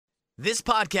This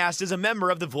podcast is a member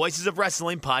of the Voices of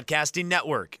Wrestling Podcasting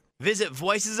Network. Visit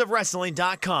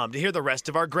voicesofwrestling.com to hear the rest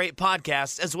of our great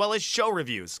podcasts, as well as show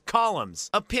reviews, columns,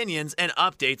 opinions, and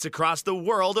updates across the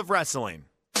world of wrestling.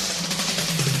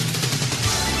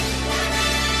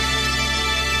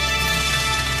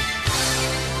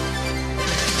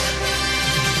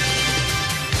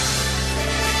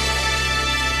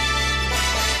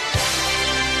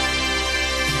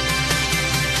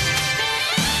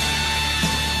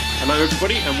 Hello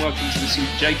everybody and welcome to the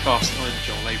Super J Cast. I'm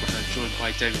Joel Abraham, joined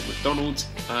by David McDonald.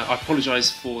 I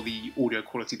apologise for the audio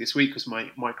quality this week because my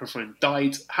microphone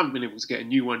died. Haven't been able to get a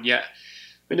new one yet.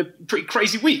 Been a pretty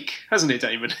crazy week, hasn't it,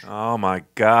 Damon? Oh my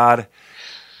God.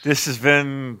 This has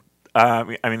been,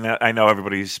 I know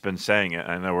everybody's been saying it.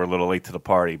 I know we're a little late to the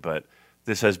party, but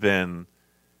this has been,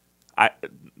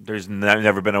 there's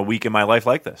never been a week in my life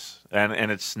like this.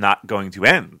 And it's not going to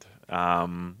end.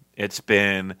 It's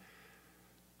been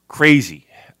crazy.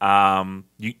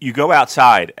 You go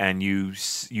outside and you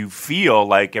feel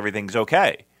like everything's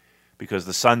okay because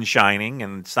the sun's shining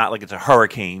and it's not like it's a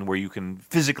hurricane where you can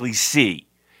physically see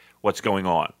what's going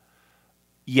on.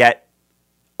 Yet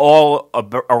all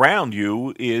around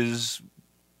you is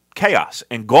chaos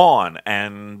and gone,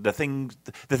 and the things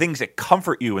that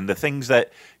comfort you and the things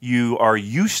that you are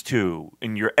used to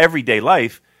in your everyday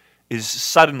life is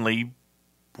suddenly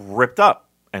ripped up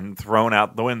and thrown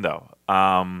out the window.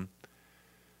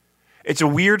 It's a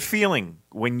weird feeling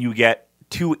when you get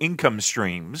two income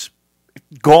streams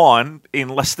gone in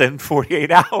less than 48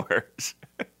 hours.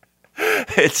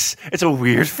 It's a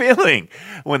weird feeling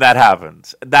when that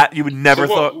happens. That you would never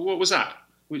thought. What was that?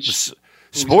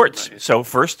 Sports. So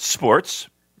first, sports,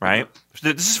 right?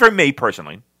 Uh-huh. This is for me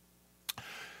personally.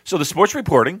 So the sports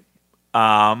reporting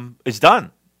is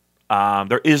done.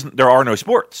 There are no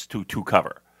sports to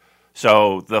cover.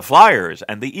 So the Flyers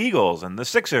and the Eagles and the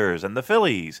Sixers and the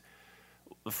Phillies,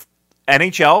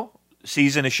 NHL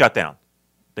season is shut down.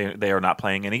 They are not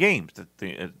playing any games.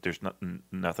 There's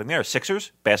nothing there.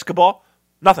 Sixers, basketball,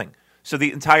 nothing. So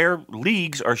the entire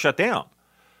leagues are shut down.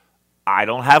 I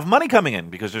don't have money coming in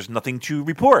because there's nothing to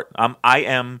report. I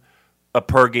am a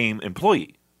per game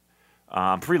employee.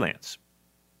 I'm freelance.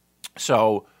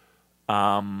 So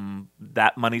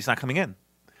that money's not coming in.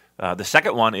 The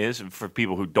second one is, for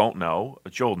people who don't know,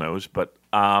 Joel knows, but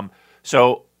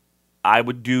so I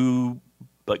would do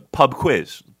like pub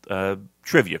quiz,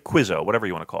 trivia, quizzo, whatever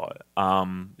you want to call it.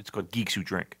 It's called Geeks Who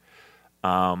Drink.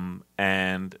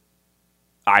 And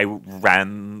I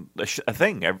ran a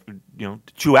thing,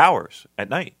 2 hours at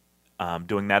night,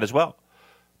 doing that as well.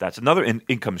 That's another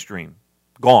income stream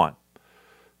gone.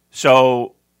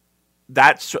 So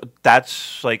that's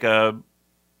like a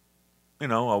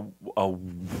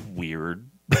weird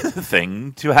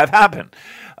thing to have happen.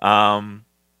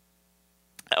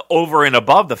 Over and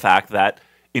above the fact that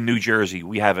in New Jersey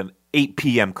we have an 8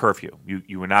 p.m. curfew.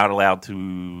 You are not allowed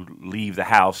to leave the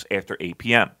house after 8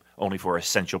 p.m., only for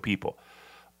essential people.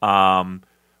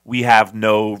 We have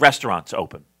no restaurants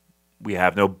open. We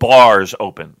have no bars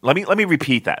open. Let me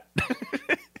repeat that.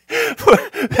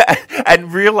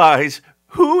 And realize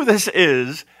who this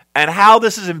is and how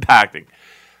this is impacting.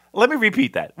 Let me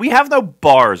repeat that. We have no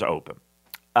bars open.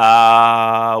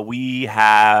 We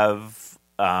have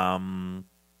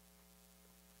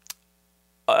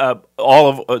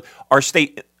all of our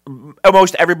state.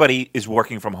 Almost everybody is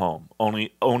working from home.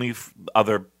 Only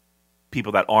other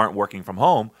people that aren't working from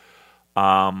home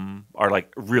are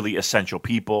like really essential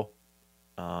people.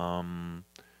 And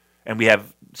we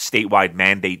have statewide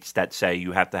mandates that say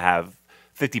you have to have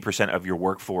 50% of your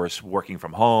workforce working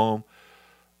from home.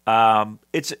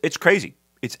 It's crazy.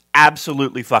 It's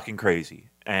absolutely fucking crazy.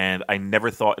 And I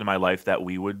never thought in my life that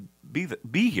we would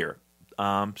be here.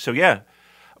 So yeah,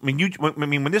 when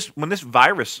this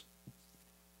virus,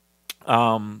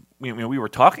 we were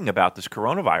talking about this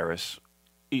coronavirus,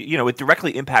 it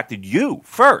directly impacted you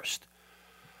first.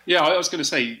 Yeah, I was going to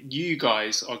say, you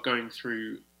guys are going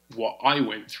through what I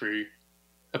went through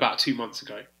about 2 months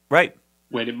ago. Right.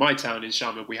 When in my town in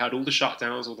Sharma, we had all the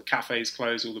shutdowns, all the cafes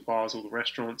closed, all the bars, all the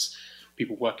restaurants,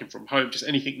 people working from home, just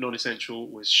anything non-essential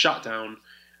was shut down.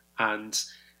 And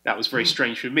that was very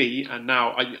strange for me. And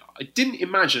now I didn't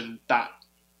imagine that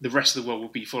the rest of the world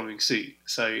would be following suit.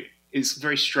 So it's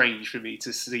very strange for me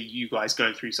to see you guys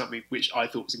going through something which I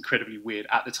thought was incredibly weird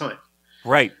at the time.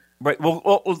 Right.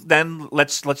 Well, then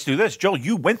let's do this. Joel,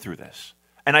 you went through this.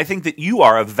 And I think that you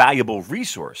are a valuable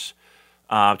resource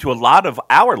to a lot of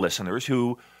our listeners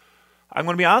who, I'm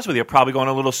going to be honest with you, are probably going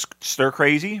a little stir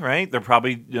crazy, right? They're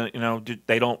probably,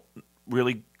 they don't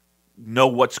really know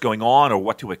what's going on or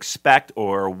what to expect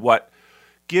or what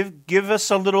give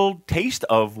us a little taste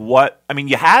of what, I mean,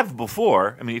 you have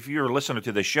before. I mean, if you're a listener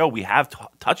to the show, we have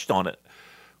touched on it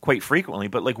quite frequently,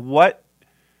 but like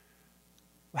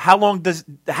how long do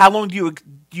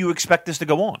you expect this to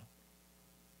go on?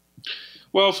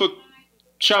 Well, for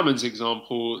Xiamen's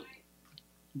example,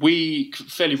 we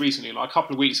fairly recently, like a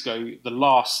couple of weeks ago, the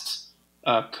last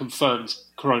confirmed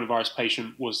coronavirus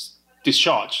patient was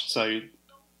discharged. So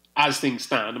as things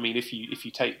stand, I mean, if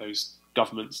you take those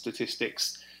government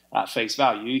statistics at face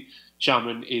value,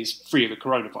 Xiamen is free of the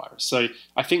coronavirus. So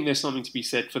I think there's something to be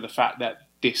said for the fact that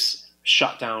this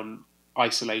shutdown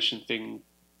isolation thing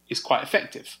is quite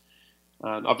effective.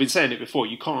 I've been saying it before,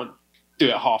 you can't do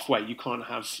it halfway. You can't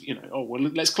have,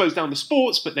 let's close down the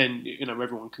sports, but then,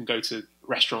 everyone can go to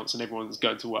restaurants and everyone's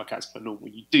going to work as per normal.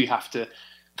 You do have to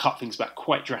cut things back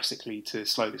quite drastically to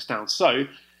slow this down. So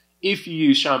if you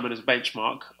use Xiamen as a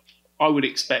benchmark, I would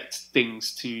expect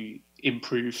things to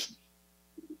improve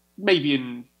maybe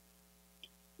in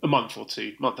a month or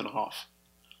two, month and a half.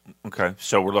 Okay,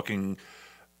 so we're looking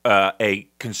a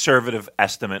conservative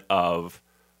estimate of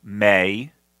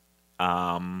May.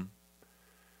 And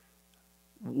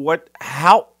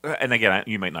again,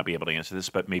 you might not be able to answer this,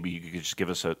 but maybe you could just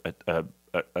give us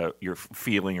your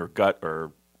feeling or gut,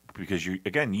 or because you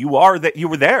were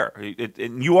there,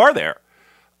 and you are there.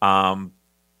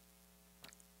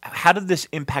 How did this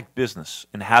impact business,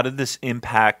 and how did this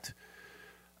impact,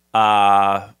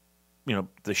 the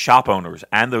shop owners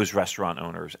and those restaurant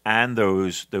owners and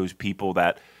those people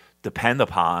that depend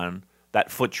upon that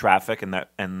foot traffic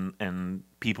and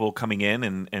people coming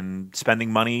in and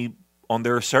spending money on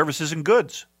their services and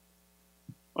goods?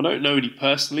 I don't know any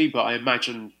personally, but I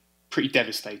imagine pretty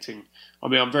devastating. I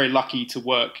mean, I'm very lucky to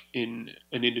work in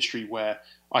an industry where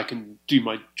I can do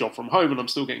my job from home and I'm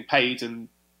still getting paid, and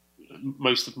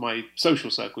most of my social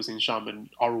circles in Xiamen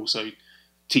are also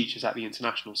teachers at the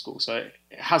international school. So it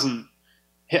hasn't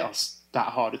hit us that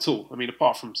hard at all. I mean,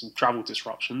 apart from some travel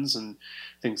disruptions and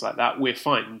things like that, we're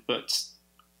fine. But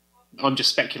I'm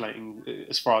just speculating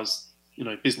as far as,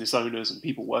 business owners and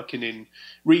people working in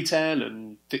retail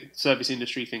and service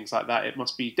industry, things like that. It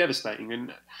must be devastating.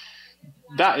 And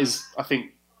that is, I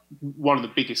think, one of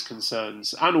the biggest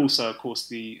concerns. And also, of course,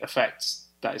 the effects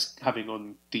that is having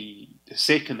on the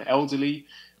sick and the elderly,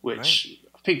 which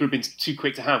people have been too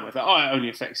quick to hand with. That, it only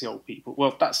affects the old people.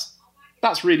 Well,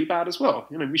 that's really bad as well.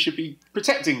 We should be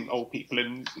protecting old people,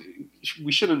 and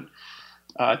we shouldn't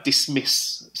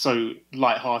dismiss so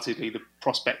lightheartedly the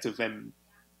prospect of them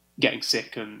getting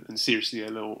sick and seriously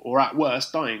ill, or at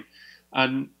worst dying.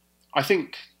 And I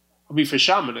think, for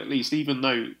Xiamen at least, even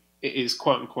though it is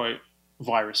quote unquote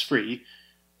virus free,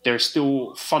 there are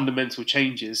still fundamental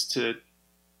changes to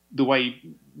the way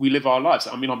we live our lives.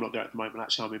 I mean, I'm not there at the moment,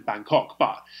 actually, I'm in Bangkok,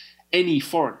 but any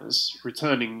foreigners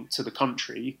returning to the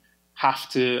country have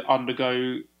to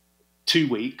undergo 2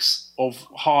 weeks of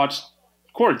hard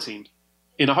quarantine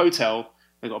in a hotel.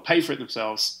 They've got to pay for it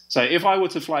themselves. So if I were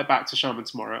to fly back to Xiamen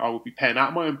tomorrow, I would be paying out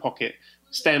of my own pocket,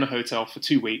 stay in a hotel for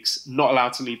 2 weeks, not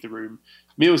allowed to leave the room,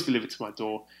 meals delivered to my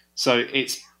door. So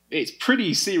it's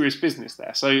pretty serious business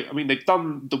there. So, they've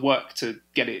done the work to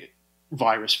get it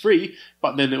virus free,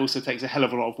 but then it also takes a hell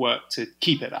of a lot of work to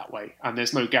keep it that way. And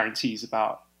there's no guarantees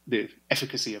about the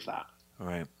efficacy of that.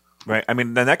 Right.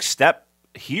 The next step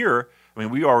here,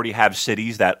 we already have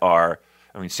cities that are,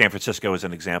 San Francisco is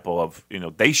an example of,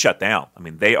 they shut down.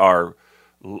 They are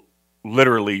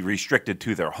literally restricted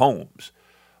to their homes.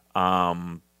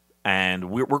 And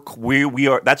we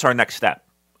are, that's our next step.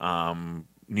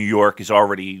 New York is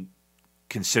already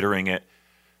considering it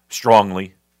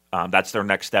strongly. That's their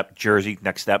next step. Jersey,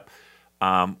 next step.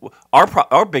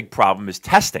 Our big problem is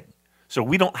testing. So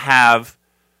we don't have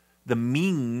the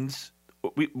means.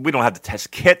 We don't have the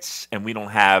test kits, and we don't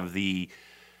have the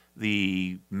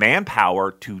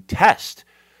manpower to test.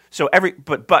 So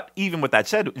but even with that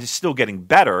said, it's still getting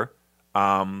better.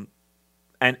 And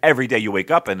every day you wake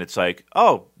up and it's like,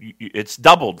 it's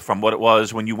doubled from what it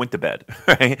was when you went to bed,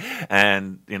 right?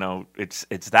 And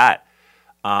it's that.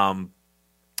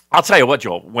 I'll tell you what,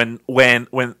 Joel. When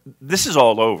this is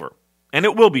all over, and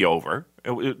it will be over,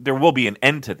 there will be an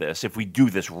end to this if we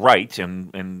do this right,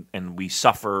 and we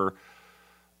suffer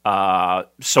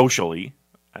socially.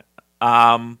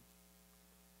 There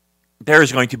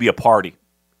is going to be a party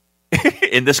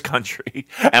in this country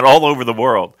and all over the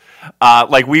world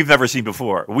like we've never seen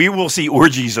before. We will see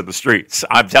orgies in the streets.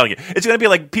 I'm telling you. It's going to be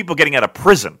like people getting out of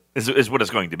prison is what it's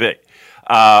going to be.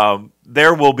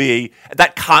 There will be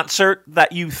that concert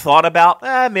that you thought about.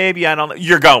 Maybe, I don't know.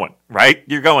 You're going, right?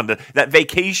 You're going. That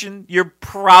vacation, you're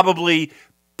probably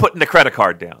putting the credit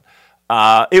card down.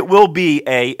 it'll be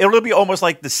almost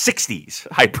like the '60s,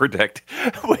 I predict,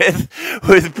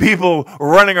 with people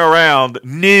running around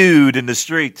nude in the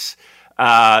streets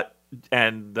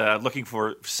and looking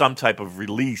for some type of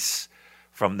release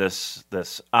from this.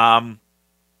 I'm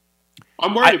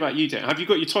worried about you, Dan. Have you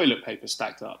got your toilet paper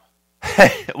stacked up?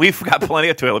 We've got plenty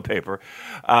of toilet paper.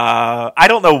 I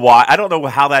don't know why. I don't know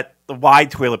why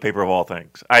toilet paper of all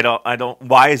things. I don't.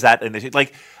 Why is that an issue?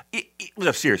 Like,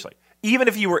 no, seriously. Even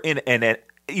if you were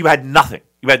you had nothing.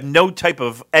 You had no type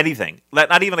of anything.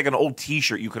 Not even like an old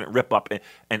T-shirt you couldn't rip up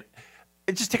and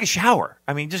just take a shower.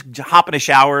 I mean, just hop in a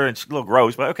shower. It's a little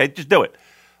gross, but okay, just do it.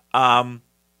 The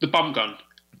bum gun.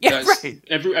 Yeah, right.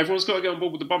 Everyone's got to get on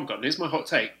board with the bum gun. Here's my hot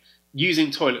take.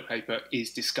 Using toilet paper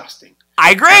is disgusting.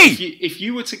 I agree. If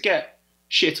you were to get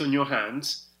shit on your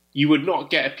hands, you would not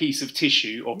get a piece of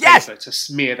tissue or paper to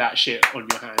smear that shit on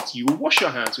your hands. You will wash your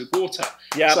hands with water.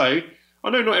 Yeah. So I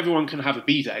know not everyone can have a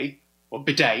bidet, or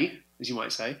bidet, as you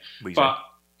might say, but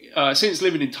since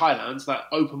living in Thailand, that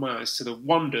opened my eyes to the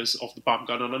wonders of the bum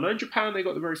gun. And I know in Japan they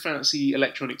got the very fancy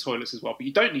electronic toilets as well, but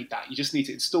you don't need that. You just need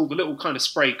to install the little kind of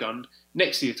spray gun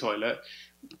next to your toilet.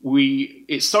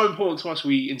 It's so important to us.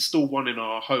 We installed one in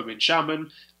our home in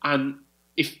Xiamen, and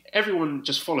if everyone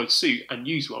just followed suit and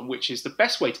used one, which is the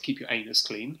best way to keep your anus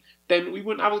clean, then we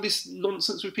wouldn't have all this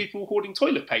nonsense with people hoarding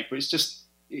toilet paper. It's just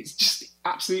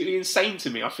absolutely insane to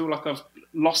me. I feel like I've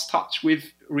lost touch with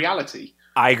reality.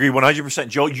 I agree 100%.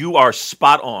 Joe, you are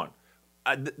spot on.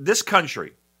 This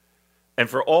country, and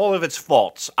for all of its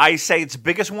faults, I say its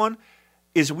biggest one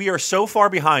is we are so far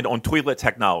behind on toilet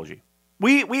technology.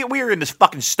 We are in this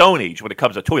fucking stone age when it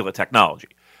comes to toilet technology.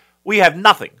 We have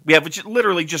nothing. We have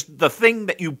literally just the thing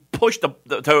that you push to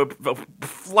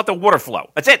let the water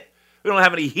flow. That's it. We don't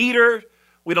have any heater.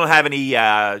 We don't have any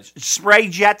spray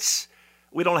jets.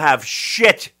 We don't have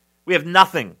shit. We have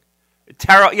nothing.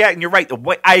 Yeah, and you're right.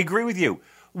 I agree with you.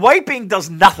 Wiping does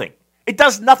nothing. It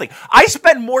does nothing. I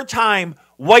spend more time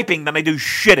wiping than I do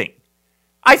shitting.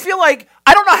 I feel like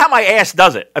I don't know how my ass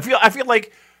does it. I feel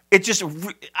like it just.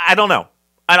 I don't know.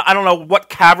 I don't know what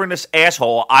cavernous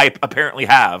asshole I apparently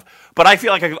have, but I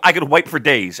feel like I could wipe for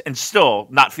days and still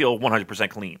not feel 100%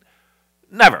 clean.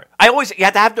 Never. You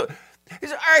have to. All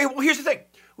right. Well, here's the thing.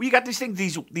 Well, you got these things,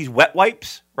 these wet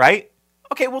wipes, right?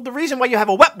 Okay. Well, the reason why you have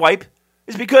a wet wipe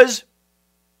is because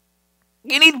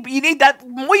you need that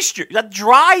moisture, that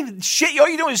dry shit. All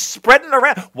you're doing is spreading it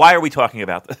around. Why are we talking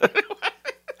about this?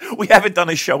 We haven't done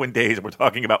a show in days, and we're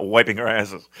talking about wiping our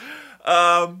asses.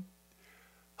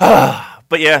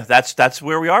 But yeah, that's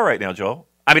where we are right now, Joel.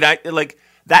 I mean, I like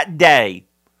that day,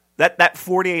 that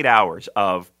 48 hours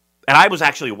of, and I was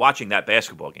actually watching that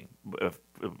basketball game,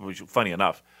 which funny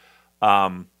enough,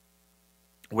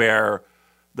 where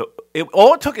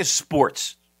all it took is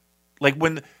sports. Like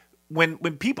when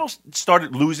people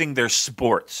started losing their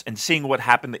sports and seeing what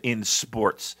happened in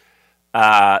sports,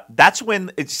 that's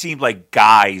when it seemed like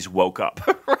guys woke up,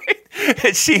 right?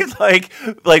 It seemed like,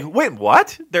 wait,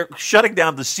 what? They're shutting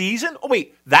down the season? Oh,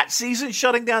 wait, that season's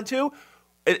shutting down too?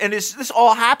 And this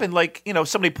all happened like,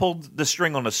 somebody pulled the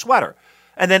string on a sweater.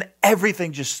 And then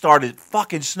everything just started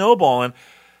fucking snowballing.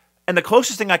 And the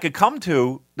closest thing I could come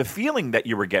to the feeling that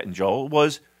you were getting, Joel,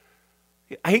 was,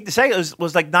 I hate to say it,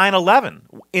 was like 9/11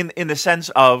 in the sense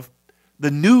of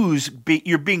the news,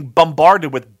 you're being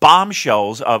bombarded with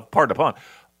bombshells of, pardon the pun,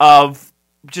 of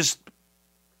just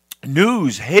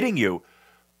news hitting you,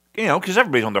 because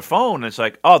everybody's on their phone, and it's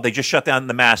like, oh, they just shut down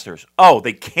the Masters. Oh,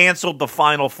 they canceled the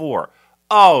Final Four.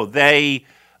 Oh, they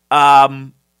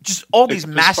just all these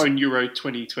massive... Postpone Euro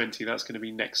 2020, that's going to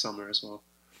be next summer as well.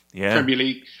 Yeah.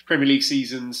 Premier League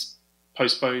seasons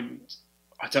postponed.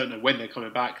 I don't know when they're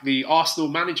coming back. The Arsenal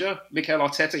manager, Mikel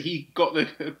Arteta, he got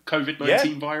the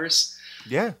COVID-19 virus.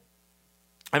 Yeah.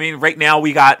 I mean, right now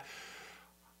we got,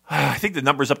 I think the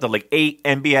number's up to like 8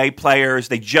 NBA players.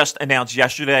 They just announced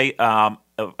yesterday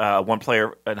one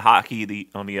player in hockey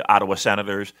on the Ottawa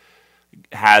Senators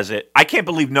has it. I can't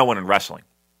believe no one in wrestling.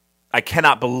 I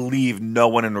cannot believe no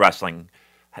one in wrestling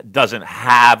doesn't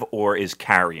have or is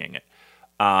carrying it.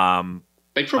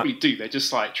 They probably do. They're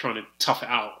just like trying to tough it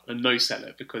out and no-sell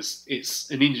it because it's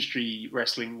an industry,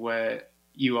 wrestling, where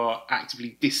you are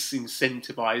actively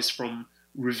disincentivized from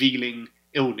revealing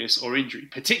illness or injury,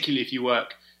 particularly if you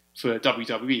work for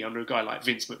WWE under a guy like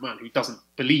Vince McMahon who doesn't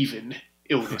believe in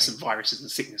illness and viruses and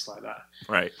sickness like that.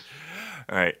 Right.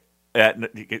 All right.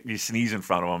 You sneeze in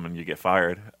front of them and you get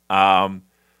fired.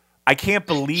 I can't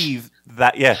believe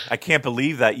that. Yeah, I can't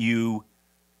believe that you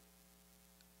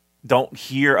don't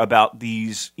hear about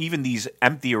these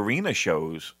empty arena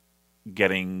shows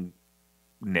getting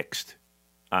nixed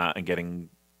and getting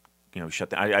shut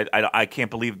down. I can't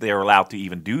believe they're allowed to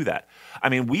even do that. I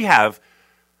mean, we have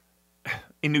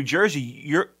in New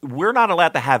Jersey, we're not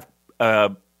allowed to have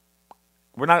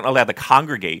we're not allowed to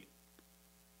congregate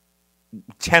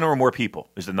 10 or more people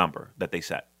is the number that they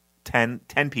set. 10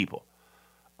 people.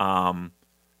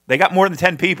 They got more than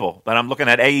 10 people that I'm looking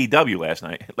at AEW last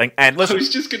night. And listen, I was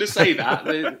just going to say that.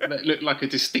 That looked like a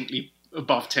distinctly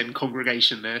above 10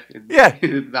 congregation there in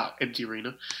that empty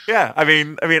arena. Yeah, I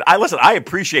mean, I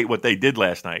appreciate what they did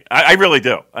last night. I really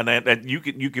do. And you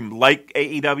can like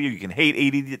AEW, you can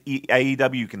hate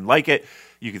AEW, you can like it,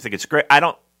 you can think it's great.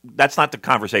 That's not the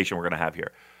conversation we're going to have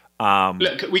here.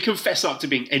 Look, we confess up to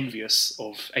being envious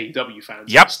of AEW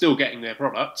fans. Yep. Still getting their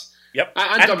product. Yep.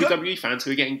 And WWE fans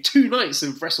who are getting 2 nights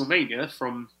of WrestleMania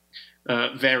from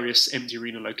various empty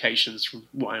arena locations, from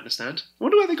what I understand. I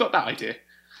wonder where they got that idea.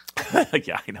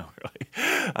 Yeah, I know.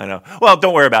 Really. I know. Well,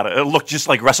 don't worry about it. It'll look just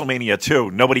like WrestleMania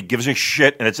 2. Nobody gives a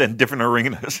shit, and it's in different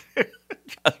arenas.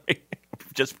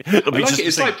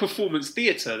 It's like performance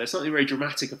theatre. There's something very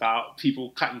dramatic about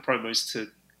people cutting promos to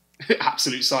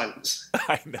absolute silence.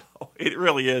 I know. It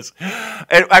really is.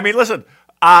 And, I mean, listen,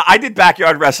 I did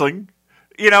backyard wrestling.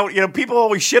 You know, people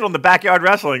always shit on the backyard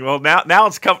wrestling. Well, now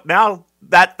it's now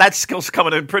that skill's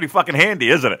coming in pretty fucking handy,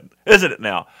 isn't it? Isn't it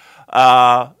now?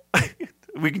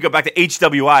 We can go back to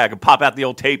HWI. I can pop out the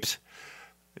old tapes,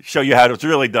 show you how it's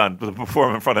really done with a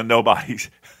perform in front of nobodies.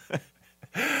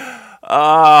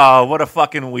 Oh, what a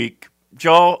fucking week,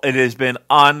 Joel! It has been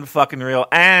unfucking real.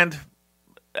 And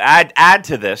add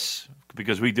to this,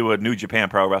 because we do a New Japan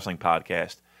Pro Wrestling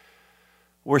podcast.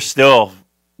 We're still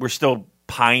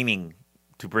pining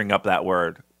to bring up that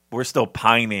word. We're still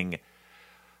pining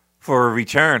for a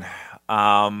return.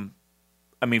 I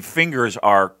mean, fingers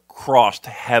are crossed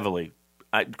heavily.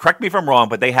 Correct me if I'm wrong,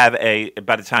 but they have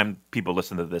by the time people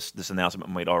listen to this announcement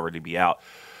might already be out.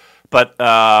 But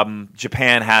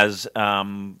Japan has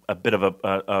a bit of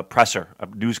a presser, a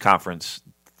news conference,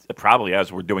 probably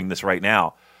as we're doing this right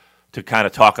now, to kind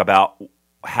of talk about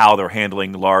how they're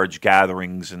handling large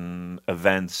gatherings and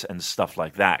events and stuff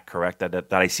like that, correct?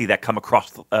 That I see that come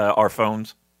across our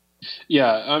phones?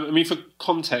 Yeah, I mean, for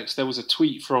context, there was a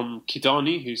tweet from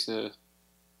Kidani, who's the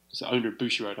owner of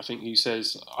Bushiroad, I think, who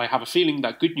says, "I have a feeling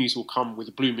that good news will come with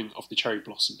the blooming of the cherry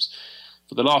blossoms.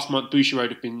 For the last month, Bushiroad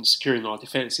have been securing our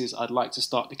defences. I'd like to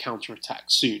start the counter-attack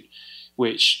soon,"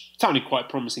 which sounded quite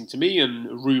promising to me,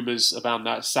 and rumours about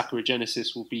that Sakura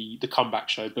Genesis will be the comeback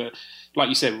show. But like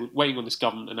you said, we're waiting on this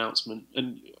government announcement.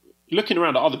 And looking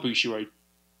around at other Bushiroad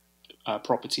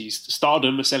properties,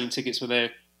 Stardom are selling tickets for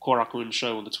their Korakuen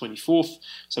show on the 24th.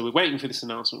 So we're waiting for this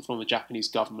announcement from the Japanese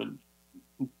government,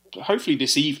 hopefully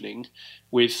this evening,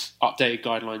 with updated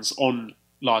guidelines on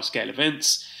large-scale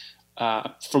events.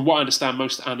 From what I understand,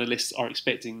 most analysts are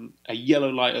expecting a yellow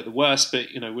light at the worst, but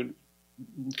we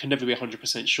can never be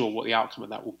 100% sure what the outcome of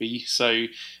that will be. So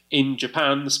in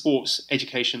Japan, the sports,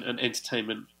 education and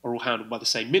entertainment are all handled by the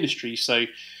same ministry. So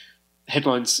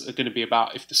headlines are going to be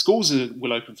about if the schools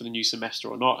will open for the new semester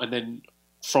or not. And then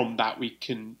from that, we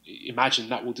can imagine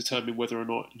that will determine whether or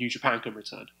not New Japan can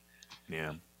return.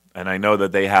 Yeah. And I know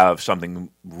that they have something,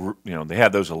 they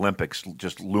have those Olympics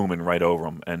just looming right over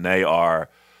them. And they are,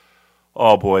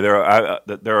 oh boy, there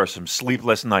are some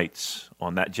sleepless nights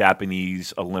on that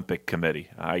Japanese Olympic Committee.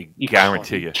 I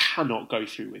guarantee you. You cannot go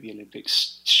through with the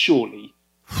Olympics, surely.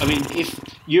 I mean, if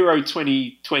Euro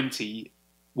 2020,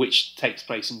 which takes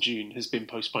place in June, has been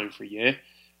postponed for a year,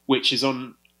 which is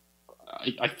on,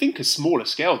 I think, a smaller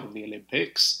scale than the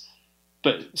Olympics,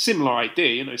 but similar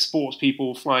idea, sports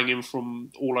people flying in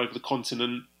from all over the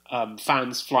continent,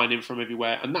 fans flying in from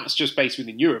everywhere, and that's just based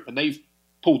within Europe, and they've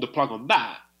pulled the plug on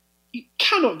that. You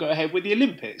cannot go ahead with the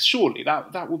Olympics, surely.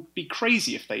 That would be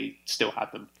crazy if they still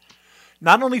had them.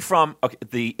 Not only from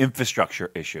the infrastructure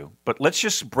issue, but let's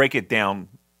just break it down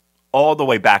all the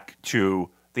way back to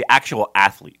the actual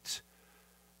athletes.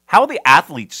 How are the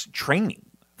athletes training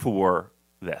for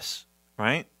this,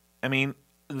 right? I mean,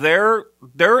 they're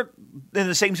in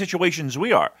the same situations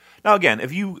we are. Now, again,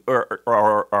 if you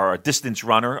are a distance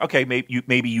runner, okay,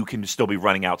 maybe you can still be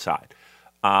running outside.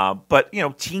 But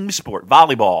team sport,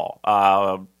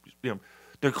 volleyball,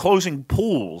 they're closing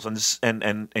pools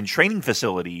and training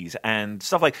facilities and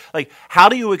stuff like how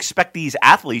do you expect these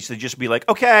athletes to just be like,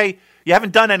 okay, you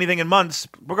haven't done anything in months,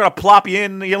 we're gonna plop you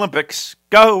in the Olympics,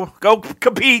 go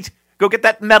compete, go get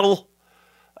that medal.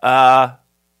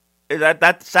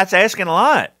 That's asking a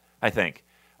lot, I think.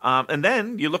 And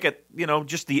then you look at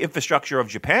just the infrastructure of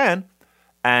Japan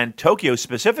and Tokyo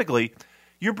specifically.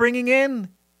 You're bringing in,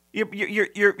 you're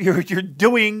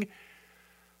doing.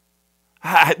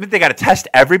 I think they got to test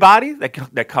everybody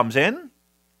that comes in.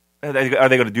 Are they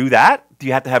going to do that? Do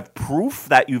you have to have proof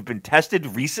that you've been tested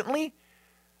recently?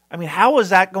 I mean, how's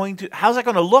that going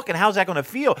to look, and how's that going to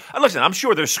feel? And listen, I'm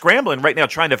sure they're scrambling right now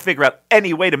trying to figure out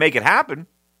any way to make it happen.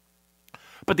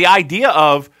 But the idea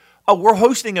of, we're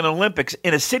hosting an Olympics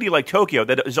in a city like Tokyo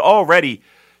that is already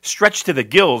stretched to the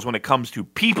gills when it comes to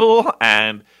people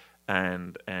and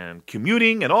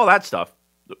commuting and all that stuff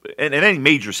in any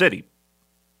major city.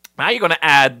 Now you're going to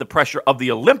add the pressure of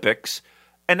the Olympics,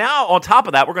 and now on top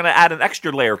of that, we're going to add an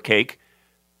extra layer of cake,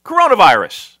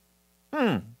 coronavirus.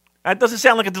 That doesn't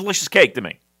sound like a delicious cake to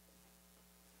me.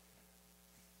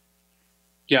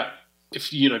 Yeah,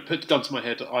 if put the gun to my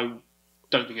head, I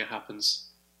don't think it happens.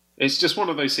 It's just one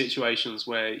of those situations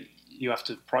where you have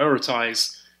to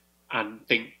prioritize and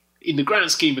think, in the grand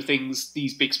scheme of things,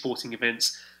 these big sporting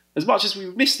events, as much as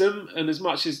we miss them, and as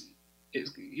much as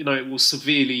it will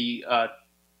severely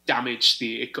damage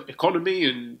the economy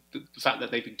and the fact that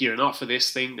they've been gearing up for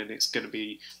this thing, and it's going to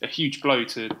be a huge blow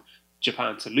to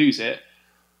Japan to lose it.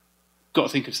 Got to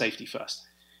think of safety first.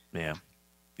 Yeah,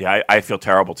 I feel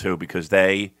terrible too because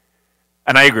and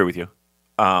I agree with you.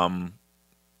 Man,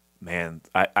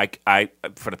 I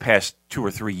for the past 2 or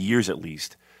 3 years at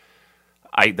least,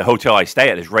 the hotel I stay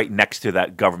at is right next to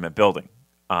that government building,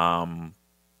 and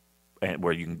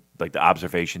where you can, like, the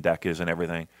observation deck is and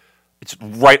everything. It's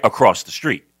right across the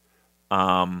street,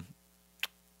 and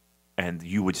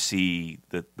you would see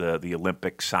the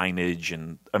Olympic signage,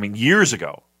 and I mean years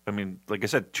ago. I mean, like I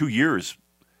said, 2 years.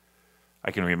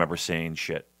 I can remember seeing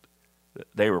shit.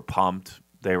 They were pumped.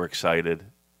 They were excited.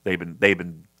 They've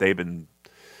been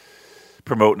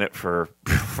promoting it for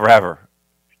forever,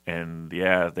 and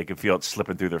yeah, they can feel it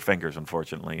slipping through their fingers,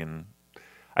 unfortunately. And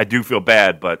I do feel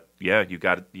bad, but yeah,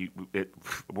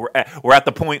 we're at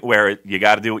the point where you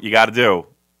got to do what you got to do,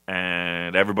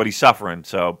 and everybody's suffering.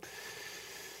 So.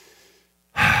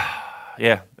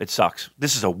 Yeah, it sucks.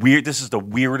 This is the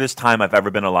weirdest time I've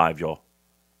ever been alive, y'all.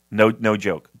 No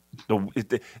joke.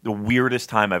 The weirdest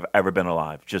time I've ever been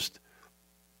alive. Just,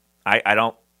 I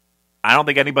don't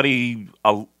think anybody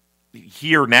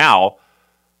here now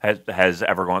has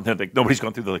ever gone through. Like, nobody's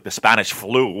gone through the Spanish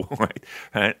flu,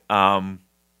 right?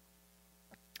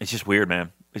 It's just weird,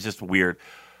 man. It's just weird.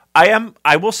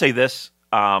 I will say this.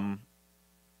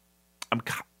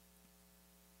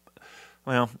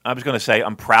 Well, I was going to say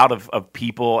I'm proud of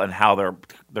people and how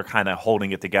they're kind of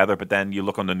holding it together. But then you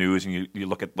look on the news and you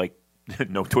look at, like,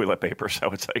 no toilet paper. So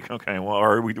it's like, okay, well,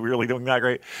 are we really doing that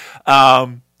great? I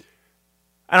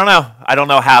don't know. I don't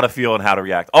know how to feel and how to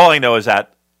react. All I know is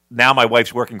that now my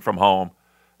wife's working from home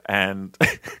and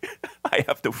I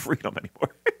have no freedom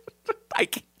anymore. I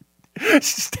can't.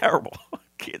 It's just terrible. I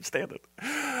can't stand it.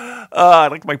 I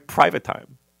like my private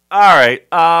time. All right.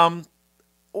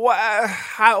 Wait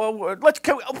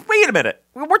a minute.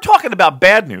 We're talking about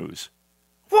bad news.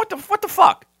 What the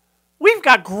fuck? We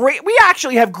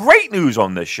actually have great news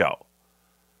on this show.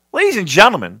 Ladies and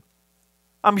gentlemen,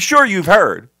 I'm sure you've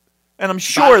heard, and I'm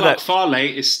sure that Fale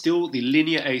is still the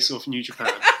linear ace of New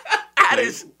Japan. That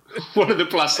is one of the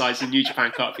plus sides in New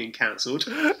Japan Cup being cancelled.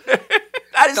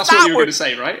 That's what you were going to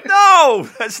say, right? No,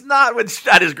 that's not what.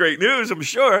 That is great news, I'm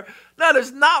sure. That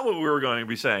is not what we were going to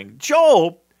be saying.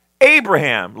 Joel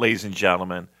Abraham, ladies and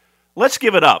gentlemen, let's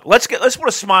give it up. Let's put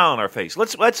a smile on our face.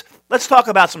 Let's talk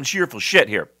about some cheerful shit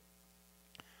here.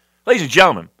 Ladies and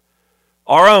gentlemen,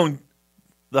 our own,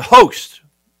 the host,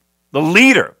 the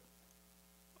leader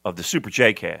of the Super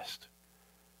J Cast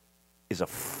is a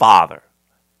father.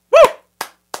 Woo!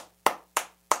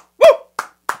 Woo!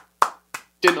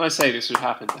 Didn't I say this would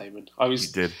happen, Damon? You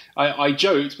did. I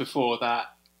joked before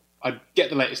that I'd get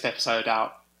the latest episode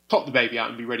out, pop the baby out,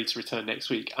 and be ready to return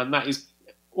next week. And that is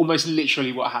almost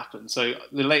literally what happened. So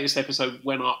the latest episode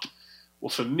went up. Well,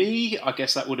 for me, I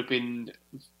guess that would have been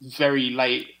very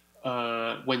late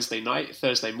Wednesday night,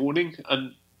 Thursday morning.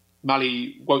 And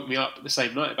Mally woke me up the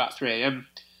same night, about 3 a.m.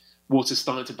 Water's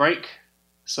starting to break.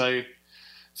 So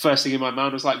first thing in my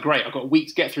mind was like, great, I've got a week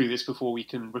to get through this before we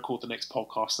can record the next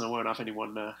podcast, and I won't have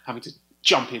anyone having to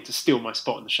jump in to steal my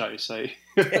spot on the show. So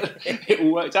it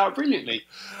all worked out brilliantly.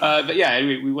 But yeah,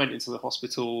 we went into the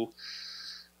hospital.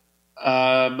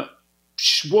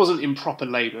 She wasn't in proper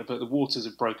labour, but the waters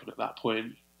had broken at that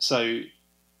point. So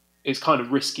it's kind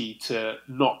of risky to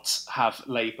not have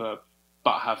labour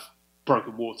but have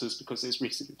broken waters because there's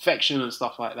risk of infection and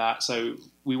stuff like that. So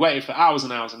we waited for hours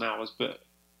and hours and hours, but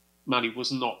Manny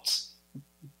was not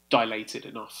dilated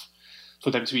enough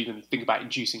for them to even think about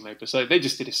inducing labour. So they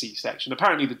just did a C-section.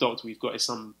 Apparently the doctor we've got is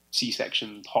some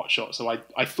C-section hotshot. So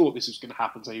I thought this was going to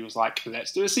happen. So he was like,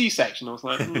 let's do a C-section. I was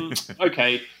like,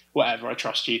 okay, whatever, I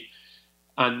trust you.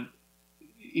 And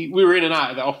we were in and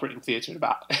out of the operating theatre in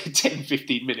about 10,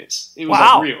 15 minutes. It was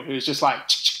Wow. unreal. It was just like,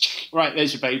 right,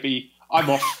 there's your baby. I'm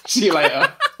off. See you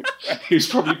later. He was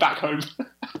probably back home.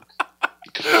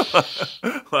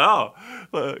 Wow,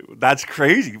 that's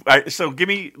crazy. So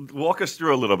walk us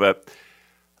through a little bit.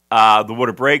 The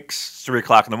water breaks,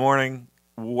 3:00 in the morning.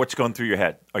 What's going through your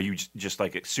head? Are you just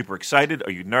like super excited?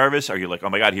 Are you nervous? Are you like, oh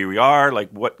my God, here we are? Like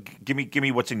what? Give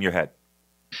me what's in your head.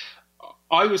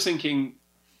 I was thinking,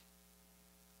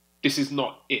 this is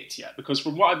not it yet, because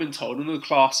from what I've been told in the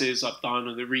classes I've done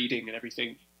and the reading and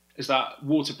everything, is that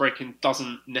water breaking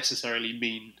doesn't necessarily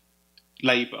mean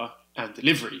labour and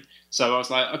delivery. So I was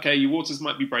like, okay, your waters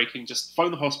might be breaking, just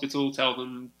phone the hospital, tell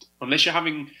them, unless you're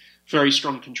having very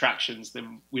strong contractions,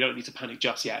 then we don't need to panic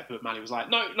just yet. But Mally was like,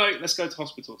 no, let's go to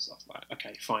hospital. So I was like,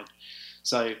 okay, fine.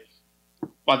 So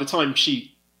by the time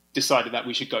she decided that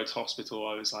we should go to hospital,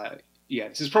 I was like, yeah,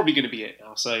 this is probably going to be it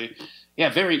now. So yeah,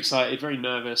 very excited, very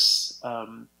nervous.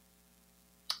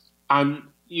 And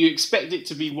you expect it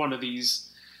to be one of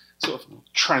these sort of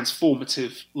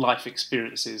transformative life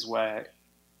experiences where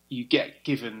you get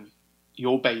given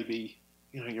your baby,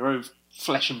 your own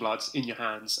flesh and blood in your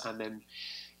hands, and then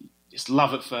just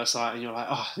love at first sight, and you're like,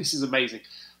 oh, this is amazing.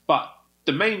 But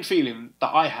the main feeling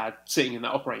that I had sitting in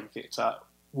that operating theatre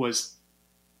was,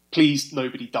 please,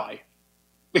 nobody die.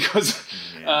 Because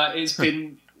it's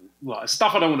been, it's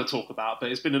stuff I don't want to talk about,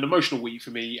 but it's been an emotional week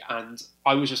for me, and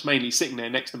I was just mainly sitting there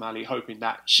next to Mally hoping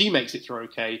that she makes it through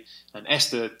okay, and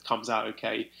Esther comes out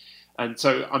okay. And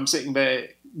so I'm sitting there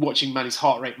watching Mally's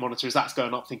heart rate monitor as that's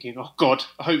going up, thinking, oh God,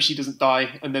 I hope she doesn't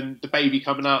die. And then the baby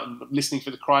coming out and listening for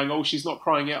the crying, oh, she's not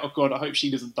crying yet, oh God, I hope she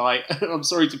doesn't die. I'm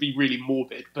sorry to be really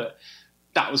morbid, but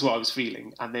that was what I was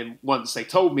feeling. And then once they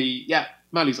told me, yeah,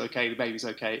 Mally's okay, the baby's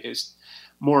okay, it's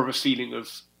more of a feeling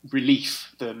of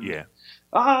relief than, yay,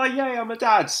 I'm a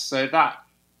dad. So that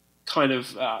kind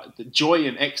of the joy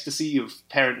and ecstasy of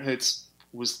parenthood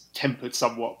was tempered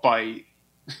somewhat by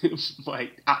my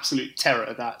absolute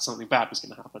terror that something bad was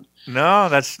going to happen. No,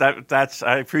 that's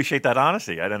I appreciate that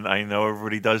honesty. I know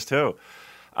everybody does too.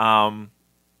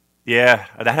 Yeah,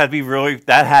 that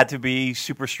had to be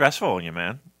super stressful on you,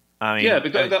 man. I mean, yeah,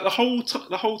 because the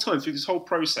whole time through this whole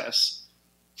process,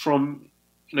 from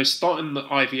starting the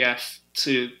IVF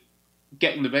to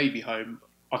getting the baby home,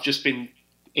 I've just been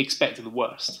expecting the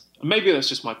worst. And maybe that's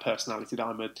just my personality, that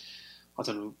I'm a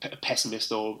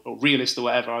pessimist or realist or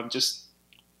whatever. I'm just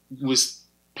was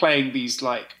playing these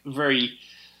like very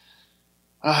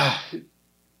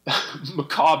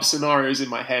macabre scenarios in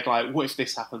my head, like what if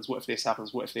this happens, what if this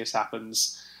happens, what if this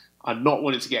happens. I'm not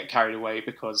wanting to get carried away,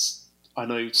 because I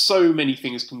know so many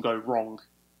things can go wrong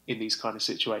in these kind of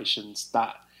situations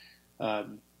that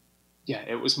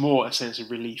it was more a sense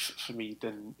of relief for me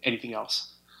than anything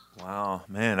else. Wow,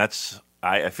 man,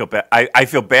 I feel bad. I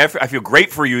feel bad. I feel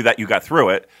great for you that you got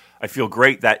through it. I feel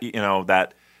great that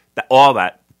that all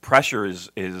that pressure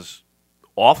is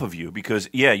off of you, because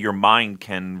your mind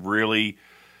can really.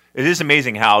 It is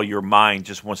amazing how your mind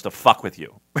just wants to fuck with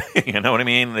you. You know what I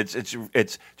mean?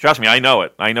 It's trust me, I know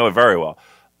it. I know it very well.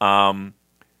 I'm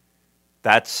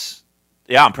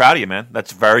proud of you, man.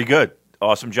 That's very good.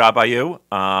 Awesome job by you.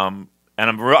 And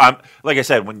I'm like I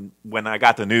said, when I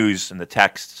got the news and the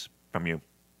texts from you,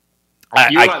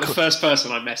 you were like the first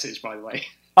person I messaged, by the way.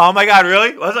 Oh my God,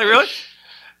 really? Was I really?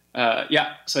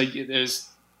 Yeah. So there's,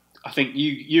 I think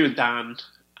you and Dan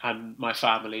and my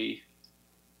family,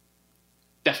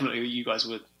 definitely you guys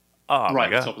were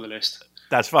right at the top of the list.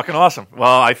 That's fucking awesome.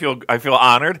 Well, I feel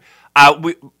honored.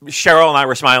 Cheryl and I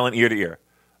were smiling ear to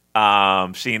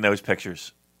ear, seeing those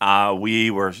pictures.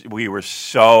 We were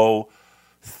so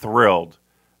thrilled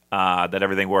that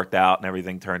everything worked out and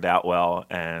everything turned out well.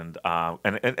 And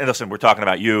listen, we're talking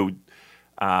about you,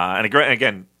 and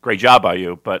again, great job by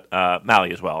you, but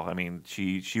Mally as well. I mean,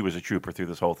 she was a trooper through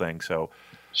this whole thing. So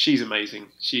she's amazing.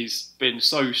 She's been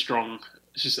so strong.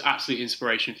 It's just absolute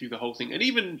inspiration through the whole thing. And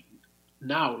even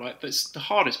now, like, that's the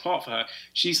hardest part for her.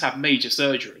 She's had major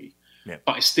surgery,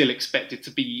 but is still expected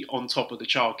to be on top of the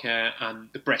childcare and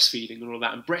the breastfeeding and all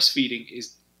that. And breastfeeding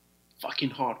is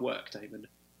fucking hard work, Damon.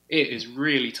 It is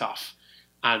really tough.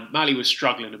 And Mally was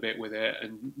struggling a bit with it,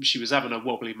 and she was having her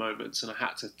wobbly moments, and I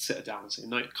had to sit her down and say,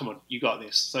 no, come on, you got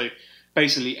this. So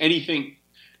basically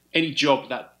any job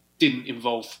that didn't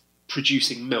involve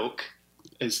producing milk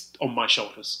is on my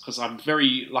shoulders, because I'm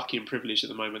very lucky and privileged at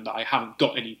the moment that I haven't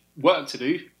got any work to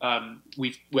do.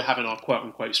 We're having our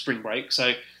quote-unquote spring break,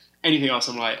 so anything else,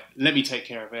 I'm like, let me take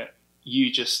care of it.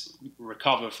 You just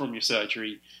recover from your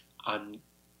surgery, and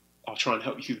I'll try and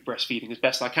help you through the breastfeeding as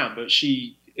best I can. But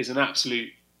she is an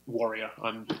absolute warrior.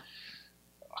 I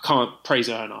can't praise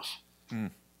her enough.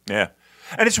 Yeah.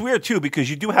 And it's weird, too, because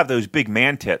you do have those big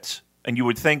man tits, and you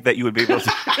would think that you would be able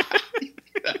to...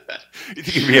 You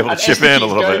think you'd be able to chip in a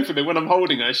little bit. For me. When I'm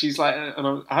holding her, she's like,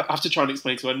 and I have to try and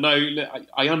explain to her, no, look,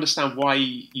 I understand why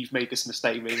you've made this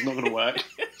mistake, but it's not going to work.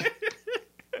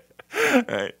 All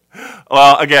right.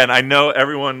 Well, again, I know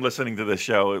everyone listening to this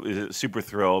show is super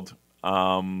thrilled.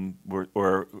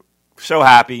 We're so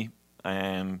happy,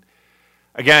 and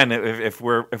again, if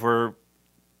we're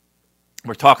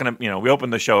talking, we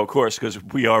opened the show, of course, because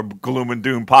we are Gloom and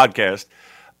Doom podcast.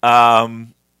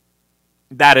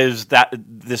 That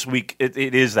this week it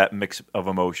is that mix of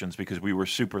emotions, because we were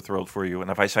super thrilled for you, and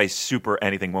if I say super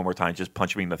anything one more time, just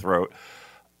punch me in the throat.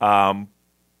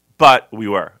 But we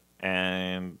were,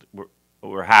 and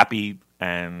we're happy,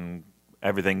 and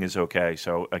everything is okay.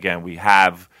 So again, we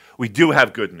do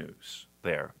have good news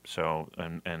there. So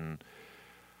and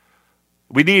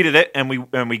we needed it, and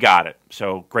we got it.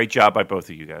 So great job by both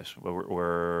of you guys.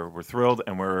 We're thrilled,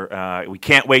 and we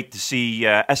can't wait to see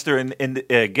Esther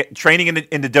get training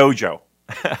in the dojo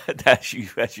as you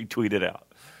tweeted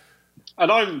out. And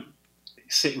I'm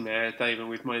sitting there, David,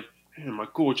 with my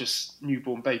gorgeous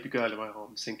newborn baby girl in my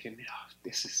arms, thinking,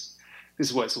 this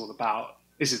is what it's all about.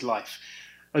 This is life.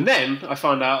 And then I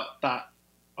found out that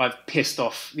I've pissed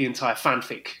off the entire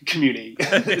fanfic community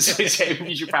associated with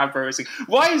New Japan Pro Wrestling.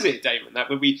 Why is it, Damon, that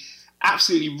when we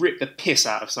absolutely rip the piss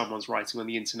out of someone's writing on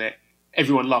the internet,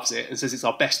 everyone loves it and says it's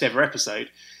our best ever episode,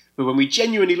 but when we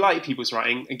genuinely like people's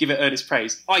writing and give it earnest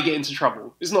praise, I get into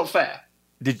trouble? It's not fair.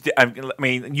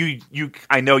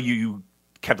 I know you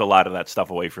kept a lot of that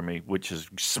stuff away from me, which is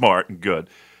smart and good.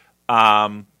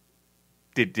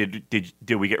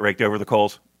 Did we get raked over the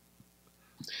coals?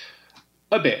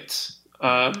 A bit.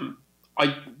 I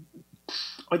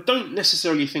don't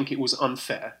necessarily think it was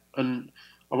unfair, and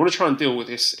I want to try and deal with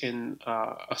this in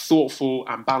a thoughtful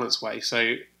and balanced way.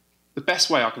 So the best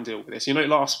way I can deal with this,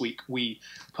 last week we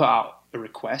put out a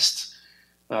request,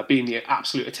 being the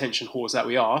absolute attention whores that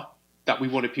we are, that we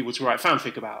wanted people to write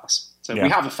fanfic about us. So we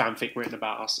have a fanfic written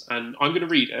about us, and I'm going to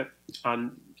read it.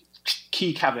 And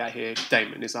key caveat here,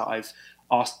 Damon, is that I've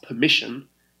asked permission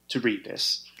to read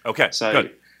this. Okay, so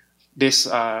good. This,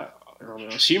 I'm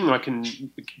assuming I can,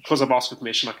 because I've asked for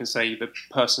permission, I can say the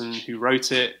person who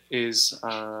wrote it is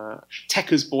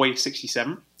Tekker's Boy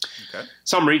 67. Okay.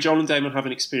 Summary: Joel and Damon have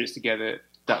an experience together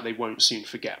that they won't soon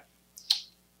forget.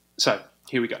 So,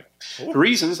 here we go. Ooh. For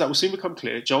reasons that will soon become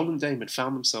clear, Joel and Damon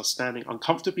found themselves standing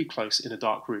uncomfortably close in a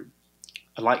dark room.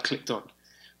 A light clicked on.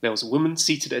 There was a woman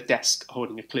seated at a desk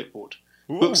holding a clipboard.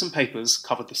 Ooh. Books and papers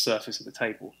covered the surface of the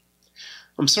table.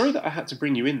 "I'm sorry that I had to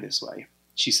bring you in this way,"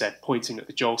 she said, pointing at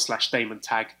the Joel/Damon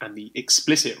tag and the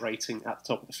explicit rating at the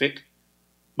top of the fic.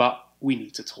 "But we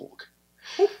need to talk."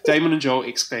 Damon and Joel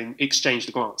exchanged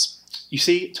a glance. "You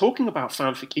see, talking about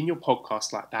fanfic in your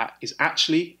podcast like that is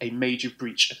actually a major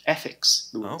breach of ethics,"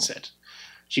 the woman said.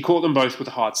 She caught them both with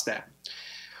a hard stare.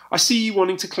 "I see you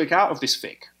wanting to click out of this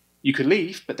fic. You can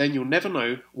leave, but then you'll never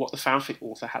know what the fanfic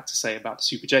author had to say about the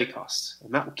Super J-Cast,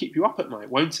 and that will keep you up at night,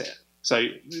 won't it?" So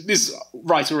this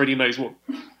writer already knows what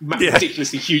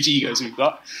ridiculously huge egos we've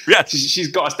got. Yeah. She's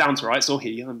got us down to rights, or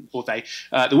he, or they.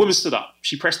 The woman stood up.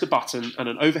 She pressed a button and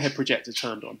an overhead projector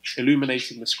turned on,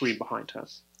 illuminating the screen behind her.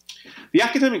 The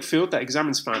academic field that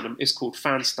examines fandom is called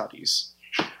fan studies.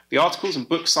 The articles and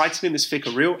books cited in this fic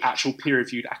are real, actual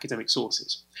peer-reviewed academic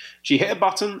sources. She hit a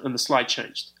button and the slide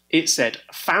changed. It said,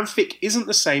 "Fanfic isn't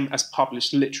the same as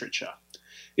published literature."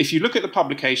 If you look at the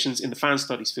publications in the fan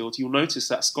studies field, you'll notice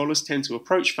that scholars tend to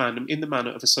approach fandom in the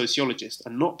manner of a sociologist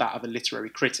and not that of a literary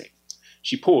critic.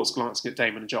 She paused, glancing at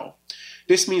Damon and Joel.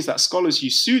 "This means that scholars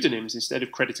use pseudonyms instead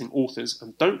of crediting authors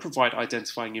and don't provide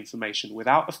identifying information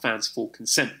without a fan's full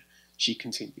consent," she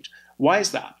continued. "Why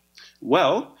is that?"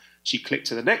 "Well," she clicked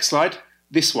to the next slide.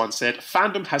 This one said,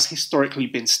 "Fandom has historically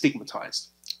been stigmatized."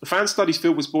 The fan studies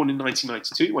field was born in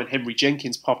 1992 when Henry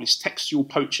Jenkins published Textual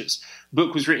Poachers. The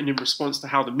book was written in response to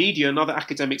how the media and other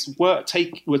academics were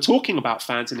talking about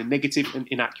fans in a negative and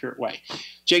inaccurate way.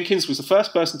 Jenkins was the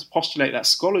first person to postulate that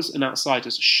scholars and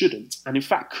outsiders shouldn't, and in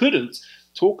fact couldn't,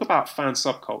 talk about fan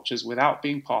subcultures without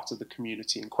being part of the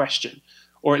community in question,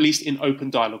 or at least in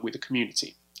open dialogue with the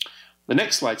community. The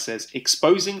next slide says,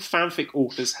 "Exposing fanfic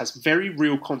authors has very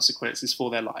real consequences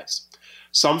for their lives.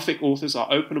 Some fic authors are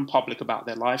open and public about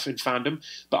their life in fandom,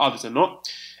 but others are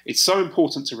not. It's so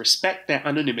important to respect their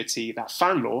anonymity that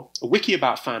FanLaw, a wiki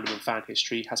about fandom and fan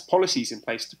history, has policies in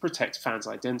place to protect fans'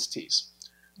 identities."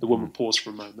 The woman paused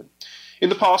for a moment. "In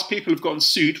the past, people have gotten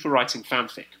sued for writing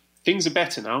fanfic. Things are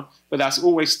better now, but that's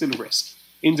always still a risk.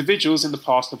 Individuals in the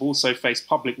past have also faced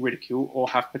public ridicule or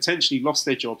have potentially lost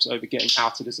their jobs over getting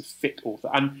outed as a fic author."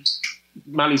 And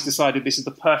Mally's decided this is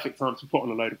the perfect time to put on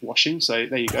a load of washing. So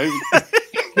there you go.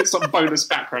 Some bonus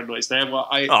background noise there. Well,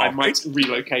 I might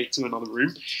relocate to another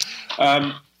room.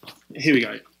 Here we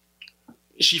go.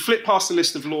 She flipped past the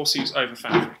list of lawsuits over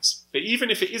fanfics. But even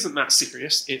if it isn't that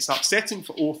serious, it's upsetting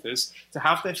for authors to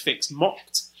have their fics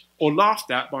mocked or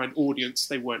laughed at by an audience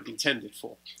they weren't intended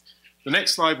for. The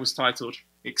next slide was titled,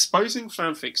 "Exposing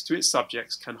fanfics to its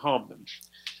subjects can harm them."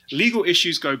 Legal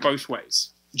issues go both ways.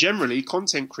 Generally,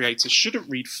 content creators shouldn't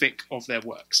read fic of their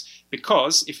works,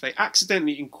 because if they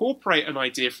accidentally incorporate an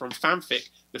idea from fanfic,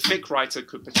 the fic writer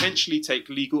could potentially take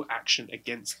legal action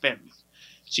against them.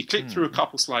 She clicked through a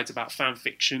couple slides about fan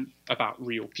fiction about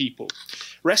real people.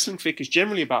 Wrestling fic is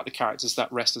generally about the characters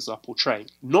that wrestlers are portraying,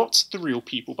 not the real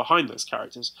people behind those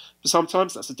characters, but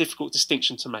sometimes that's a difficult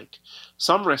distinction to make.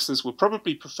 Some wrestlers would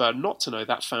probably prefer not to know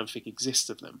that fanfic exists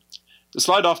of them. The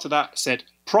slide after that said,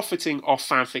 "Profiting off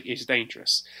fanfic is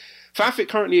dangerous." Fanfic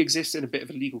currently exists in a bit of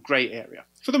a legal grey area.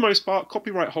 For the most part,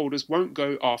 copyright holders won't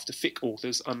go after fic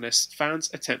authors unless fans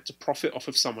attempt to profit off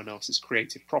of someone else's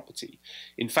creative property.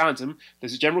 In fandom,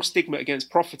 there's a general stigma against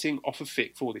profiting off of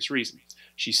fic for this reason.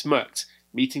 She smirked,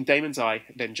 meeting Damon's eye,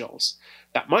 then Joel's.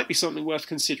 That might be something worth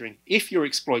considering if you're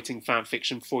exploiting fan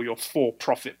fiction for your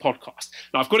for-profit podcast.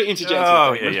 Now, I've got to interject.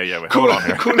 Oh, yeah. Wait, hold on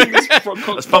here. Calling this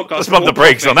let's pump the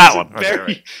brakes on that one.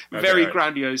 Very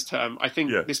grandiose term. I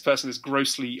think this person has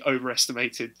grossly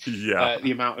overestimated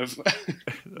the amount of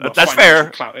that's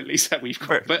fair clout, at least, that we've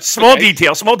got. But, small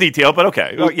detail, but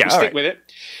okay. We'll stick with it.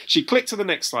 She clicked to the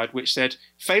next slide, which said,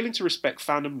 "Failing to respect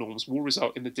fandom norms will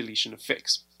result in the deletion of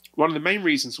fics." One of the main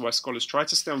reasons why scholars try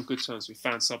to stay on good terms with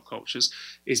fan subcultures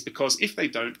is because if they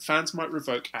don't, fans might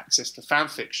revoke access to fan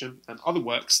fiction and other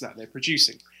works that they're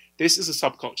producing. This is a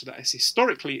subculture that has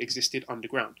historically existed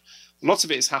underground. Lots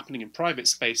of it is happening in private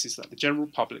spaces that the general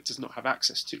public does not have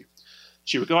access to.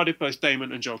 She regarded both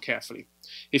Damon and Joel carefully.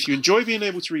 If you enjoy being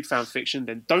able to read fan fiction,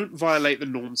 then don't violate the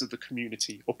norms of the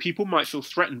community, or people might feel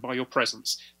threatened by your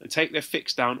presence and take their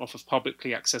fics down off of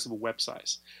publicly accessible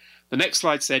websites. The next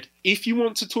slide said, "If you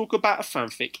want to talk about a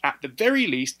fanfic, at the very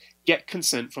least, get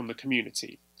consent from the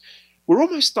community." We're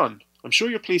almost done. I'm sure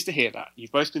you're pleased to hear that.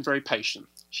 You've both been very patient.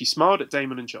 She smiled at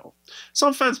Damon and Joel.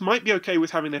 Some fans might be okay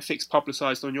with having their fics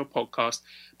publicised on your podcast,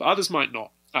 but others might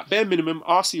not. At bare minimum,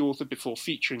 ask the author before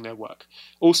featuring their work.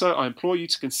 Also, I implore you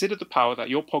to consider the power that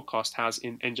your podcast has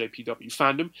in NJPW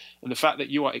fandom and the fact that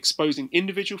you are exposing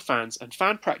individual fans and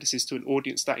fan practices to an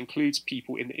audience that includes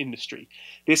people in the industry.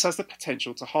 This has the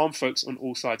potential to harm folks on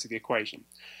all sides of the equation.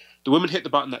 The woman hit the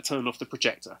button that turned off the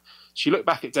projector. She looked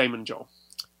back at Damon and Joel.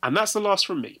 "And that's the last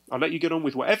from me. I'll let you get on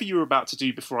with whatever you were about to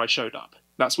do before I showed up.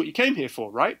 That's what you came here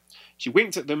for, right?" She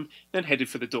winked at them, then headed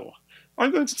for the door.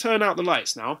 "I'm going to turn out the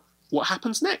lights now. What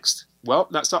happens next? Well,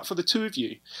 that's up for the two of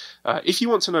you. If you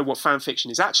want to know what fan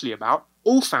fiction is actually about,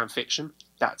 all fan fiction,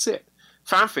 that's it.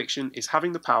 Fan fiction is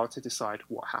having the power to decide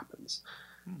what happens."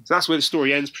 So that's where the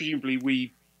story ends. Presumably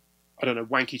we, I don't know,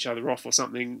 wank each other off or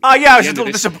something. Oh, yeah, I was just a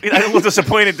little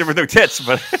disappointed there were no tits,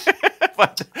 but...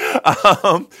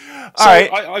 all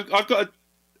right. I've got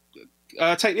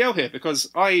to take the L here, because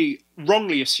I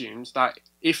wrongly assumed that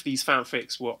if these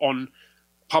fanfics were on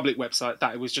public website,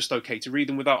 that it was just okay to read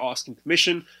them without asking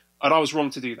permission, and I was wrong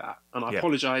to do that. And I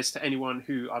apologise to anyone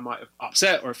who I might have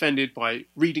upset or offended by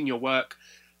reading your work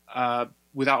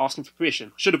without asking for permission.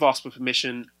 I should have asked for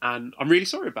permission, and I'm really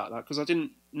sorry about that, because I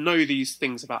didn't know these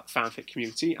things about the fanfic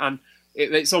community, and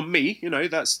it's on me. You know,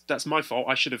 that's my fault.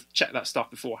 I should have checked that stuff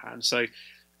beforehand. So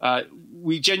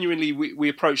we genuinely we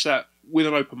approached that with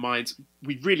an open mind.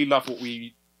 We really love what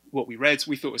we read.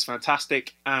 We thought it was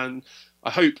fantastic, and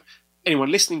I hope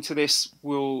anyone listening to this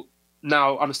will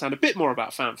now understand a bit more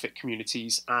about fanfic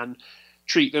communities and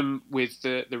treat them with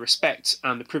the respect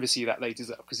and the privacy that they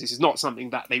deserve, because this is not something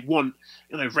that they want,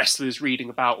 you know, wrestlers reading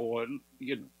about, or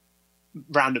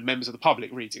random members of the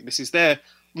public reading. This is their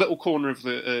little corner of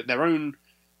their own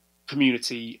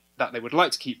community that they would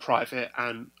like to keep private,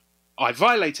 and I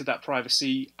violated that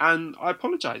privacy, and I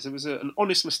apologise. It was an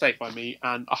honest mistake by me,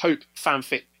 and I hope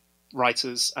fanfic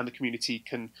writers and the community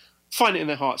can find it in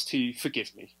their hearts to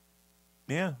forgive me.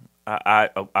 Yeah, I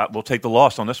will take the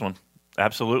loss on this one.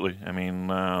 Absolutely. I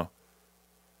mean, I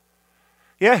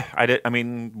did. I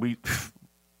mean,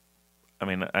 I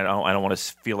don't want to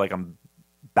feel like I'm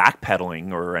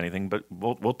backpedaling or anything, but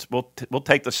we'll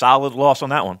take the solid loss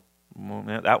on that one.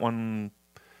 That one.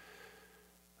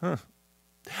 Huh.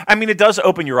 I mean, it does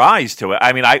open your eyes to it.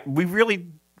 I mean, we really,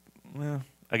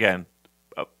 again,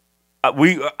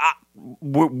 we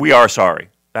are sorry.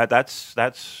 That's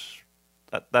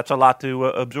a lot to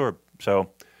absorb.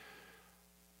 So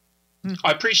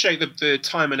I appreciate the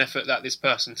time and effort that this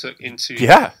person took into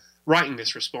writing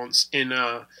this response in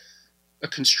a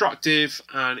constructive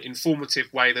and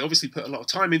informative way. They obviously put a lot of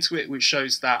time into it, which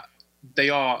shows that they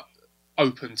are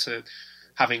open to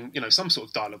having, some sort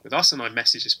of dialogue with us. And I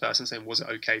messaged this person saying, was it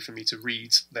okay for me to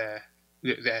read their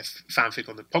fanfic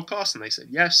on the podcast? And they said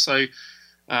yes. So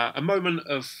a moment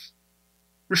of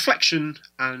reflection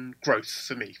and growth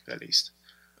for me, at least.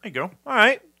 There you go. All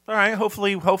right.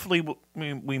 Hopefully,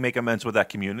 we make amends with that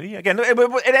community again.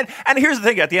 And here's the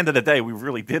thing: at the end of the day, we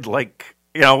really did like,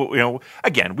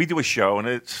 again, we do a show,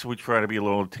 and we try to be a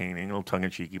little entertaining, a little tongue in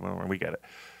cheeky. We get it.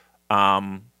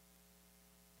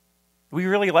 We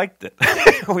really liked it.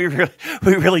 we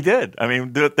really did. I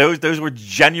mean, those were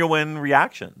genuine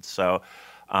reactions. So,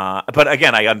 but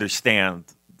again, I understand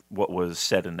what was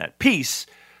said in that piece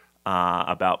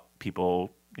about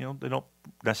people. They don't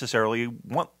necessarily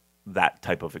want that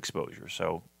type of exposure.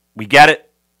 So we get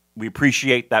it. We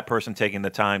appreciate that person taking the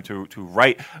time to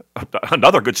write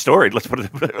another good story. Let's put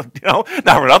it, not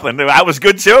for nothing. That was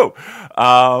good too.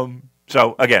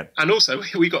 So again, and also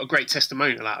we got a great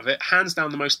testimonial out of it. Hands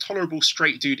down, the most tolerable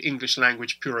straight dude English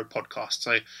language Puro podcast.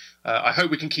 So I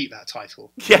hope we can keep that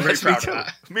title. Yes, I'm very proud of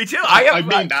that. Me too. I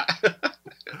mean that.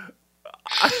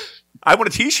 I want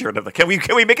a T-shirt of that. Can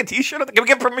we make a T-shirt of that? Can we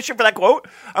get permission for that quote?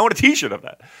 I want a T-shirt of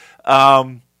that.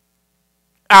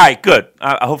 All right, good.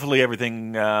 Hopefully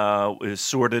everything is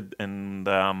sorted and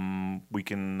we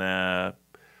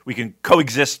can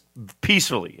coexist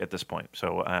peacefully at this point.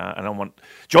 So I don't want.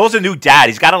 Joel's a new dad.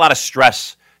 He's got a lot of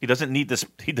stress. He doesn't need this.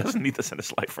 He doesn't need this in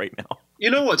his life right now.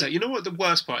 You know what? You know what the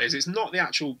worst part is? It's not the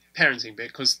actual parenting bit,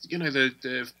 because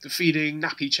the feeding,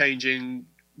 nappy changing,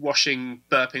 washing,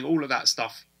 burping, all of that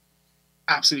stuff.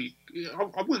 Absolutely,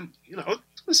 I wouldn't.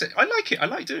 I like it. I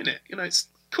like doing it. It's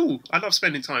cool. I love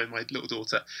spending time with my little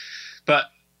daughter, but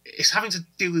it's having to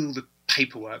deal with all the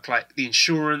paperwork, like the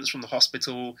insurance from the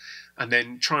hospital, and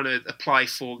then trying to apply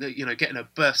for, getting a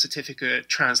birth certificate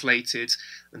translated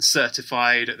and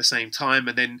certified at the same time,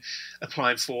 and then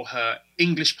applying for her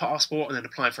English passport, and then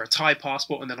applying for a Thai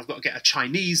passport, and then I've got to get a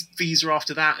Chinese visa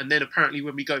after that, and then apparently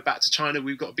when we go back to China,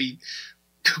 we've got to be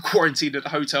quarantined at the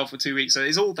hotel for 2 weeks. So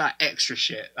it's all that extra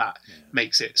shit that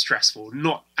makes it stressful,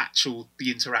 not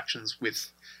the interactions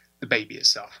with the baby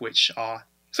itself, which are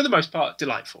for the most part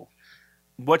delightful.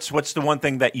 What's the one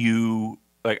thing that you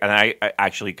like? And I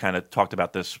actually kind of talked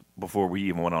about this before we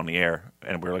even went on the air,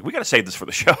 and we were like, we got to save this for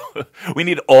the show. We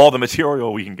need all the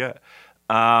material we can get.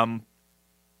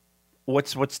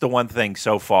 What's the one thing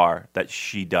so far that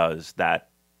she does that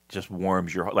just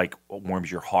warms your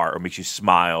heart or makes you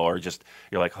smile, or just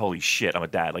you're like, holy shit, I'm a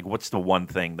dad? Like, what's the one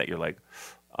thing that you're like,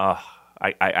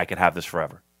 I could have this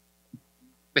forever?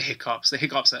 The hiccups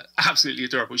are absolutely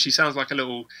adorable. She sounds like a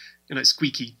little,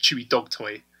 squeaky, chewy dog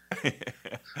toy.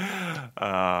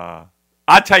 I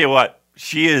tell you what,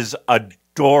 she is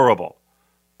adorable.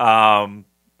 Some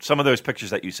of those pictures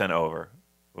that you sent over,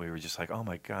 we were just like, oh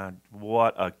my God,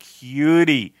 what a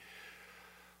cutie.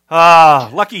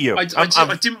 Lucky you. I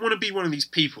didn't want to be one of these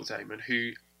people, Damon,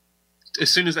 who, as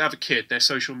soon as they have a kid, their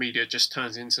social media just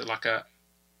turns into like a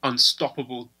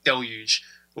unstoppable deluge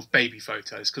of baby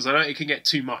photos, because I know it can get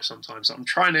too much sometimes. So I'm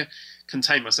trying to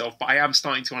contain myself, but I am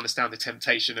starting to understand the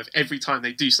temptation of every time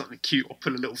they do something cute or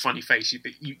put a little funny face,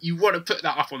 you want to put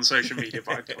that up on social media,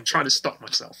 but I'm trying to stop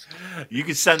myself. You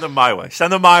can send them my way.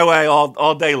 Send them my way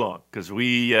all day long, because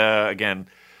we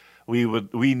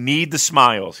need the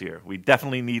smiles here. We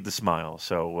definitely need the smiles.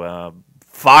 So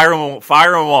fire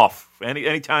them off.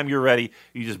 Anytime you're ready,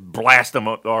 you just blast them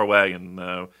our way.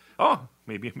 And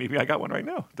maybe I got one right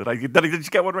now. Did I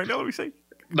just get one right now? Let me see.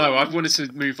 No, I wanted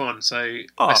to move on. So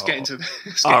let's get into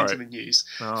the news.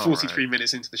 43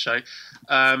 minutes into the show.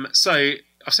 So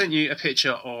I've sent you a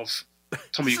picture of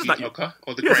Tomoyuki Yoka,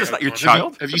 or the Great This is not your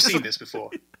child. Have you seen this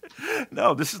before?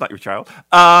 No, this is not your child.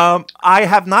 I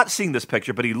have not seen this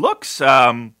picture, but he looks,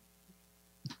 dare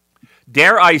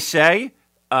I say,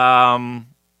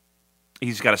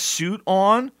 he's got a suit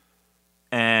on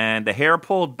and the hair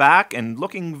pulled back and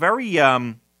looking very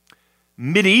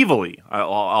medievally,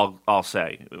 I'll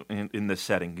say, in this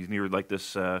setting. He's near like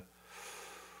this, I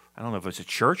don't know if it's a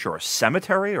church or a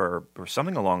cemetery or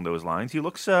something along those lines. He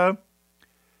looks like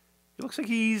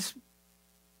he's,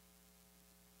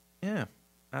 yeah.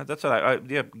 That's what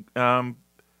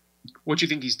what do you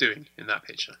think he's doing in that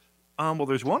picture? Well,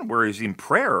 there's one where he's in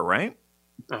prayer, right?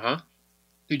 Uh-huh.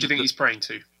 Who do you think he's praying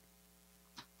to?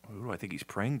 Who do I think he's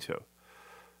praying to?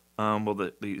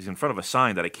 Well, he's in front of a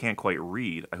sign that I can't quite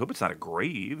read. I hope it's not a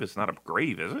grave. It's not a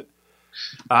grave, is it?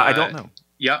 I don't know.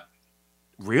 Yeah.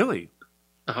 Really?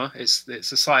 Uh-huh. It's a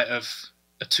site of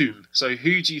a tomb. So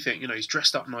who do you think, he's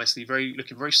dressed up nicely,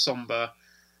 looking very somber,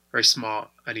 very smart,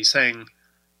 and he's saying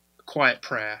a quiet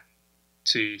prayer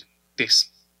to this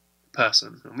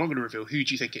person. I'm not going to reveal. Who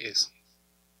do you think it is?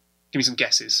 Give me some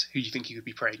guesses. Who do you think he could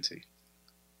be praying to?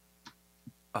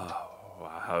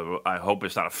 Oh, I hope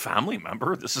it's not a family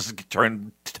member. This is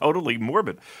turned totally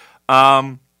morbid.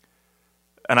 And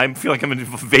I feel like I'm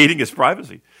invading his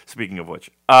privacy, speaking of which.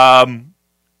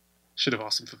 Should have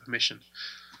asked him for permission.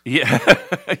 Yeah.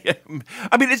 Yeah.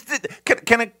 I mean,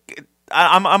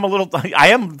 I'm a little.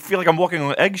 Feel like I'm walking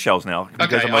on eggshells now.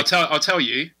 Okay, I'll tell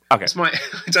you. Okay.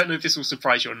 I don't know if this will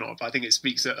surprise you or not, but I think it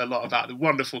speaks a lot about the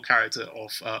wonderful character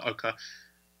of Oka.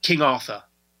 King Arthur.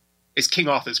 It's King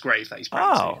Arthur's grave that he's praying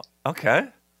to. Oh, okay.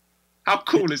 How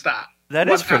cool is that? That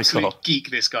is pretty cool. What an absolute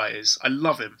geek this guy is. I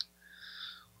love him.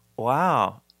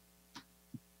 Wow.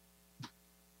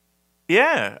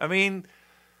 Yeah, I mean,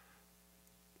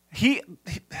 he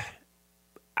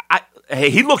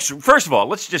looks. First of all,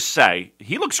 let's just say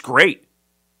he looks great.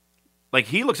 Like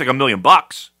he looks like $1 million.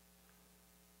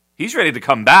 He's ready to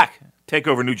come back, take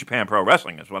over New Japan Pro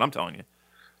Wrestling. Is what I'm telling you.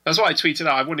 That's why I tweeted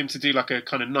out. I want him to do like a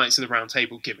kind of Knights of the Round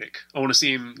Table gimmick. I want to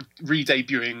see him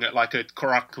re-debuting at like a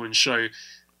Korakuen show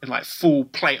in like full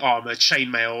plate armor,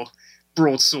 chainmail,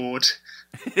 broadsword,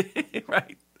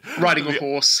 right, riding a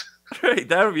horse. Right,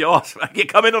 that would be awesome. I could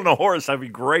come in on a horse. That'd be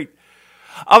great.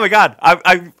 Oh my God,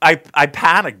 I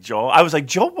panicked, Joel. I was like,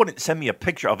 Joel wouldn't send me a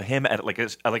picture of him at like a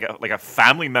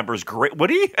family member's grave. Would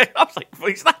he? I was like, well,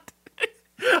 he's not.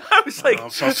 I was like,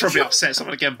 I'll probably upset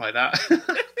someone again by that.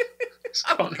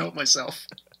 I can't help myself.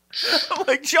 I'm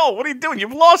like, Joel, what are you doing?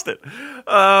 You've lost it.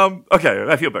 Okay,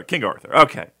 I feel better. King Arthur.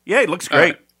 Okay, yeah, he looks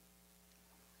great.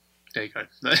 There you go.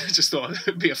 I just thought it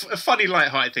would be a funny,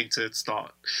 light-hearted thing to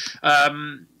start.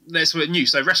 Let's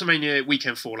news. So WrestleMania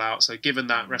weekend fallout. So given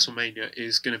that WrestleMania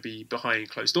is going to be behind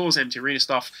closed doors, empty arena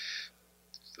stuff,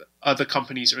 other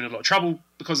companies are in a lot of trouble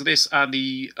because of this. And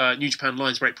the New Japan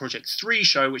Lions Break Project 3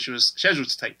 show, which was scheduled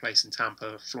to take place in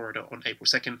Tampa, Florida on April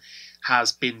 2nd,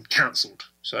 has been cancelled.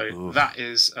 So that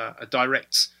is a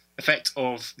direct effect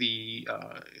of the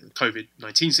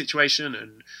COVID-19 situation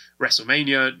and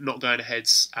WrestleMania not going ahead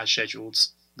as scheduled.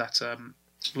 That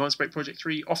Lions Break Project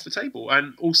 3 off the table.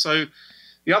 And also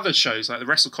the other shows like the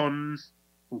WrestleCon,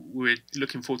 we're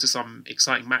looking forward to some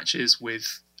exciting matches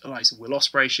with like Will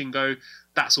Ospreay, Shingo.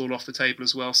 That's all off the table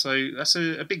as well. So that's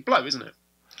a big blow, isn't it?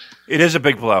 It is a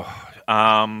big blow.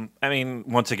 I mean,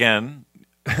 once again,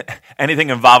 anything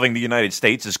involving the United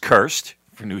States is cursed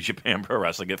for New Japan Pro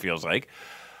Wrestling, it feels like.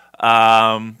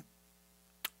 Yeah,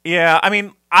 I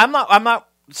mean, I'm not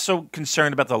so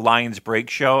concerned about the Lions Break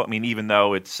show. I mean, even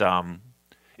though it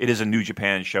is a New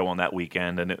Japan show on that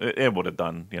weekend, and it would have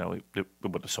done, it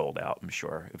would have sold out, I'm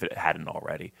sure, if it hadn't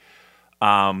already.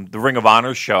 The Ring of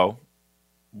Honor show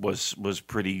was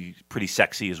pretty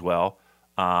sexy as well.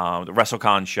 The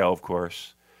WrestleCon show, of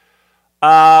course.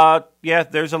 Yeah,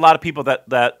 there's a lot of people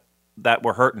that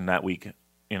were hurting that week,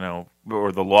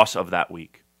 or the loss of that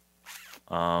week.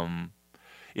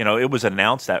 It was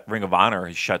announced that Ring of Honor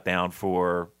has shut down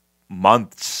for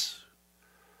months.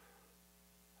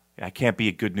 That can't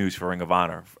be good news for Ring of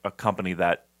Honor, a company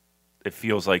that it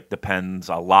feels like depends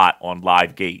a lot on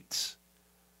live gates.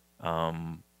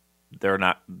 They're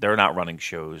not running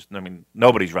shows. I mean,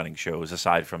 nobody's running shows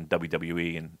aside from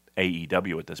WWE and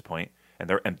AEW at this point, and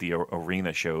they're empty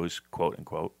arena shows, quote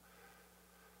unquote.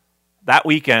 That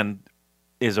weekend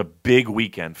is a big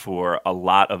weekend for a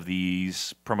lot of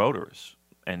these promoters,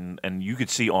 and you could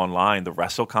see online the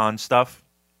WrestleCon stuff.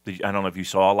 I don't know if you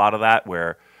saw a lot of that,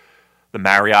 where the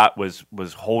Marriott was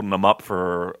holding them up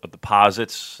for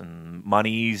deposits and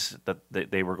monies that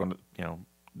they were going to,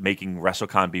 making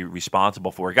WrestleCon be responsible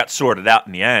for. It got sorted out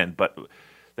in the end, but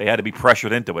they had to be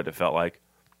pressured into it, it felt like.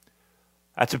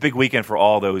 That's a big weekend for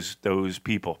all those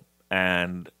people,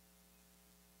 and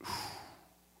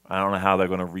I don't know how they're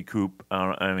going to recoup.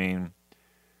 I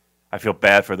feel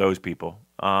bad for those people.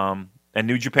 And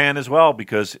New Japan as well,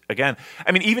 because, again,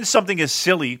 even something as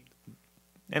silly,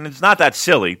 and it's not that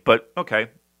silly, but, okay,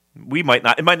 it might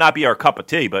not be our cup of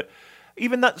tea, but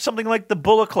even something like the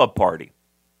Bullet Club party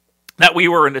that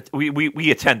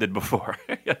we attended before,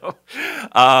 something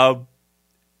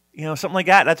like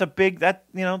that. That's a big,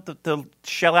 to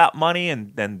shell out money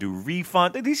and then do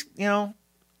refund. These, it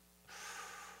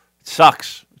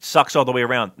sucks. It sucks all the way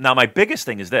around. Now, my biggest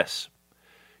thing is this.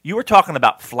 You were talking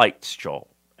about flights, Joel,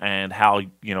 and how,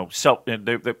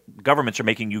 the governments are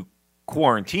making you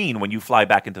quarantine when you fly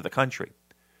back into the country.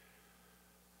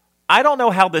 I don't know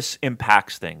how this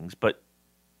impacts things, but,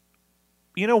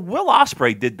 Will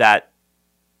Ospreay did that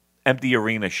empty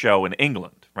arena show in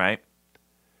England, right?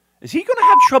 Is he going to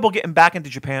have trouble getting back into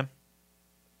Japan?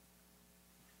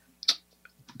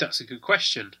 That's a good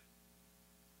question.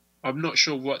 I'm not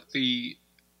sure what the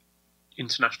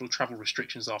international travel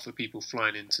restrictions are for people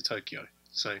flying into Tokyo.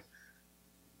 So,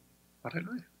 I don't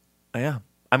know. Yeah.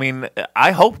 I mean,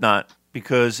 I hope not,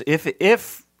 because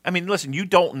if I mean, listen, you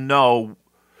don't know.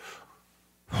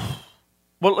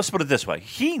 Well, let's put it this way.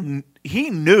 He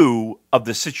knew of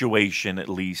the situation, at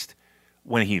least,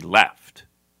 when he left,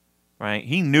 right?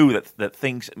 He knew that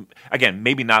things, again,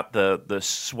 maybe not the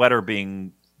sweater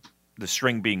being, the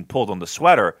string being pulled on the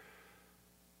sweater,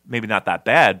 maybe not that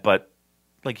bad, but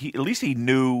like at least he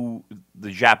knew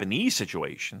the Japanese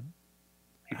situation.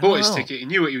 He bought his ticket. He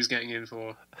knew what he was getting in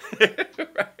for.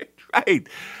 Right.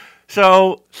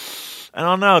 So, I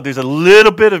don't know. There's a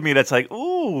little bit of me that's like,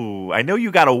 ooh, I know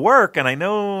you got to work, and I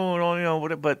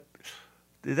know, but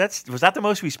was that the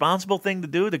most responsible thing to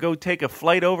do, to go take a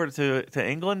flight over to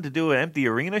England to do an empty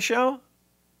arena show?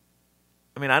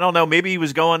 I mean, I don't know. Maybe he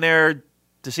was going there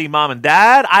to see mom and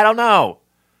dad. I don't know.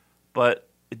 But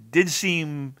it did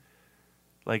seem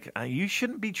like you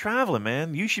shouldn't be traveling,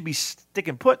 man. You should be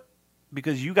sticking put,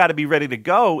 because you got to be ready to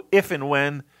go if and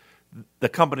when the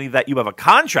company that you have a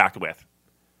contract with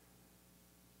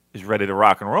is ready to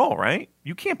rock and roll, right?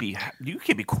 You can't be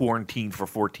quarantined for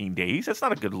 14 days. That's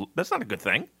not a good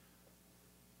thing.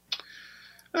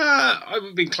 I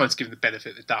would be inclined to give him the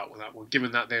benefit of the doubt on that one,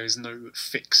 given that there is no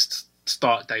fixed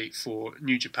start date for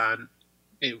New Japan.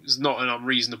 It was not an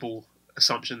unreasonable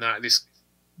assumption that this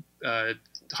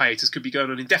hiatus could be going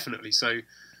on indefinitely. So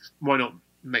why not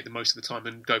make the most of the time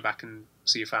and go back and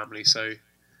see your family? So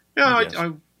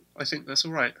yeah, I think that's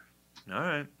all right.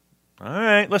 All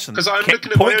right. Listen, because I'm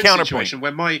looking at my own situation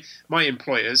where my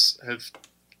employers have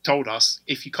told us,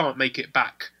 if you can't make it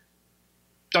back,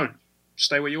 don't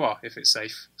stay where you are if it's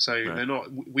safe. So right.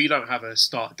 We don't have a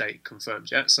start date confirmed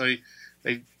yet. So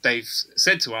they've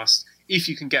said to us, if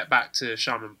you can get back to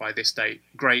Xiamen by this date,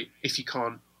 great. If you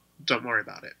can't, don't worry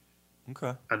about it.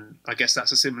 Okay. And I guess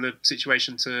that's a similar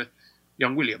situation to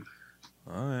young William.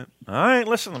 All right.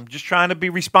 Listen, I'm just trying to be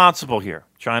responsible here.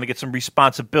 Trying to get some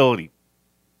responsibility.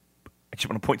 I just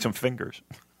want to point some fingers.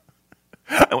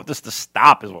 I want this to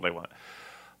stop is what I want.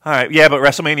 All right. Yeah, but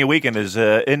WrestleMania weekend is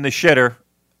in the shitter,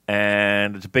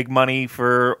 and it's big money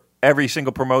for every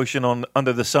single promotion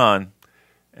under the sun.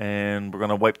 And we're going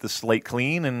to wipe the slate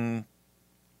clean, and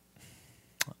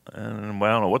I don't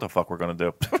know what the fuck we're going to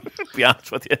do, to be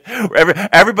honest with you.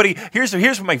 Everybody,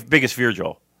 here's my biggest fear,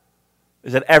 Joel,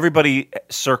 is that everybody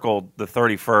circled the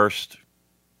 31st,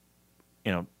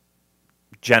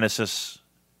 Genesis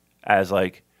as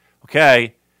like,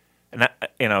 okay, and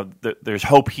there's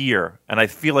hope here, and I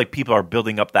feel like people are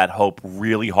building up that hope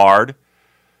really hard.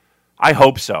 I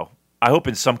hope so. I hope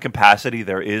in some capacity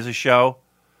there is a show.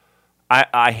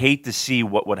 I hate to see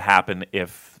what would happen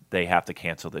if they have to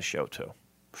cancel this show too.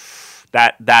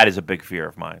 That is a big fear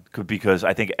of mine, because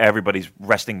I think everybody's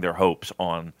resting their hopes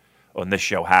on this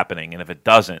show happening, and if it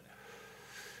doesn't,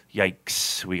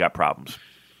 yikes, we got problems.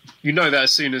 You know that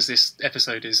as soon as this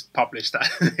episode is published, that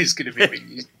it's going to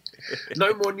be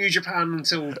no more New Japan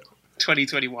until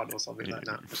 2021 or something like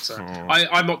that. But,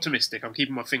 I'm optimistic. I'm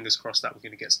keeping my fingers crossed that we're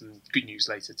going to get some good news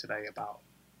later today about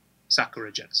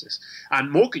Sakura Genesis.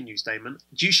 And more good news, Damon.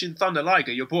 Jushin Thunder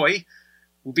Liger, your boy,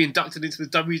 will be inducted into the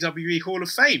WWE Hall of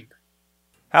Fame.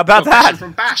 How about that?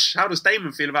 From Bash. How does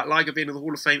Damon feel about Liger being in the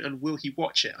Hall of Fame, and will he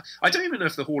watch it? I don't even know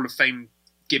if the Hall of Fame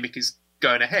gimmick is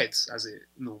going ahead as it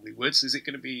normally would. So is it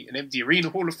going to be an empty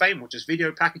arena Hall of Fame, or just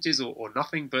video packages, or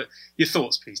nothing? But your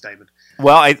thoughts, please, Damon.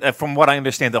 Well, from what I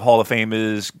understand, the Hall of Fame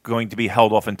is going to be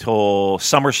held off until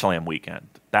SummerSlam weekend.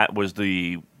 That was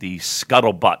the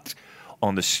scuttlebutt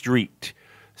on the street.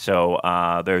 So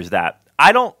there's that.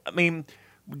 Do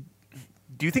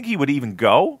you think he would even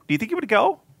go? Do you think he would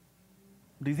go?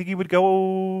 Do you think he would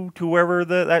go to wherever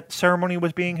that ceremony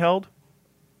was being held?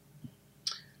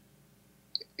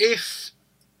 If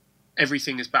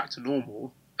everything is back to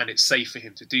normal and it's safe for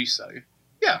him to do so,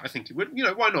 yeah, I think he would.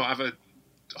 Why not have a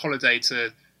holiday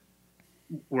to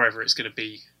wherever it's going to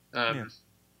be?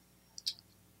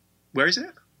 Where is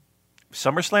it?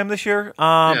 SummerSlam this year?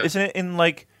 Isn't it in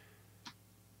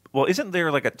isn't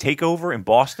there like a takeover in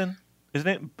Boston? Isn't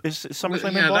it? Is SummerSlam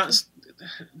in Boston?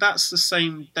 That's the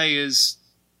same day as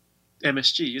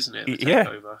MSG, isn't it? The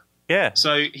takeover. Yeah.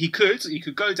 So he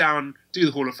could go down, do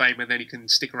the Hall of Fame, and then he can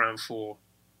stick around for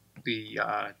the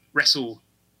Wrestle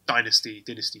Dynasty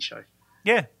show.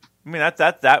 Yeah, I mean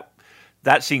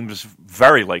that seems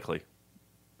very likely.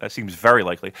 That seems very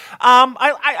likely.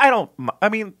 I don't. I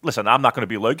mean, listen, I'm not going to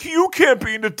be like, you can't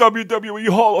be in the WWE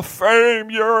Hall of Fame.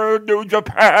 You're a New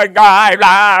Japan guy.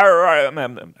 All right.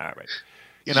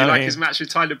 Did you like his match with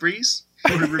Tyler Breeze?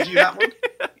 Want to review that one?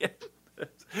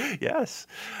 Yes.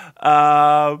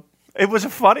 It was a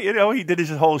funny, he did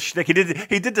his whole shtick. He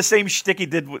did the same shtick he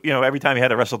did, every time he had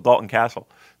to wrestle Dalton Castle.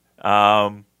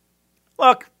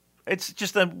 Look, it's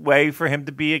just a way for him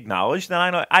to be acknowledged,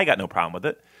 and I got no problem with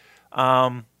it.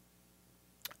 I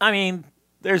mean,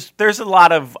 there's a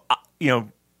lot of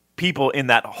people in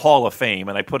that Hall of Fame,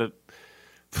 and I put it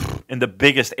in the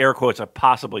biggest air quotes I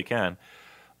possibly can,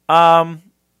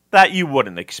 that you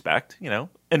wouldn't expect.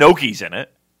 Inoki's in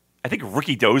it. I think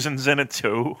Ricky Dozen's in it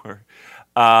too.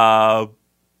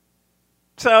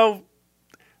 So,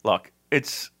 look,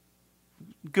 it's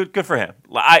good for him.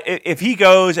 If he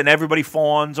goes and everybody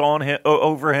fawns on him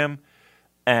over him,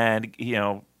 and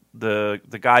the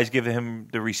guys give him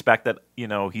the respect that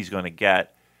he's going to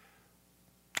get,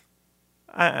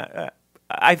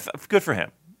 good for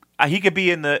him. He could be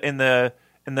in the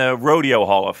rodeo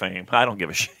Hall of Fame. I don't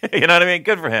give a shit. You know what I mean?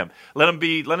 Good for him. Let him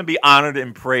be honored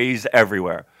and praised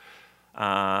everywhere.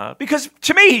 Because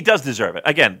to me, he does deserve it.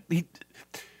 Again,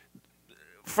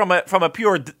 from a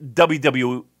pure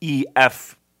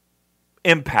WWEF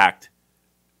impact,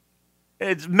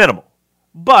 it's minimal.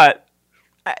 But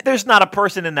there's not a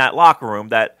person in that locker room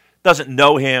that doesn't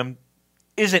know him,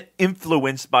 isn't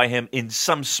influenced by him in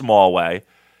some small way.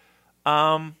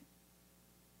 So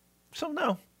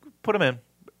no, put him in.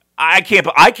 I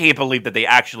can't believe that they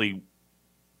actually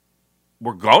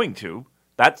were going to.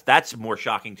 That's more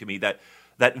shocking to me that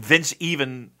Vince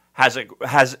even has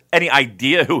any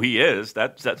idea who he is.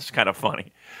 That's kind of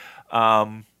funny.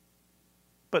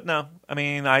 But no, I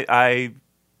mean, I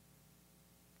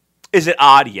is it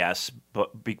odd? Yes,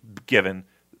 but given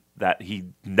that he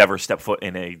never stepped foot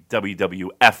in a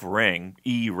WWF ring,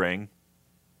 ring,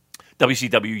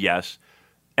 WCW, yes,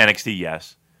 NXT,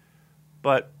 yes,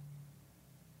 but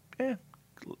yeah,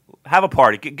 have a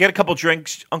party, get a couple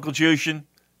drinks, Uncle Jushin,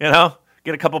 get a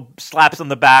couple slaps on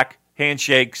the back,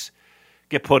 handshakes,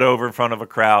 get put over in front of a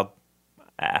crowd.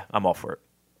 I'm all for it.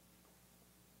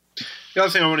 The other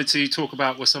thing I wanted to talk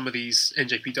about were some of these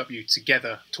NJPW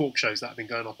Together talk shows that have been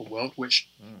going up on World, which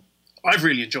I've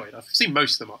really enjoyed. I've seen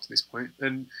most of them up to this point,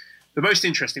 and the most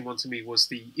interesting one to me was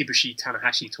the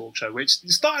Ibushi-Tanahashi talk show, which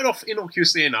started off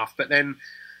innocuously enough, but then,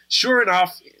 sure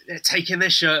enough, they're taking their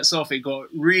shirts off. It got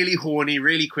really horny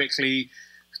really quickly.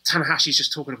 Tanahashi's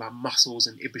just talking about muscles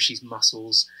and Ibushi's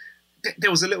muscles.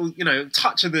 There was a little,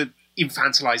 touch of the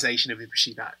infantilization of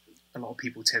Ibushi that a lot of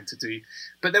people tend to do.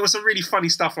 But there was some really funny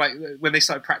stuff, like when they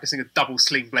started practicing a double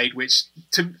sling blade, which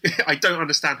I don't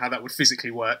understand how that would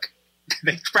physically work.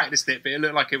 They practiced it, but it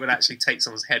looked like it would actually take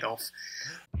someone's head off.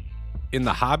 In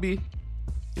the hobby,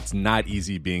 it's not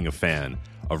easy being a fan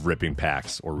of ripping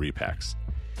packs or repacks.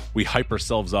 We hype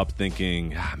ourselves up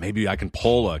thinking, maybe I can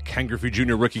pull a Ken Griffey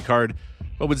Jr. rookie card,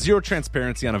 but with zero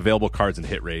transparency on available cards and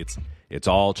hit rates, it's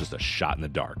all just a shot in the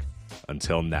dark.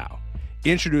 Until now.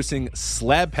 Introducing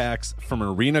Slab Packs from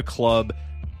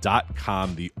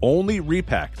ArenaClub.com, the only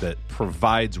repack that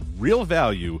provides real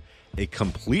value, a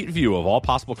complete view of all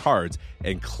possible cards,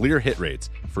 and clear hit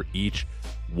rates for each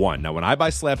one. Now, when I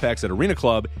buy Slab Packs at Arena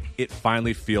Club, it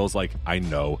finally feels like I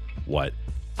know what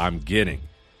I'm getting.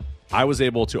 I was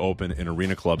able to open an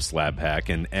Arena Club slab pack,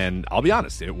 and I'll be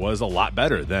honest, it was a lot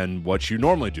better than what you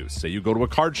normally do. Say you go to a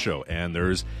card show, and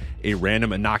there's a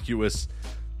random innocuous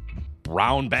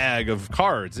brown bag of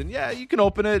cards, and yeah, you can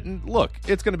open it and look,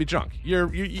 it's going to be junk.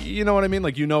 You know what I mean?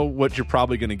 Like, you know what you're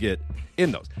probably going to get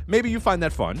in those. Maybe you find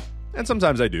that fun, and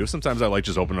sometimes I do. Sometimes I like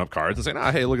just opening up cards and saying,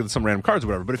 hey, look at some random cards or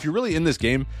whatever. But if you're really in this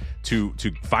game to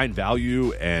find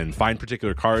value and find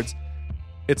particular cards,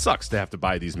 it sucks to have to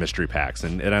buy these mystery packs,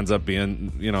 and it ends up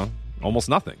being, almost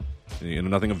nothing,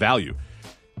 nothing of value.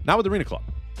 Not with Arena Club.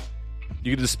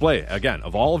 You can display, again,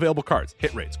 of all available cards,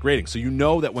 hit rates, grading, so you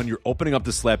know that when you're opening up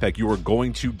the slab pack, you are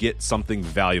going to get something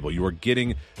valuable. You are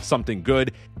getting something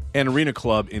good. And Arena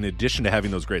Club, in addition to having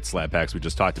those great slab packs we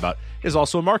just talked about, is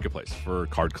also a marketplace for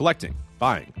card collecting,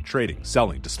 buying, trading,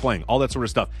 selling, displaying, all that sort of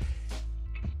stuff.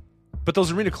 But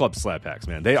those Arena Club slab packs,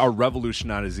 man, they are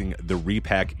revolutionizing the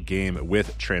repack game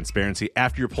with transparency.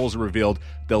 After your pulls are revealed,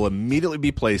 they'll immediately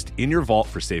be placed in your vault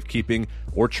for safekeeping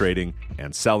or trading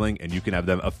and selling, and you can have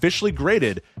them officially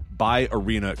graded by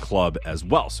Arena Club as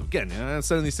well. So again,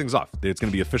 setting these things off, it's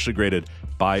going to be officially graded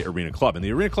by Arena Club. And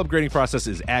the Arena Club grading process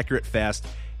is accurate, fast,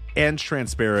 and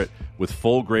transparent, with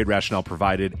full grade rationale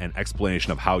provided and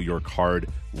explanation of how your card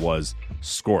was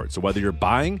scored. So whether you're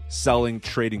buying, selling,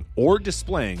 trading, or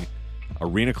displaying,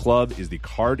 Arena Club is the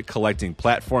card collecting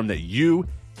platform that you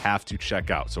have to check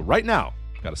out. So right now,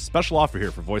 I've got a special offer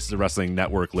here for Voices of Wrestling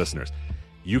Network listeners.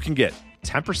 You can get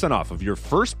 10% off of your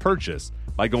first purchase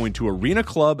by going to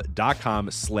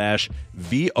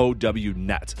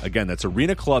arenaclub.com/VOWnet. Again, that's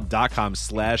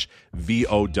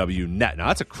arenaclub.com/VOWnet. Now,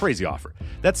 that's a crazy offer.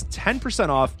 That's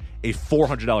 10% off a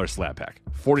 $400 slab pack.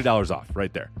 $40 off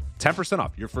right there. 10%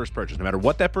 off your first purchase. No matter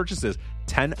what that purchase is,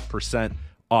 10%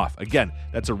 off. Again,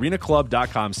 that's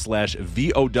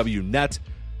arenaclub.com/VOWnet.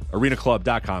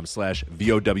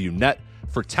 arenaclub.com/VOWnet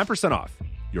for 10% off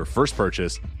your first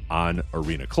purchase on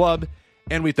Arena Club.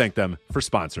 And we thank them for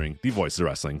sponsoring the Voices of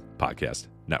Wrestling Podcast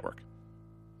Network.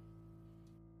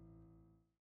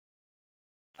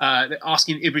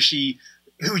 Asking Ibushi,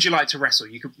 who would you like to wrestle?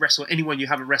 You could wrestle anyone you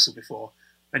haven't wrestled before.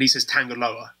 And he says Tanga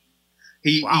Loa.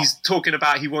 He's talking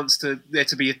about he wants there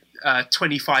to be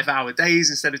 25-hour days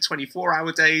instead of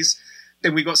 24-hour days.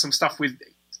 Then we got some stuff with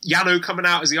Yano coming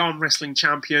out as the arm wrestling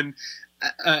champion.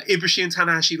 Ibushi and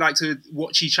Tanahashi like to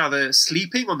watch each other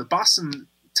sleeping on the bus and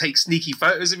take sneaky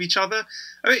photos of each other.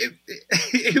 I mean,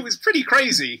 it was pretty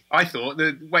crazy, I thought,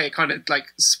 the way it kind of like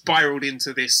spiraled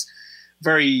into this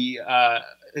very a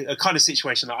kind of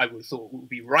situation that I would have thought would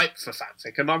be ripe for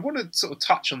fanfic. And I want to sort of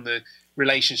touch on the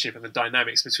relationship and the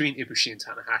dynamics between Ibushi and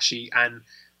Tanahashi and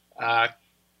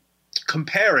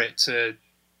compare it to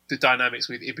the dynamics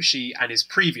with Ibushi and his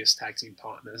previous tag team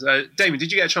partners. Damon,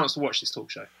 did you get a chance to watch this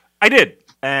talk show? I did.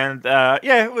 And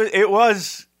it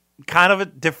was kind of a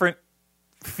different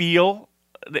feel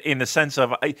in the sense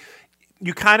of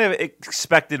you kind of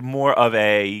expected more of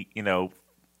a,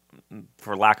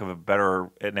 for lack of a better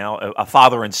a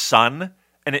father and son,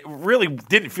 and it really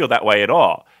didn't feel that way at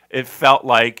all. It felt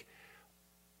like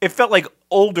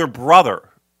older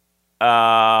brother,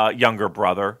 younger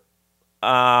brother,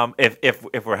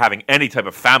 if we're having any type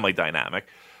of family dynamic,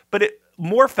 but it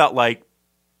more felt like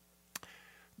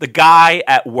the guy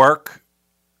at work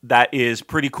that is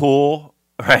pretty cool,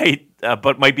 right?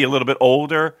 But might be a little bit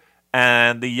older,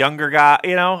 and the younger guy,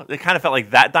 it kind of felt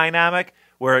like that dynamic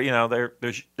where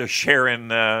they're sharing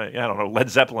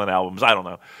Led Zeppelin albums. I don't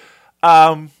know.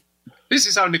 This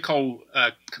is how Nicole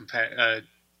compared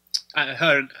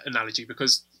her analogy,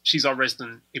 because she's our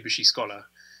resident Ibushi scholar.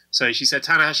 So she said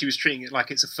Tanahashi was treating it like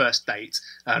it's a first date.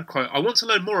 Quote, "I want to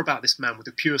learn more about this man with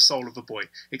the pure soul of a boy,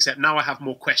 except now I have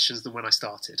more questions than when I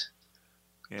started."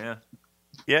 Yeah.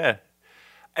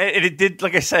 It did,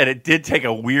 like I said, it did take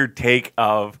a weird take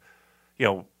of,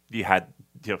 you had,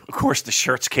 of course, the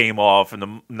shirts came off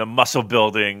and the muscle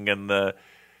building and the,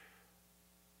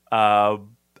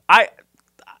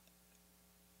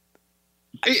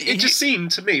 It just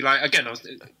seemed to me like, again, I was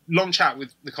long chat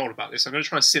with Nicole about this. I'm going to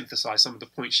try and synthesize some of the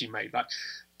points she made. Like,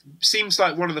 seems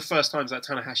like one of the first times that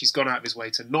Tanahashi's gone out of his way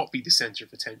to not be the center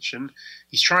of attention.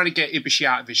 He's trying to get Ibushi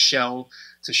out of his shell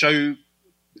to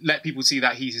let people see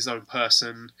that he's his own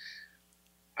person.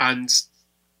 And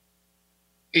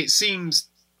it seems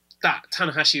that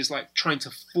Tanahashi is like trying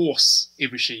to force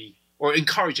Ibushi, or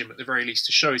encourage him at the very least,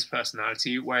 to show his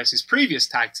personality, whereas his previous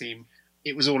tag team,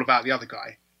 it was all about the other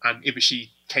guy. And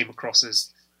Ibushi came across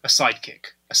as a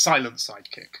sidekick, a silent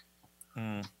sidekick.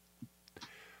 Mm.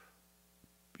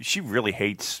 She really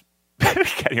hates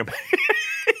Kenny Omega.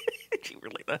 She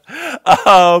really does.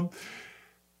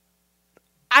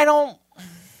 I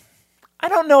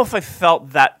don't know if I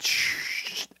felt that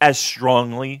as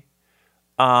strongly.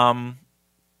 I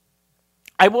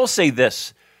will say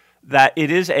this, that it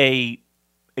is a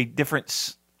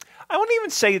different. I wouldn't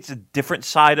even say it's a different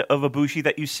side of Ibushi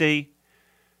that you see.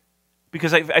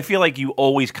 Because I feel like you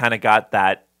always kind of got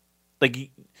that, like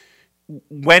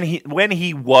when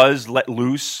he was let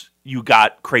loose, you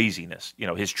got craziness.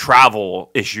 His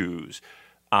travel issues,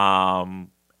 and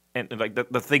like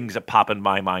the things that pop in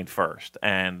my mind first,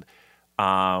 and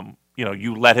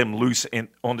you let him loose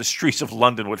on the streets of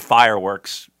London with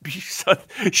fireworks,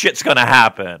 shit's gonna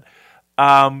happen.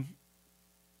 I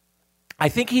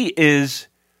think he is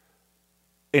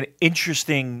an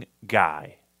interesting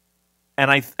guy. And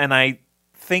I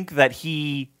think that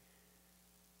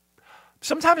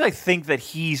sometimes I think that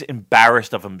he's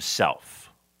embarrassed of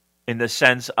himself in the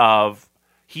sense of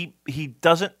he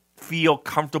doesn't feel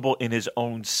comfortable in his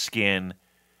own skin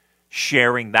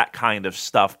sharing that kind of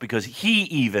stuff because he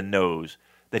even knows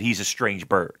that he's a strange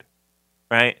bird,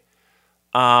 right?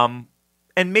 And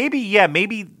maybe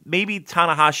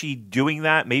Tanahashi doing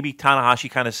that, maybe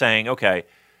Tanahashi kind of saying, okay,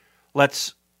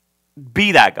 let's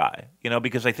be that guy,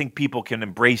 because I think people can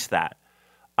embrace that.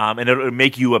 And it'll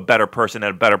make you a better person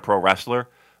and a better pro wrestler.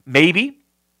 Maybe.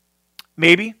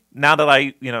 Now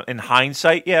that in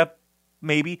hindsight, yeah,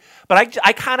 maybe. But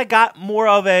I kind of got more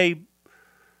of a,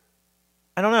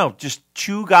 I don't know, just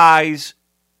two guys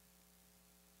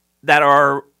that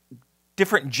are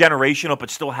different generational but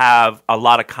still have a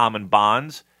lot of common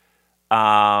bonds.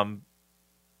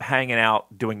 hanging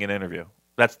out doing an interview.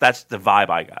 That's the vibe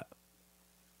I got.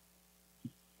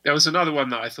 There was another one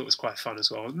that I thought was quite fun as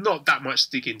well. Not that much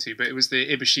to dig into, but it was the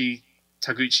Ibushi,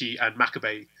 Taguchi, and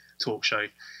Makabe talk show.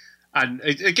 And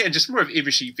again, just more of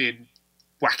Ibushi being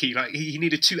wacky. Like he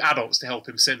needed 2 adults to help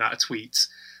him send out a tweet.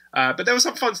 But there was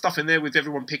some fun stuff in there with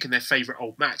everyone picking their favourite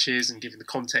old matches and giving the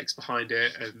context behind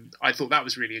it. And I thought that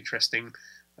was really interesting.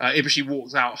 Ibushi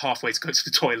walks out halfway to go to the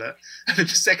toilet. And then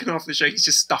the second half of the show, he's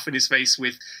just stuffing his face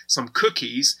with some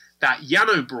cookies that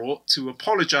Yano brought to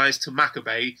apologise to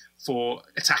Makabe for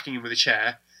attacking him with a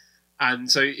chair.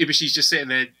 And so Ibushi's just sitting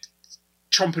there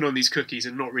chomping on these cookies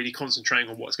and not really concentrating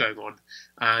on what's going on.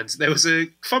 And there was a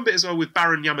fun bit as well with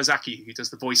Baron Yamazaki, who does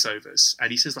the voiceovers. And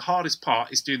he says the hardest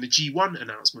part is doing the G1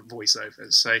 announcement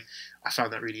voiceovers. So I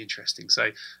found that really interesting. So,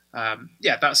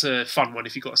 yeah, that's a fun one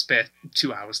if you've got a spare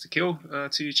 2 hours to kill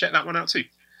to check that one out too.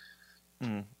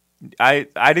 I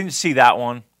didn't see that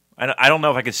one. I don't know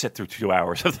if I could sit through 2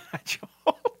 hours of that show.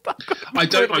 I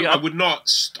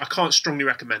can't strongly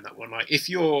recommend that one. Like, if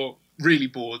you're really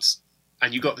bored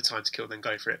and you got the time to kill, then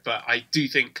go for it. But I do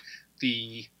think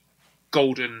the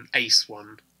Golden Ace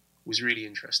one was really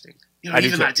interesting. You know,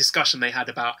 even that discussion they had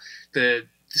about the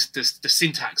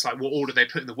syntax, like what order they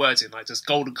put in the words in. Like, does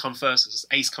Golden come first? Does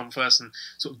Ace come first? And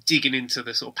sort of digging into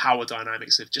the sort of power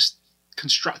dynamics of just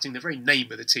constructing the very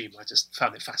name of the team. I just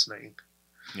found it fascinating.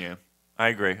 Yeah. I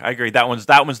agree. That one's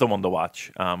the one to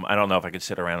watch. I don't know if I could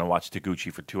sit around and watch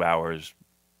Taguchi for 2 hours.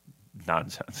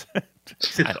 Nonsense.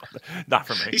 Not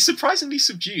for me. He's surprisingly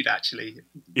subdued, actually.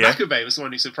 Yeah. Makabe was the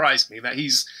one who surprised me. That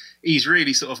he's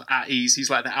really sort of at ease. He's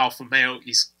like the alpha male.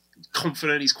 He's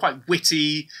confident. He's quite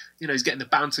witty. You know, he's getting the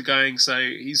banter going. So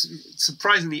he's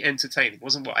surprisingly entertaining.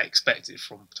 Wasn't what I expected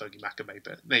from Togi Makabe,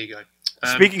 but there you go.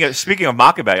 Speaking of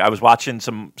Makabe, I was watching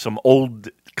some old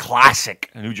classic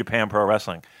New Japan Pro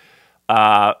Wrestling.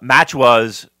 Match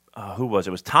was who was it?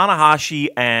 It was Tanahashi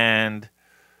and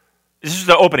this is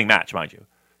the opening match, mind you.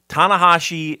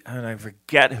 Tanahashi and I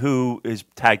forget who his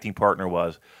tag team partner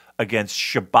was against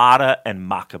Shibata and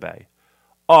Makabe.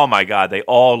 Oh my God, they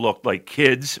all looked like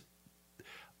kids.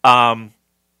 Tanahashi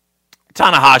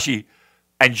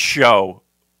and Sho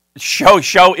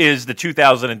is the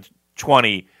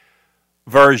 2020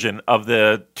 version of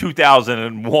the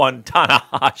 2001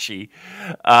 Tanahashi.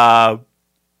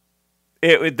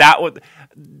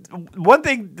 One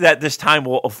thing that this time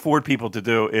will afford people to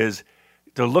do is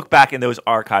to look back in those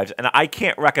archives, and I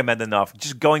can't recommend enough.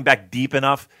 Just going back deep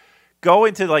enough, go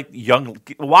into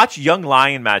watch Young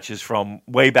Lion matches from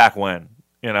way back when,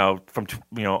 from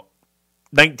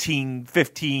 19,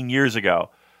 15 years ago,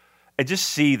 and just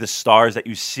see the stars that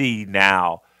you see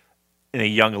now in a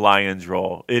Young Lions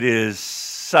role. It is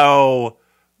so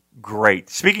great.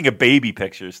 Speaking of baby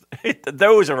pictures,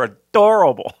 those are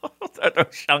adorable.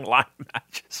 Those Young Lion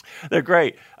matches, they're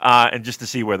great. And just to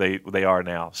see where they are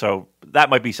now. So that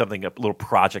might be something, a little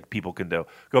project people can do.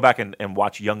 Go back and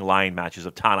watch Young Lion matches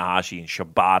of Tanahashi and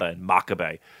Shibata and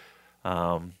Makabe.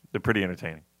 They're pretty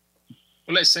entertaining.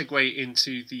 Well, let's segue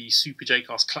into the Super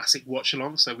J-Cast Classic Watch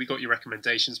Along. So we got your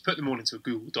recommendations, put them all into a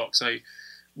Google Doc. So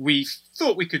we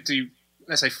thought we could do,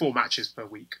 let's say, 4 matches per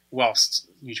week whilst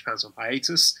New Japan's on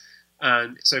hiatus.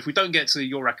 And so if we don't get to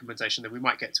your recommendation, then we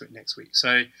might get to it next week.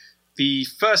 So the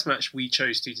first match we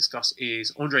chose to discuss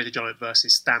is Andre the Giant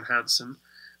versus Stan Hansen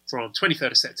from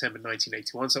 23rd of September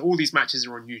 1981. So all these matches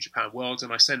are on New Japan World,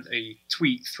 and I sent a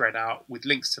tweet thread out with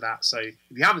links to that. So if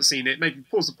you haven't seen it, maybe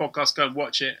pause the podcast, go and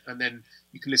watch it, and then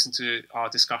you can listen to our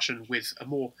discussion with a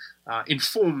more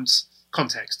informed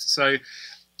context. So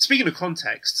speaking of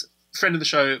context, friend of the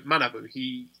show, Manabu,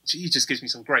 he just gives me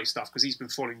some great stuff because he's been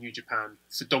following New Japan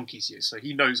for donkey's years, so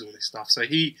he knows all this stuff. So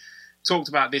he talked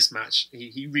about this match,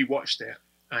 he rewatched it,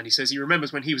 and he says he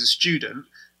remembers when he was a student,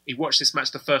 he watched this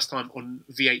match the first time on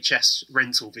VHS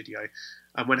rental video.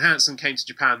 And when Hansen came to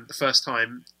Japan the first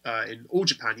time in All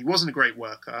Japan, he wasn't a great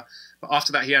worker. But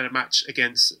after that, he had a match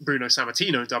against Bruno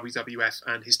Sammartino in WWF,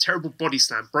 and his terrible body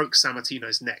slam broke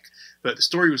Sammartino's neck. But the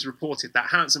story was reported that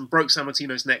Hansen broke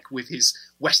Sammartino's neck with his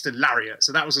Western Lariat.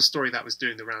 So that was a story that was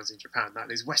doing the rounds in Japan,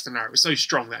 that his Western Lariat was so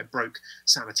strong that it broke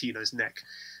Sammartino's neck.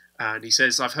 And he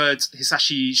says, I've heard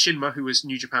Hisashi Shinma, who was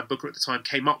New Japan booker at the time,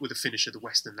 came up with a finish of the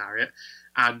Western Lariat.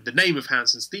 And the name of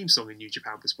Hansen's theme song in New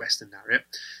Japan was Western Lariat.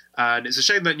 And it's a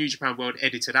shame that New Japan World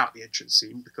edited out the entrance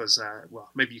scene because,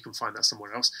 maybe you can find that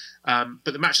somewhere else.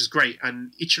 But the match is great.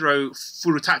 And Ichiro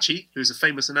Furutachi, who is a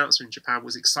famous announcer in Japan,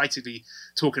 was excitedly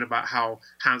talking about how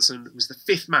Hansen was the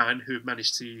 5th man who had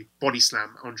managed to body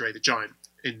slam Andre the Giant.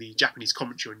 in the Japanese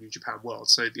commentary on New Japan World.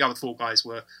 So the other 4 guys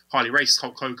were Harley Race,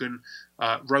 Hulk Hogan,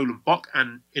 Roland Bach,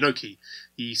 and Inoki.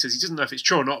 He says he doesn't know if it's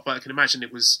true or not, but I can imagine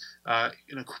it was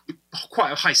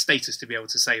quite a high status to be able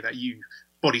to say that you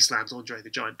body slammed Andre the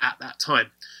Giant at that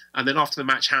time. And then after the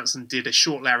match, Hansen did a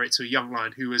short lariat to a young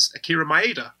lion who was Akira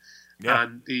Maeda. Yeah.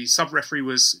 And the sub-referee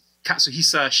was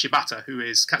Katsuhisa Shibata, who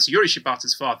is Katsuyori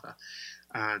Shibata's father.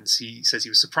 And he says he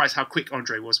was surprised how quick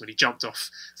Andre was when he jumped off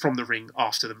from the ring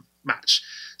after the match.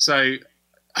 So,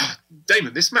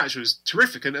 Damon, this match was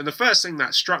terrific. And the first thing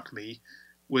that struck me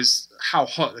was how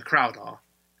hot the crowd are.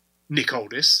 Nick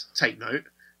Aldis, take note.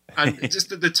 And just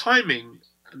the timing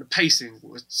and the pacing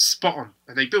was spot on.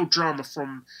 And they build drama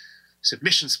from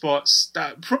submission spots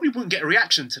that probably wouldn't get a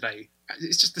reaction today.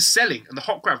 It's just the selling and the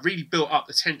hot crowd really built up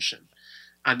the tension.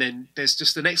 And then there's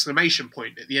just an exclamation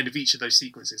point at the end of each of those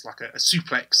sequences, like a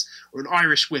suplex or an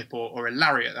Irish whip or a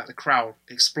lariat that the crowd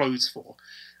explodes for.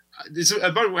 There's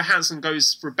a moment where Hansen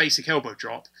goes for a basic elbow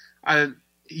drop and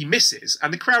he misses,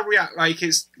 and the crowd react like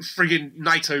it's friggin'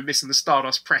 Naito missing the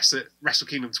Stardust press at Wrestle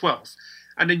Kingdom 12.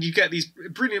 And then you get these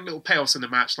brilliant little payoffs in the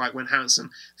match, like when Hansen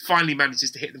finally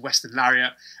manages to hit the Western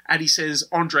Lariat, and he says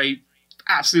Andre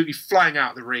absolutely flying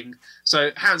out of the ring. So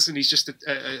Hansen is just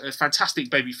a fantastic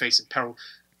babyface in peril.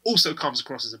 Also comes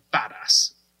across as a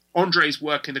badass. Andre's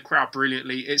working the crowd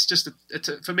brilliantly. It's just,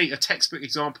 for me, a textbook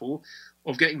example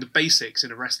of getting the basics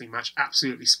in a wrestling match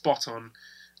absolutely spot on,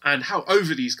 and how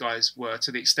over these guys were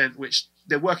to the extent which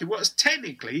they're working what is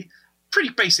technically a pretty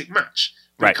basic match.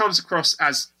 But It comes across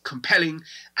as compelling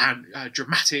and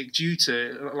dramatic due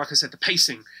to, like I said, the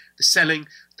pacing, the selling,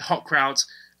 the hot crowds.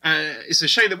 It's a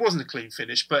shame there wasn't a clean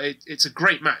finish, but it's a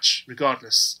great match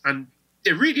regardless. And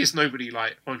there really is nobody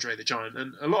like Andre the Giant.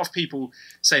 And a lot of people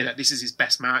say that this is his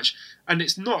best match. And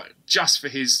it's not just for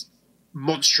his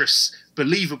monstrous,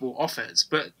 believable offense,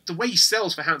 but the way he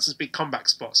sells for Hansen's big comeback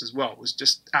spots as well was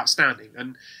just outstanding.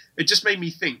 And it just made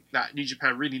me think that New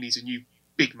Japan really needs a new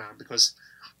big man, because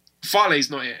Fale's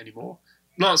not it anymore.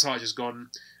 Lance Archer's gone.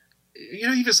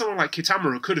 Even someone like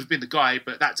Kitamura could have been the guy,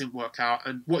 but that didn't work out.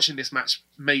 And watching this match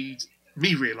made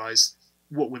me realise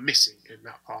what we're missing in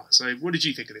that part. So what did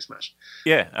you think of this match?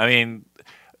 Yeah, I mean,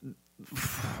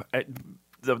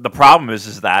 the problem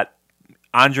is that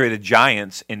Andre the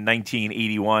Giants in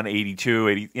 1981, 82,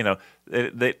 80,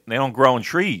 they don't grow in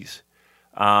trees.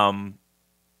 I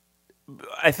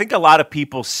think a lot of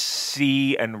people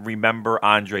see and remember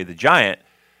Andre the Giant.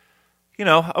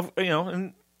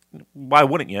 And why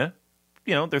wouldn't you?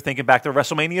 They're thinking back to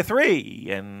WrestleMania 3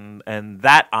 and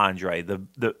that Andre,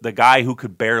 the guy who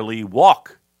could barely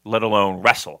walk, let alone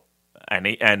wrestle,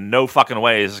 and no fucking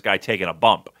way is this guy taking a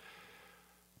bump.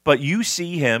 But you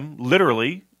see him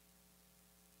literally,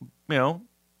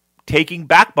 taking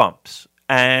back bumps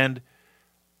and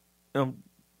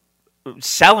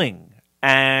selling,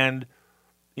 and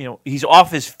he's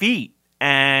off his feet,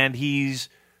 and he's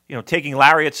taking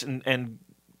lariats and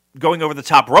going over the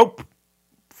top rope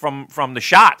from the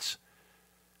shots.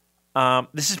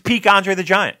 This is peak Andre the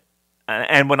Giant.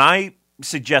 And when I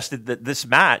suggested that this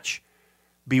match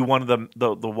be one of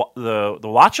the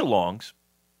watch-alongs,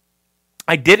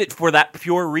 I did it for that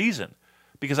pure reason,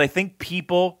 because I think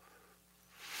people.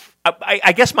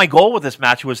 I guess my goal with this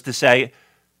match was to say,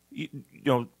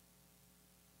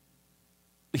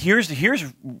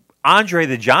 here's Andre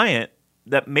the Giant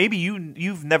that maybe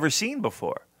you've never seen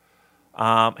before.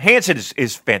 Hansen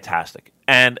is fantastic,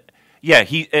 and yeah,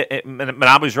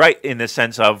 I was right in the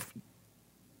sense of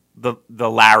the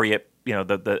lariat.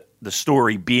 The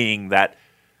story being that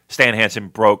Stan Hansen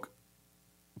broke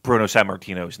Bruno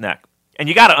Sammartino's neck, and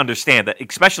you got to understand that,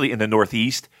 especially in the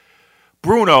Northeast,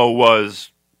 Bruno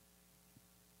was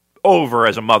over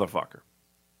as a motherfucker.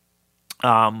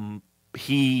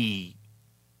 He,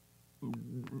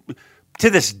 to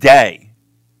this day,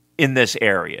 in this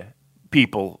area,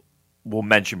 people will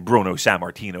mention Bruno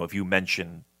Sammartino if you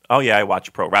mention, oh yeah, I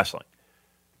watch pro wrestling.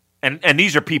 And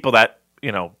these are people that,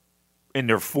 in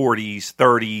their 40s,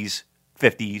 30s,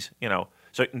 50s,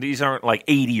 so these aren't like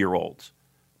 80-year-olds.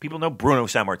 People know Bruno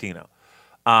Sammartino.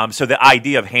 So the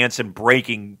idea of Hansen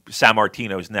breaking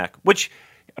Sammartino's neck, which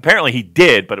apparently he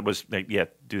did, but it was,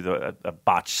 do a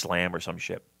botched slam or some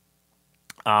shit,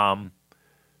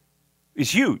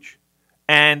 is huge.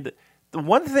 And the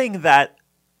one thing that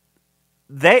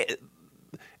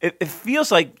it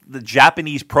feels like the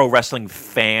Japanese pro wrestling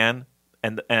fan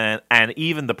and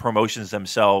even the promotions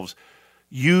themselves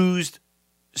used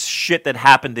shit that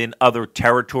happened in other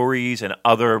territories and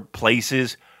other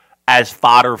places as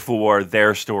fodder for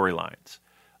their storylines.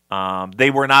 They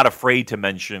were not afraid to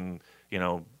mention,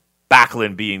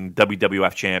 Backlund being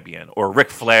WWF champion, or Ric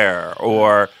Flair,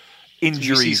 or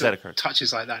injuries so that occurred.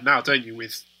 Touches like that now, don't you,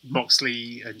 with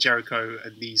Moxley and Jericho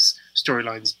and these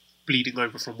storylines bleeding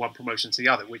over from one promotion to the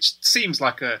other, which seems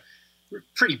like a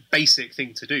pretty basic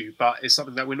thing to do, but it's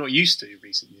something that we're not used to in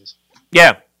recent years.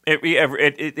 Yeah,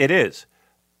 it is.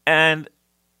 And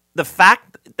the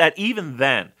fact that even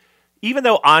then, even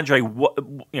though Andre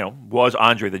was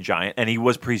Andre the Giant, and he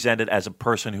was presented as a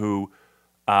person who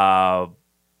was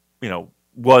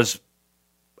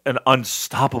an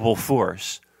unstoppable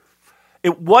force,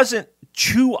 it wasn't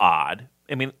too odd.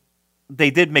 I mean, they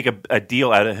did make a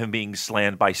deal out of him being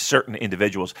slammed by certain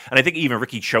individuals. And I think even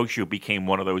Riki Choshu became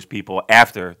one of those people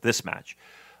after this match.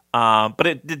 But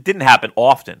it didn't happen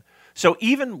often. So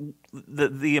even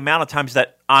the amount of times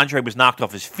that Andre was knocked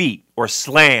off his feet or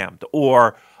slammed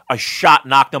or a shot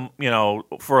knocked him,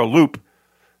 for a loop,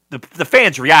 the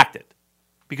fans reacted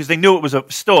because they knew it was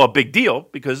still a big deal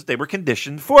because they were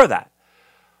conditioned for that.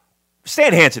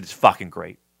 Stan Hansen is fucking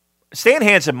great. Stan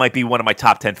Hansen might be one of my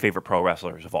top 10 favorite pro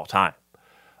wrestlers of all time.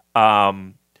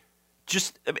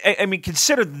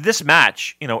 Consider this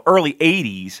match, early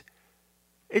 80s.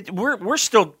 We're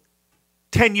still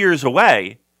 10 years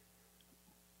away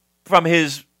from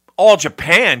his All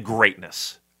Japan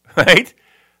greatness, right?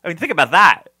 I mean, think about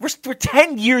that. We're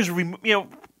 10 years,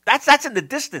 that's in the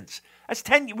distance. That's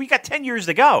 10. We got 10 years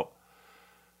to go.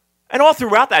 And all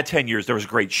throughout that 10 years, there was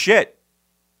great shit.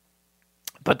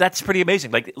 But that's pretty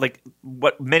amazing. Like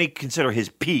what many consider his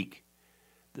peak,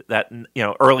 that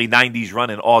early 90s run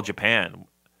in All Japan.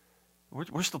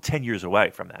 We're still 10 years away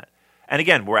from that. And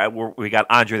again, we got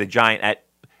Andre the Giant at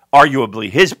arguably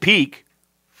his peak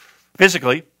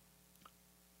physically,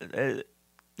 and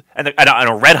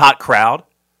a red hot crowd.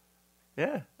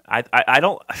 Yeah, I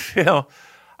don't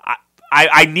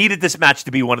I needed this match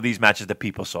to be one of these matches that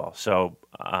people saw. So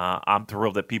I'm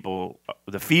thrilled that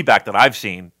the feedback that I've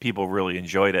seen, people really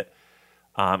enjoyed it.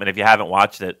 And if you haven't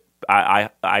watched it,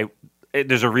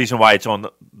 there's a reason why it's on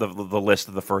the list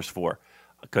of the first four,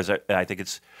 because I think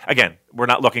it's, again, we're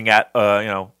not looking at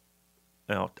Okada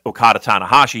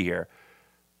Tanahashi here,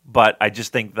 but I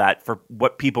just think that for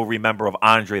what people remember of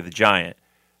Andre the Giant,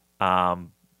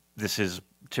 this is,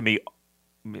 to me,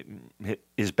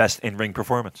 his best in-ring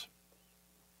performance.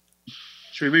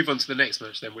 Should we move on to the next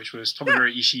match then, which was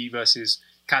Tomohiro Ishii versus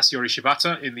Katsuyori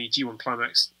Shibata in the G1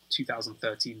 Climax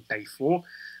 2013 Day 4.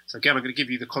 So again, I'm going to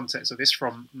give you the context of this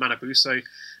from Manabu. So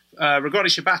regarding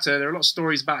Shibata, there are a lot of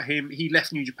stories about him. He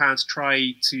left New Japan to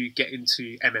try to get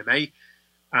into MMA.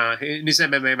 In his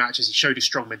MMA matches, he showed a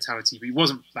strong mentality, but he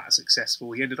wasn't that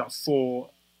successful. He ended up 4-11-1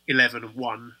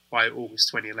 by August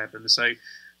 2011. So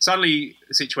suddenly,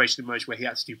 a situation emerged where he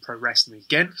had to do pro wrestling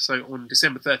again. So on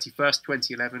December 31st,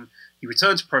 2011, he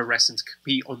returned to pro wrestling to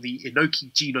compete on the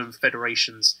Inoki Genome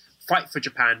Federation's Fight for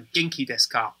Japan Genki Desu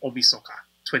Ka Omisoka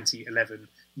 2011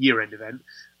 year-end event.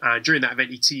 During that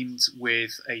event, he teamed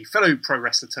with a fellow pro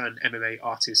wrestler turned MMA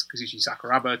artist, Kazushi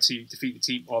Sakuraba, to defeat the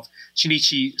team of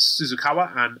Shinichi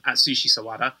Suzukawa and Atsushi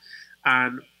Sawada.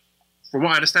 And from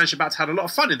what I understand, Shibata had a lot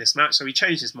of fun in this match, so he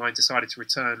changed his mind, decided to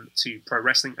return to pro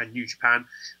wrestling and New Japan,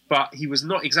 but he was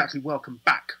not exactly welcomed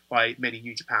back by many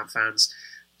New Japan fans.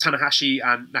 Tanahashi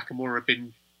and Nakamura have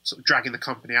been sort of dragging the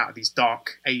company out of these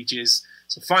dark ages,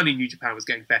 so finally New Japan was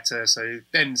getting better. So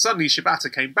then suddenly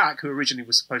Shibata came back, who originally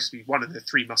was supposed to be one of the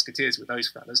three musketeers with those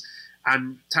fellas,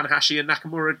 and Tanahashi and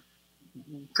Nakamura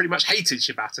pretty much hated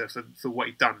Shibata for what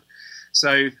he'd done.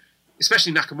 So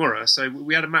especially Nakamura. So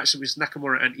we had a match that was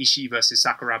Nakamura and Ishii versus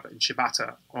Sakuraba and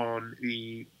Shibata on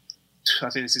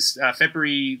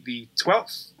February the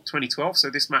 12th, 2012. So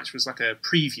this match was like a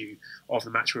preview of the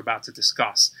match we're about to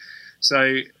discuss.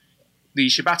 So the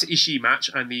Shibata Ishii match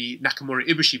and the Nakamura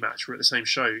Ibushi match were at the same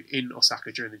show in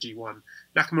Osaka during the G1.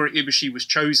 Nakamura Ibushi was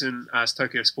chosen as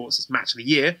Tokyo Sports' match of the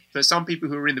year, but some people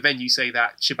who were in the venue say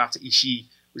that Shibata Ishii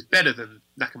was better than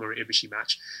Nakamura Ibushi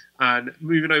match. And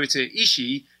moving over to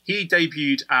Ishii, he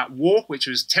debuted at War, which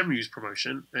was Tenryu's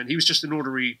promotion, and he was just an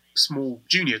ordinary small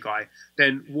junior guy.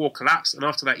 Then War collapsed, and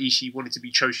after that Ishii wanted to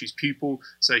be Choshu's pupil,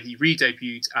 so he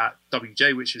re-debuted at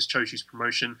WJ, which was Choshu's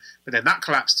promotion, but then that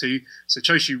collapsed too, so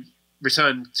Choshu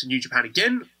returned to New Japan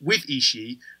again with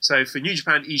Ishii. So for New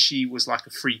Japan, Ishii was like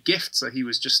a free gift, so he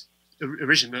was just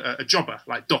originally a jobber,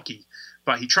 like Doki.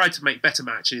 But he tried to make better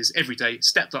matches every day,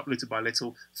 stepped up little by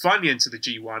little, finally entered the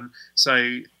G1.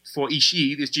 So for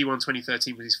Ishii, this G1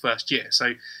 2013 was his first year.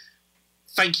 So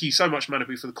thank you so much,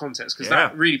 Manabu, for the context, because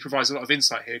that really provides a lot of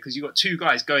insight here, because you've got two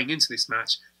guys going into this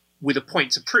match with a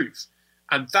point to prove.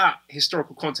 And that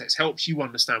historical context helps you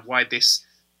understand why this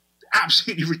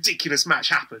absolutely ridiculous match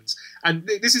happens. And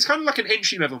this is kind of like an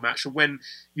entry-level match for when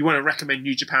you want to recommend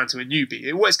New Japan to a newbie.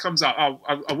 It always comes up,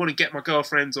 I want to get my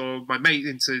girlfriend or my mate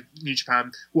into New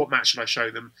Japan. What match should I show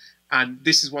them? And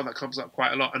this is one that comes up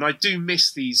quite a lot. And I do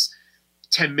miss these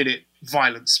 10-minute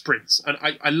violent sprints. And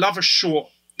I love a short,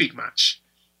 big match.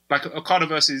 Like Okada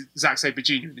versus Zack Sabre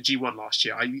Jr. in the G1 last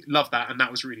year. I love that, and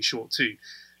that was really short too.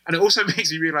 And it also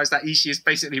makes me realise that Ishii has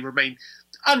basically remained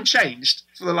unchanged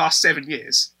for the last 7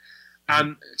 years.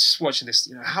 And just watching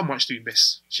this, how much do you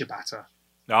miss Shibata?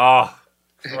 Oh,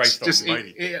 it hurts,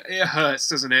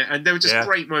 doesn't it? And there were just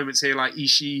great moments here, like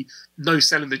Ishii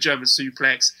no-selling the German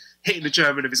suplex, hitting the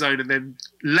German of his own, and then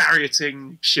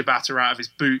lariating Shibata out of his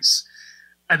boots.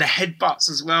 And the headbutts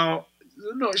as well.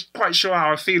 I'm not quite sure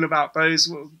how I feel about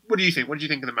those. What do you think? What did you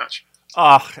think of the match?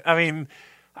 I mean,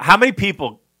 how many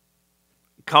people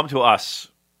come to us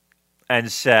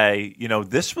and say,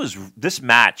 this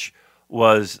match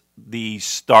was the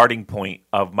starting point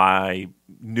of my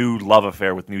new love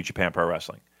affair with New Japan Pro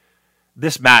Wrestling.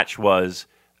 This match was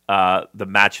the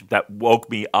match that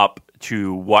woke me up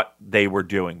to what they were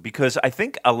doing. Because I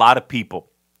think a lot of people,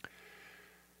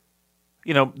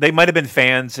 they might have been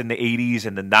fans in the 80s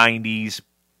and the 90s,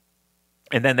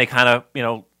 and then they kind of,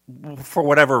 for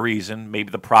whatever reason,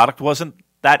 maybe the product wasn't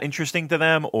that interesting to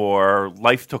them, or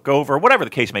life took over, whatever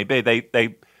the case may be,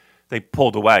 they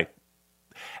pulled away.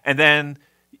 And then,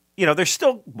 they're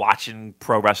still watching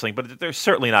pro wrestling, but they're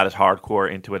certainly not as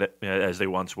hardcore into it as they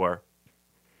once were.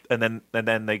 And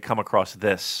then they come across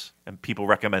this, and people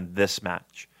recommend this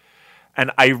match. And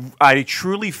I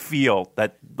truly feel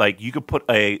that, like, you could put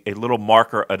a little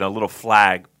marker and a little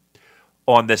flag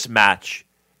on this match.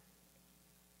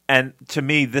 And to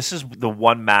me, this is the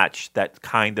one match that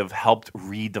kind of helped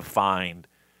redefine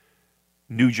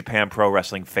New Japan Pro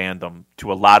Wrestling fandom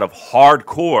to a lot of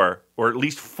hardcore, or at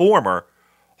least former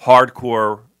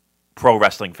hardcore pro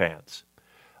wrestling fans.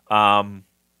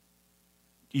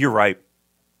 You're right.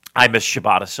 I miss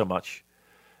Shibata so much.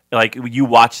 Like, you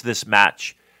watch this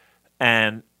match,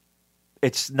 and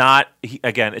it's not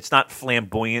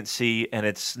flamboyancy, and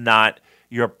it's not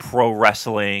your pro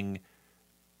wrestling,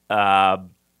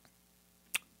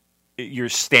 your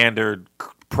standard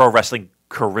pro wrestling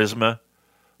charisma.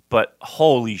 But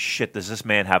holy shit, does this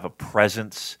man have a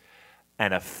presence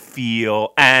and a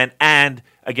feel, and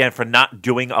again, for not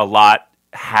doing a lot,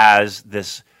 has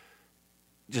this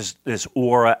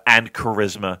aura and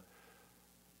charisma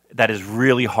that is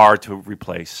really hard to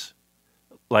replace.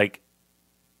 Like,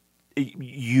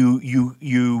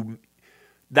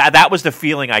 that was the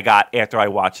feeling I got after I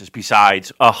watched this.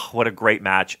 Besides, what a great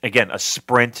match! Again, a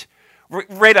sprint.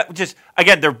 Right up, just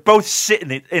again, they're both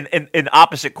sitting in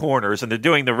opposite corners, and they're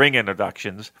doing the ring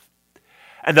introductions,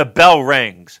 and the bell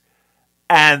rings,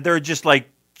 and they're just like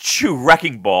two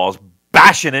wrecking balls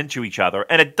bashing into each other,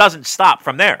 and it doesn't stop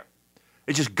from there.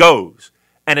 It just goes,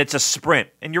 and it's a sprint.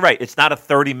 And you're right, it's not a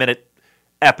 30-minute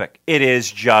epic. It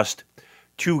is just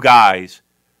two guys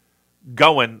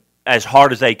going as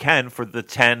hard as they can for the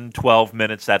 10, 12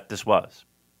 minutes that this was.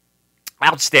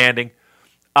 Outstanding.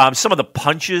 Some of the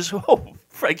punches,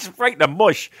 right in the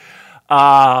mush.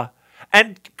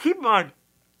 And keep in mind,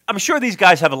 I'm sure these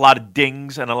guys have a lot of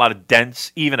dings and a lot of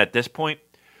dents, even at this point.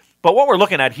 But what we're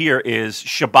looking at here is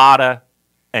Shibata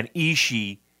and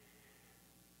Ishii.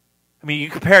 I mean, you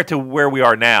compare it to where we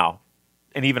are now,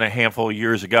 and even a handful of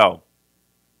years ago.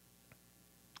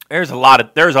 There's a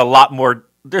lot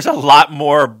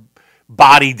more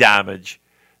body damage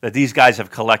that these guys have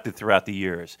collected throughout the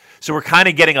years. So we're kind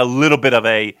of getting a little bit of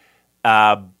a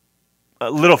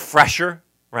little fresher,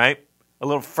 right? A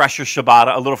little fresher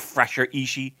Shibata, a little fresher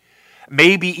Ishii.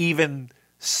 Maybe even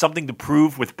something to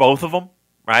prove with both of them,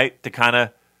 right? To kind of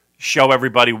show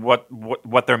everybody what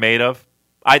they're made of.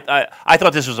 I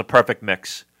thought this was a perfect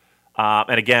mix.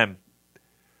 And again,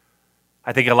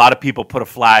 I think a lot of people put a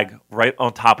flag right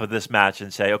on top of this match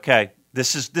and say, okay,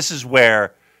 this is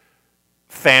where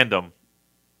fandom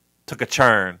took a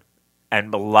turn,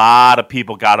 and a lot of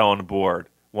people got on board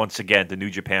once again to New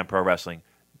Japan Pro Wrestling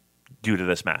due to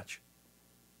this match.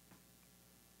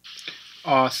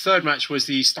 Our third match was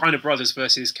the Steiner brothers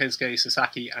versus Kensuke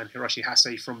Sasaki and Hiroshi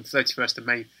Hase from 31st of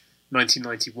May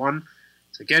 1991.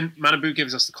 So again, Manabu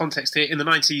gives us the context here. In the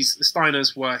 90s, the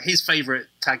Steiners were his favourite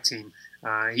tag team.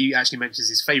 He actually mentions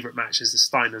his favourite match as the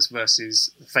Steiners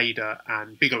versus Vader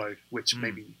and Bigelow, which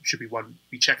maybe should be one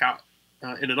we check out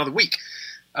in another week.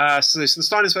 So the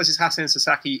Steiners versus Hase and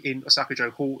Sasaki in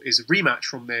Osaka-jo Hall is a rematch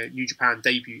from their New Japan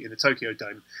debut in the Tokyo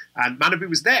Dome. And Manabu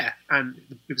was there, and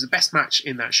it was the best match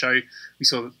in that show. We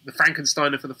saw the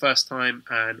Frankensteiner for the first time,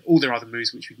 and all their other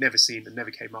moves, which we'd never seen and never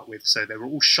came up with. So they were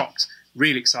all shocked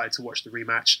really excited to watch the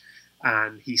rematch.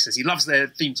 And he says he loves their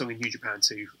theme song in New Japan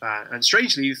too. And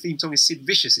strangely, the theme song is Sid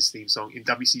Vicious's theme song in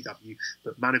WCW,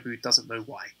 but Manabu doesn't know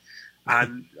why.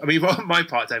 And I mean, on my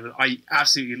part, Damon, I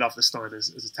absolutely love the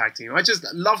Steiners as a tag team. I just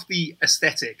love the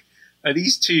aesthetic of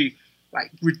these two like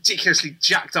ridiculously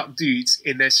jacked up dudes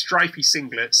in their stripy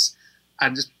singlets,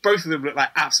 and just both of them look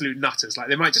like absolute nutters. Like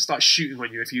they might just start shooting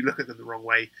on you if you look at them the wrong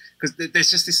way, because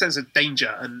there's just this sense of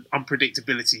danger and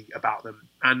unpredictability about them.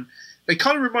 And they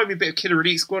kind of remind me a bit of Killer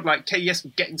Elite Squad, like KES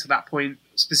were getting to that point,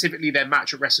 specifically their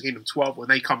match at Wrestle Kingdom 12 when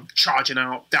they come charging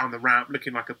out down the ramp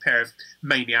looking like a pair of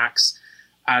maniacs.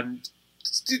 And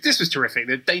this was terrific.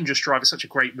 The Dangerous Drive is such a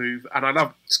great move, and I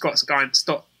love Scott Steiner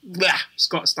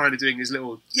doing his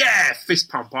little fist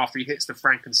pump after he hits the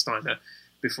Frankensteiner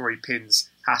before he pins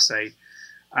Hase.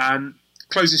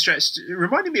 Closing stretch, it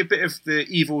reminded me a bit of the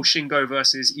evil Shingo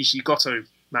versus Ishii-Goto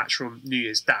match from New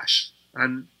Year's Dash.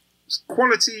 And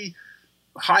quality,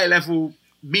 high level,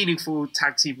 meaningful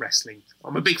tag team wrestling.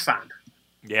 I'm a big fan.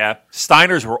 Yeah,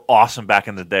 Steiners were awesome back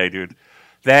in the day, dude.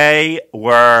 They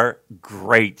were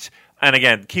great. And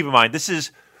again, keep in mind, this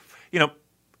is,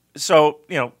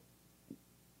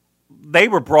 they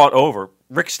were brought over.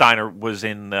 Rick Steiner was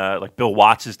in like Bill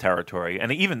Watts' territory,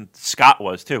 and even Scott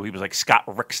was too. He was like Scott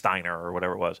Rick Steiner or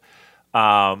whatever it was,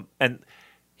 and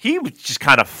he was just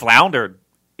kind of floundered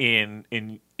in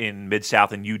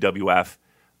Mid-South and UWF,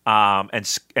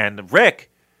 and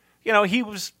Rick, he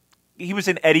was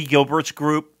in Eddie Gilbert's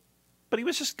group, but he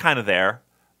was just kind of there,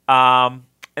 and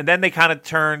then they kind of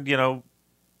turned,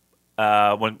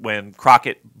 when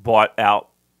Crockett bought out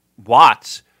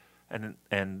Watts,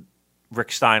 and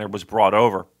Rick Steiner was brought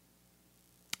over.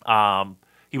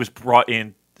 He was brought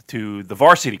in to the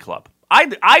Varsity Club.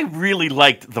 I really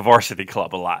liked the Varsity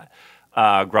Club a lot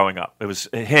growing up. It was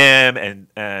him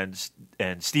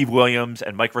and Steve Williams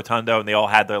and Mike Rotundo, and they all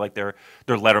had their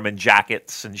Letterman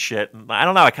jackets and shit. And I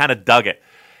don't know, I kind of dug it.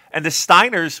 And the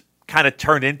Steiners kind of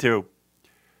turned into,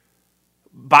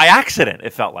 by accident,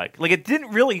 it felt like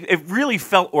it really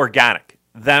felt organic.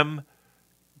 Them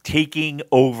taking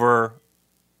over,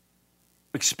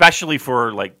 especially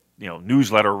for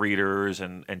newsletter readers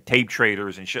and tape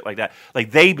traders and shit like that.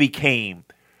 Like they became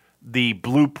the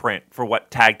blueprint for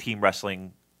what tag team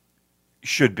wrestling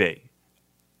should be.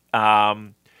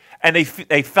 And they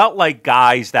felt like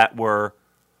guys that were,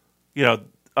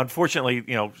 unfortunately,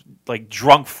 like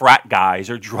drunk frat guys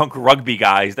or drunk rugby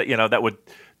guys that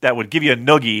would give you a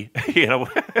noogie,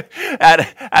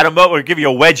 at a moment, or give you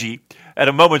a wedgie at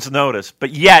a moment's notice, but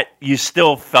yet you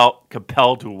still felt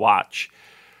compelled to watch.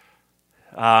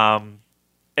 And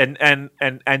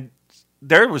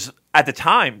there was, at the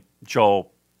time,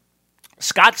 Joel,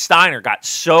 Scott Steiner got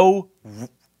so,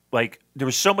 there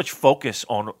was so much focus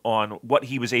on what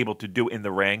he was able to do in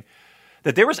the ring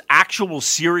that there was actual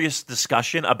serious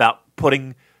discussion about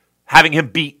having him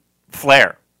beat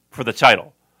Flair for the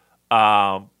title.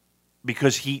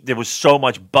 Because there was so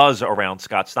much buzz around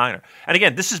Scott Steiner. And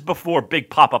again, this is before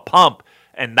Big Papa Pump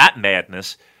and that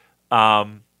madness.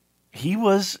 He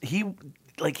was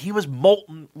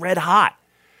molten red hot.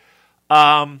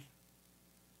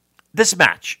 This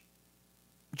match,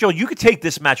 Joe, you could take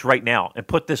this match right now and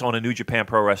put this on a New Japan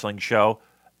Pro Wrestling show,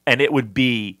 and it would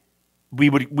be, we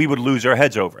would lose our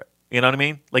heads over it. You know what I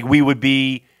mean? Like we would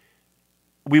be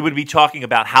talking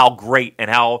about how great and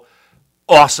how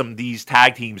awesome these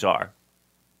tag teams are.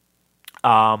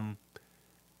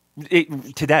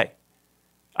 Today,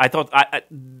 I thought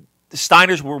the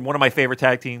Steiners were one of my favorite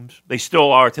tag teams. They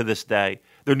still are to this day.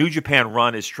 Their New Japan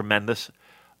run is tremendous.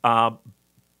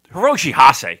 Hiroshi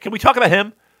Hase, can we talk about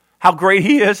him? How great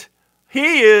he is!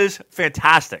 He is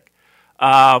fantastic,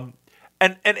 and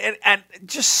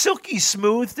just silky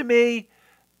smooth to me.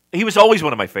 He was always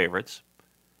one of my favorites.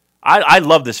 I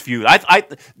love this feud.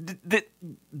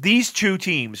 These two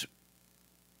teams,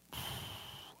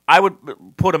 I would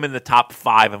put them in the top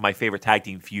 5 of my favorite tag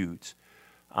team feuds.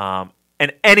 And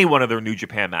any one of their New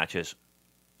Japan matches,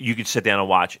 you could sit down and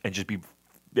watch and just be.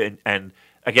 And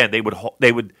again, they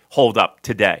would hold up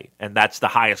today, and that's the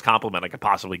highest compliment I could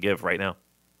possibly give right now.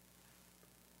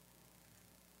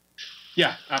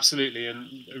 Yeah, absolutely, and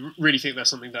I really think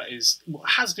that's something that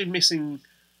has been missing,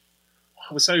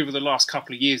 I would say, over the last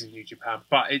couple of years in New Japan,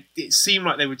 but it seemed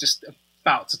like they were just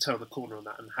about to turn the corner on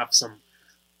that and have some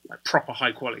proper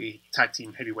high-quality tag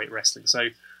team heavyweight wrestling. So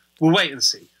we'll wait and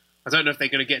see. I don't know if they're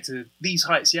going to get to these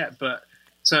heights yet, but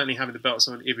certainly having the belts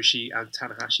on Ibushi and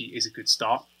Tanahashi is a good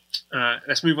start.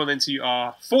 Let's move on then to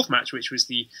our 4th match, which was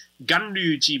the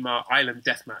Ganryujima Island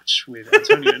Death Match with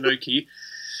Antonio Inoki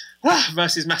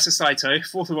versus Masa Saito,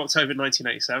 4th of October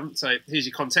 1987. So here's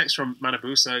your context from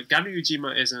Manabu. So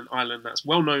Ganryujima is an island that's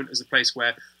well known as a place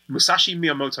where Musashi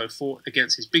Miyamoto fought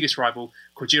against his biggest rival,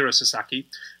 Kojiro Sasaki.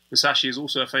 Musashi is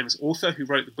also a famous author who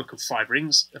wrote the Book of Five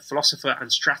Rings, a philosopher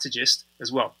and strategist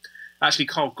as well. Actually,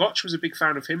 Karl Gotch was a big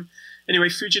fan of him. Anyway,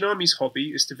 Fujinami's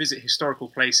hobby is to visit historical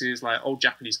places like old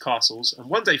Japanese castles, and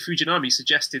one day Fujinami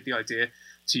suggested the idea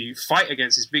to fight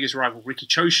against his biggest rival, Riki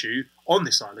Choshu, on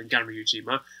this island,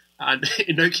 Ganryujima, and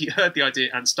Inoki heard the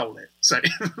idea and stole it. So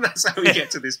that's how we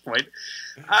get to this point.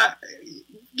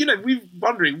 We're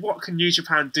wondering, what can New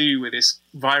Japan do with this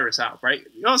virus outbreak?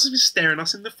 The answer is staring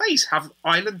us in the face. Have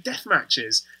island death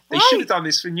matches. They should have done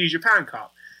this for New Japan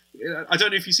Cup. I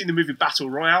don't know if you've seen the movie Battle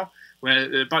Royale,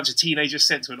 where a bunch of teenagers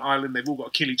sent to an island, they've all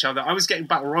got to kill each other. I was getting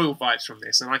Battle Royale vibes from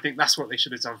this, and I think that's what they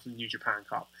should have done for the New Japan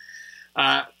Cup.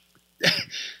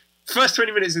 First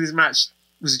 20 minutes of this match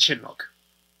was a chinlock.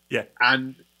 Yeah.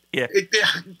 And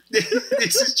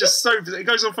this is just so... It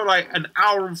goes on for like an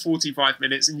hour and 45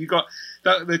 minutes, and you got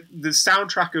the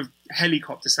soundtrack of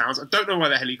helicopter sounds. I don't know why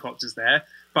the helicopter's there,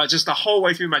 but just the whole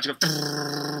way through the match, you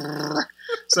go...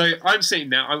 So I'm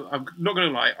sitting there, I'm not going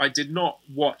to lie, I did not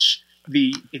watch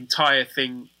the entire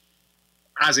thing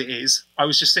as it is. I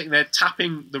was just sitting there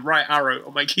tapping the right arrow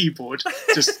on my keyboard,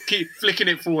 just keep flicking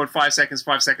it forward 5 seconds,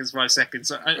 5 seconds, 5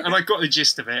 seconds, and I got the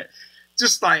gist of it.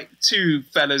 Just like two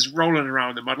fellas rolling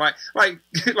around in mud, like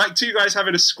two guys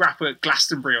having a scrap at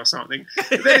Glastonbury or something.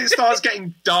 Then it starts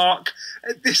getting dark.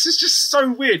 This is just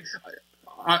so weird.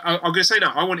 I'm going to say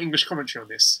now, I want English commentary on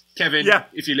this. Kevin,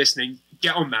 if you're listening,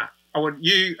 get on that. I want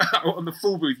you on the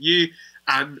full booth, you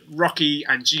and Rocky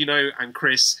and Gino and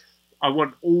Chris. I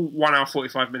want all 1 hour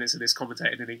 45 minutes of this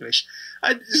commentated in English.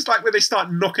 And just like when they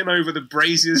start knocking over the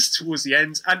braziers towards the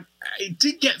end, and it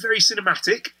did get very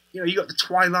cinematic. You got the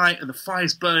twilight and the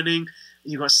fire's burning,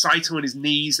 and you got Saito on his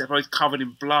knees. They're both covered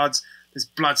in blood. There's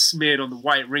blood smeared on the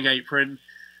white ring apron,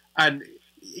 and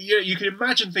you can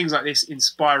imagine things like this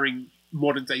inspiring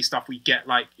modern day stuff we get,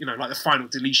 like the final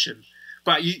deletion.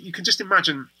 But you can just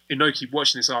imagine Inoki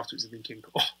watching this afterwards and thinking,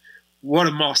 "Oh, what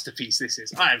a masterpiece this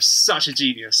is! I am such a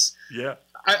genius." Yeah.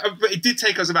 But it did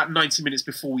take us about 90 minutes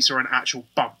before we saw an actual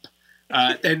bump.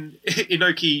 Then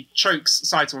Inoki chokes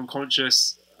Saito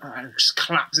unconscious, just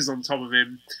collapses on top of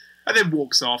him, and then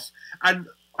walks off. And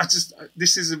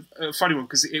this is a funny one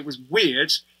because it was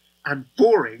weird and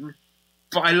boring,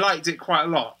 but I liked it quite a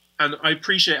lot. And I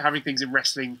appreciate having things in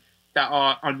wrestling that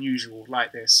are unusual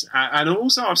like this. And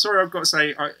also, I'm sorry, I've got to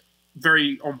say,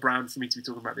 very on brand for me to be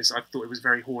talking about this. I thought it was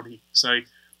very horny. So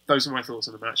those are my thoughts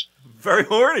on the match. Very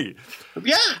horny.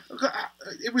 Yeah,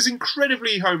 it was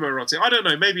incredibly homoerotic. I don't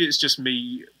know, maybe it's just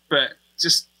me, but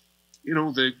just,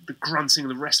 the grunting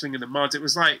and the wrestling in the mud, it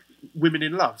was like women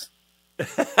in love.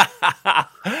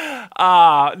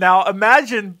 Now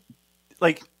imagine,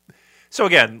 so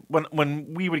again,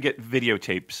 when we would get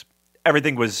videotapes,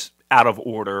 everything was out of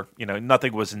order.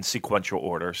 Nothing was in sequential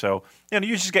order. So, you're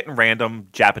just getting random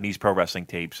Japanese pro wrestling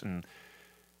tapes. And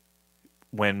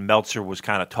when Meltzer was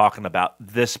kind of talking about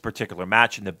this particular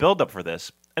match and the build-up for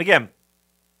this, and again,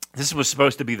 this was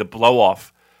supposed to be the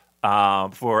blow-off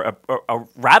for a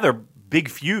rather big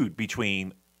feud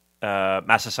between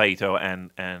Masa Saito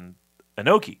and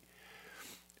Inoki.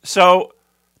 So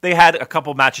they had a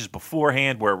couple matches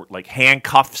beforehand where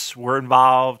handcuffs were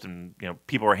involved, and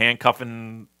people were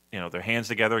handcuffing their hands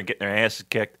together and getting their asses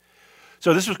kicked.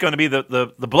 So this was going to be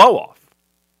the blow off.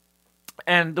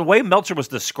 And the way Meltzer was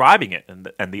describing it,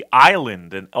 and the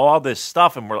island and all this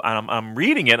stuff, and I'm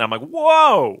reading it, and I'm like,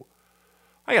 whoa!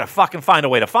 I got to fucking find a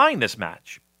way to find this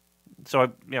match.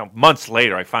 So months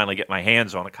later, I finally get my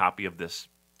hands on a copy of this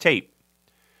tape,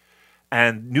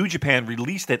 and New Japan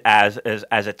released it as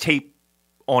a tape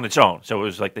on its own. So it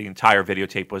was like the entire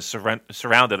videotape was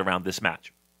surrounded around this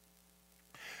match.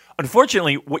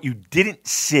 Unfortunately, what you didn't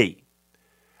see,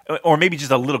 or maybe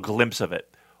just a little glimpse of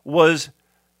it,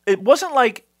 it wasn't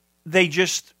like they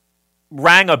just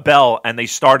rang a bell and they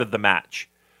started the match.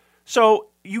 So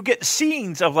you get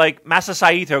scenes of Masa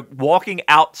Saito walking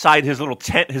outside his little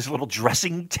tent, his little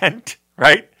dressing tent,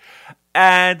 right?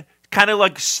 And kind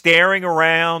of staring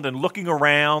around and looking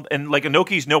around, and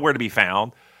Inoki's nowhere to be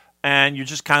found. And you're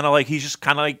just kind of he's just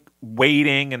kind of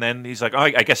waiting, and then he's like, oh,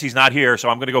 I guess he's not here, so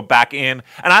I'm going to go back in.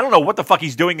 And I don't know what the fuck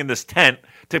he's doing in this tent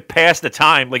to pass the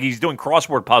time, like he's doing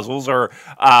crossword puzzles or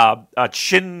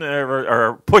chin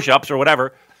or push-ups or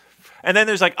whatever. And then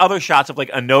there's other shots of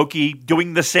Inoki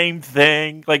doing the same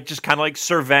thing, just kind of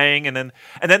surveying, and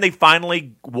then they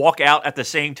finally walk out at the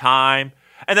same time,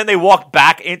 and then they walk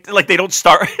back in, they don't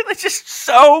start. It's just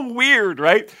so weird,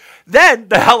 right? Then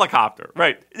the helicopter,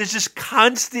 right? There's just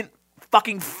constant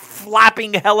fucking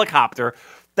flapping helicopter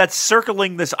that's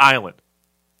circling this island.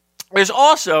 There's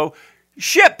also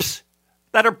ships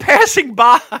that are passing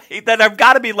by that have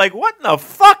got to be like, what in the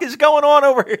fuck is going on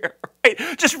over here?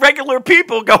 Right? Just regular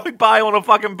people going by on a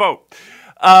fucking boat.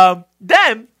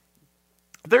 Then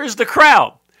there's the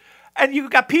crowd. And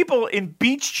you've got people in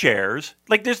beach chairs.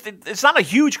 Like, it's not a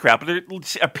huge crowd, but there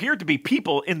appeared to be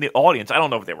people in the audience. I don't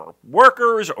know if they were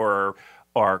workers or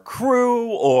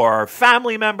crew or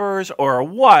family members or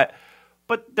what,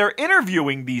 but they're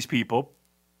interviewing these people.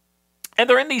 And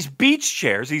they're in these beach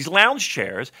chairs, these lounge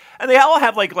chairs, and they all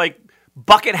have like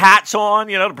bucket hats on,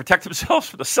 to protect themselves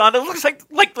from the sun. It looks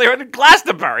like they're in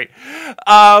Glastonbury,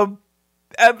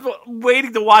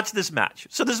 waiting to watch this match.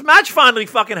 So this match finally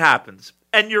fucking happens,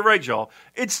 and you're right, Joel.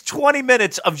 It's 20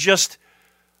 minutes of just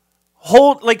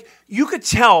you could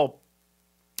tell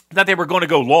that they were going to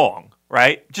go long,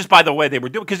 right? Just by the way they were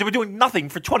doing, because they were doing nothing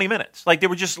for 20 minutes. Like they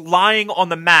were just lying on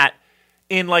the mat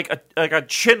in like a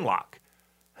chin lock.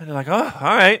 And they're like, oh,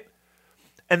 all right.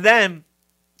 And then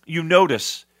you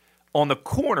notice on the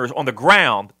corners, on the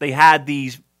ground, they had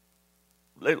these,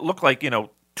 it looked like,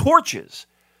 torches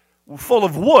full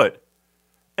of wood.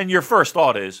 And your first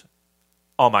thought is,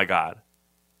 oh, my God.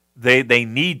 They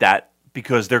need that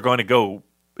because they're going to go,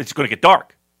 it's going to get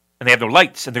dark. And they have no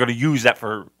lights, and they're going to use that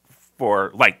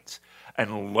for lights.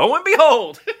 And lo and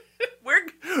behold,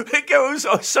 it goes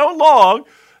so long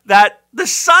that the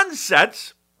sun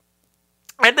sets.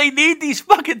 And they need these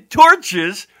fucking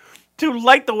torches to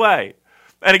light the way.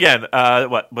 And again,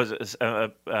 what was it?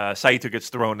 Saito gets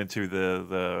thrown into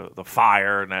the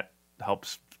fire, and that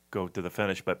helps go to the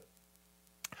finish. But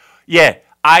yeah,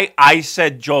 I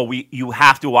said, Joel, you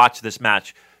have to watch this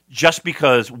match just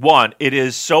because, one, it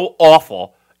is so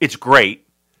awful, it's great,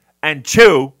 and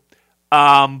two,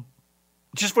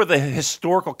 just for the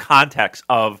historical context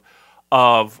of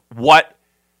what.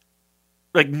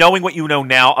 Like knowing what you know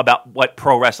now about what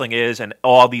pro wrestling is and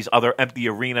all these other empty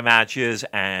arena matches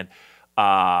and,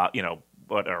 Bray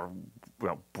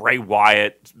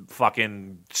Wyatt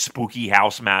fucking spooky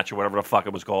house match or whatever the fuck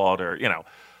it was called or,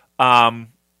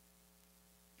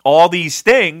 all these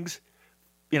things,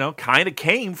 kind of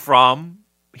came from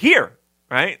here,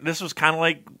 right? This was kind of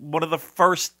like one of the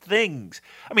first things.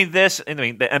 I mean,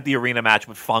 the empty arena match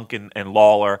with Funk and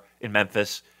Lawler in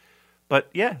Memphis. But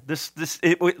yeah,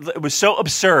 it was so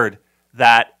absurd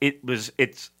that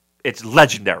it's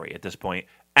legendary at this point,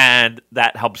 and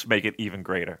that helps make it even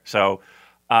greater. So,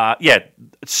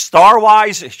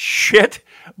 star-wise, shit,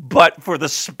 but for the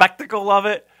spectacle of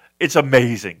it, it's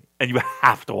amazing, and you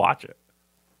have to watch it.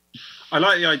 I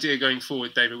like the idea going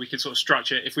forward, David. We could sort of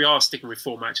structure it. If we are sticking with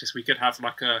 4 matches, we could have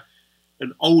like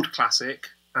an old classic,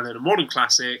 and then a modern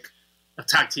classic, a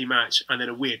tag team match, and then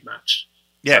a weird match.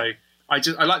 Yeah. So,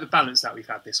 I like the balance that we've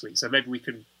had this week, so maybe we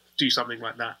can do something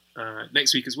like that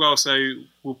next week as well. So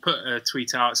we'll put a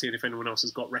tweet out, seeing if anyone else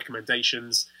has got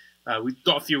recommendations. We've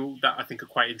got a few that I think are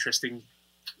quite interesting.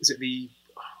 Is it the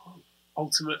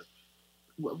Ultimate?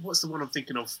 What's the one I'm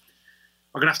thinking of?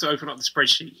 I'm going to have to open up the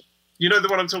spreadsheet. You know the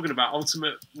one I'm talking about?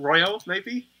 Ultimate Royale,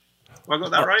 maybe? Have I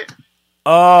got that right?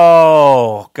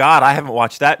 Oh, God, I haven't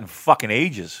watched that in fucking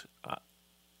ages.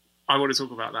 I want to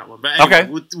talk about that one. But anyway,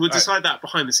 okay. We'll decide that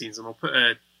behind the scenes, and I'll put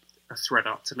a thread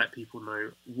up to let people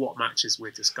know what matches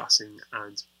we're discussing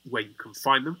and where you can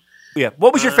find them. Yeah.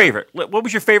 What was your favorite? What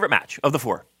was your favorite match of the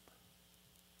 4?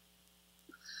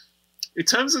 In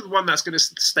terms of the one that's going to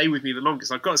stay with me the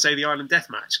longest, I've got to say the Island Death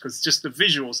match, because just the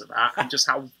visuals of that and just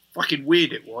how fucking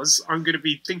weird it was, I'm going to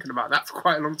be thinking about that for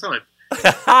quite a long time.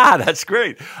 That's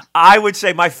great. I would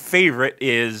say my favorite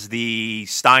is the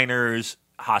Steiners,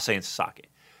 Hase, and Sasaki.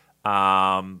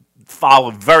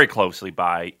 Followed very closely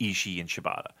by Ishii and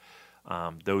Shibata.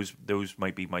 Those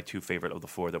might be my 2 favorite of the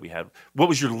 4 that we had. What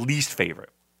was your least favorite?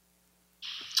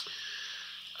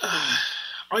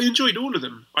 I enjoyed all of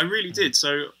them. I really did.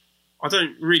 So I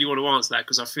don't really want to answer that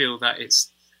because I feel that it's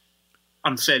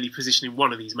unfairly positioning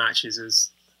one of these matches as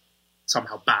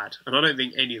somehow bad, and I don't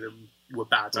think any of them were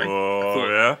bad. I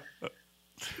thought, yeah.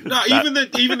 No, even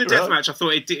the death match, I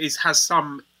thought it has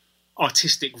some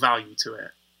artistic value to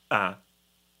it.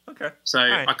 Okay. So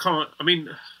right. I can't. I mean,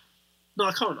 no,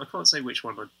 I can't. I can't say which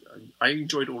one. I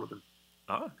enjoyed all of them.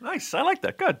 Oh, nice. I like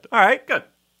that. Good. All right. Good.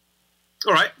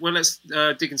 All right. Well, let's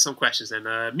dig in some questions then.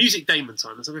 Music Damon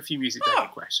time. Let's have a few Music Damon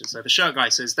questions. So the shirt guy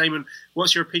says, Damon,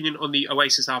 what's your opinion on the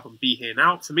Oasis album Be Here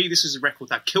Now? For me, this is a record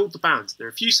that killed the band. There are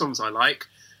a few songs I like.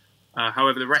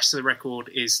 However, the rest of the record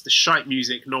is the shite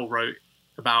music Noel wrote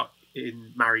about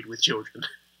in Married with Children.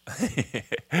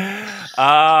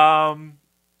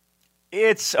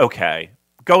 It's okay.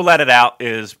 Go Let It Out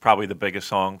is probably the biggest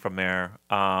song from there.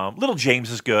 Little James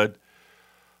is good.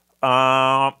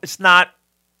 It's not.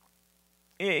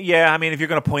 Yeah, I mean, if you're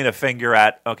going to point a finger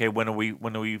at, okay, when are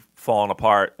we falling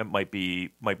apart? It might be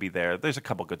there. There's a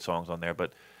couple good songs on there,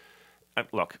 but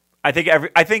look, I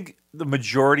think the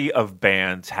majority of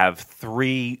bands have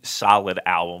 3 solid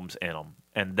albums in them,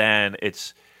 and then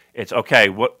it's okay.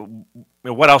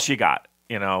 What else you got?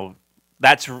 You know,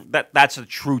 that's a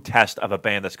true test of a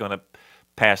band that's going to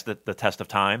pass the test of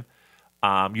time.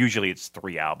 Usually it's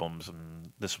 3 albums,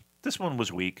 and this one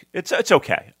was weak. It's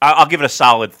okay. I'll give it a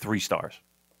solid 3 stars.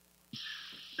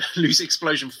 Loose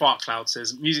Explosion Fart Cloud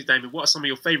says, Music Damon, what are some of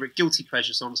your favourite guilty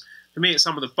pleasure songs? For me, it's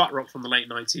some of the butt rock from the late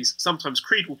 90s. Sometimes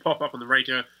Creed will pop up on the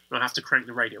radio, and I have to crank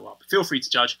the radio up. Feel free to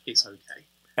judge. It's okay.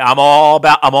 I'm all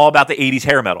about the 80s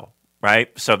hair metal,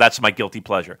 right? So that's my guilty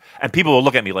pleasure. And people will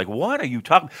look at me like, what are you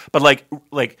talking? But like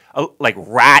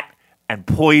Rat and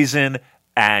Poison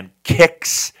and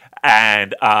Kicks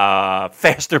and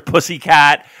Faster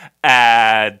Pussycat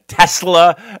and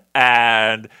Tesla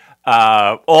and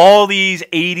all these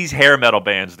 80s hair metal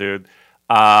bands, dude.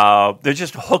 They're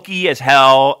just hooky as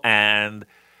hell, and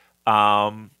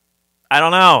I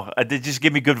don't know. They just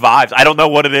give me good vibes. I don't know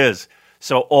what it is.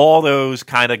 So all those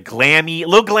kind of a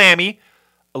little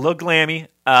glammy,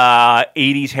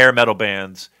 80s hair metal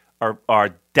bands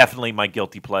are definitely my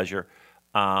guilty pleasure,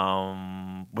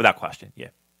 without question. Yeah.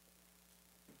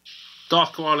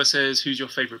 Darth Koala says, who's your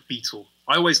favourite Beatle?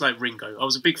 I always liked Ringo. I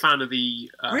was a big fan of the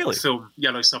film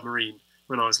Yellow Submarine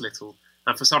when I was little.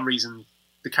 And for some reason,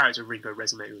 the character of Ringo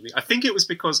resonated with me. I think it was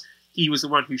because he was the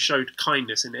one who showed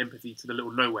kindness and empathy to the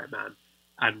little nowhere man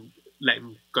and let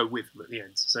him go with him at the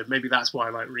end. So maybe that's why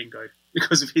I like Ringo,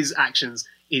 because of his actions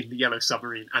in the Yellow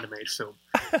Submarine animated film.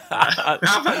 How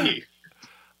about you?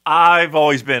 I've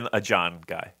always been a John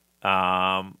guy.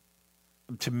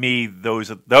 To me, those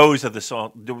are the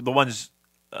songs, the ones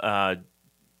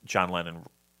John Lennon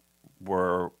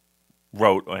wrote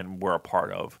and were a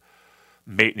part of.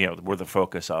 Were the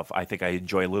focus of. I think I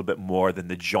enjoy a little bit more than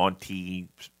the jaunty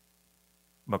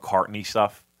McCartney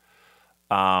stuff.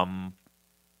 I don't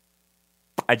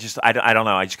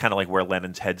know. I just kind of like where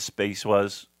Lennon's headspace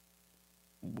was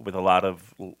with a lot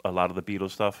of the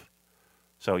Beatles stuff.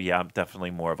 So yeah, I'm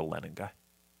definitely more of a Lennon guy.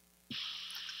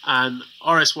 And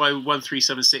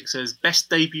RSY1376 says,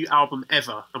 best debut album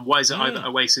ever, and why is it either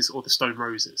Oasis or the Stone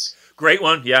Roses? Great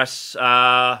one, yes.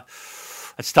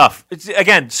 It's tough.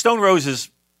 Again, Stone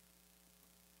Roses,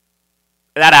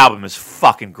 that album is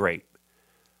fucking great.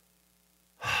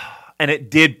 And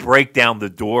it did break down the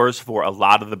doors for a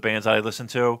lot of the bands I listened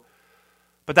to.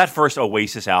 But that first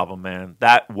Oasis album, man,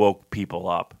 that woke people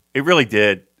up. It really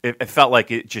did. It felt like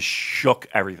it just shook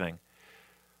everything.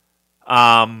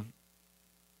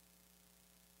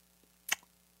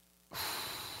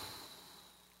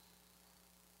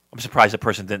 I'm surprised the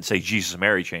person didn't say Jesus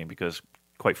Mary Chain, because,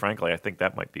 quite frankly, I think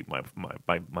that might be my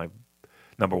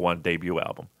number one debut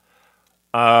album.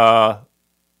 But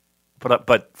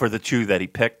for the 2 that he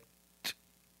picked,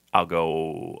 I'll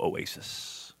go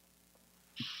Oasis.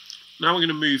 Now we're going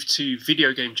to move to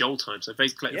Video Game Joel time. So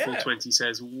Face Collector 420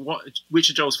 says, which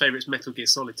of Joel's favourites Metal Gear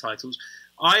Solid titles?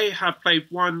 I have played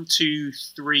 1, 2,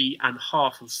 3, and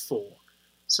half of 4.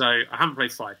 So I haven't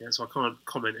played 5 yet, so I can't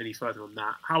comment any further on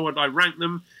that. How would I rank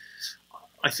them?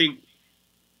 I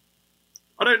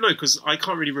don't know, because I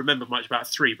can't really remember much about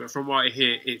 3, but from what I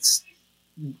hear, it's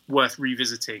worth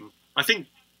revisiting. I think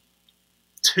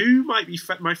 2 might be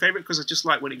my favourite, because I just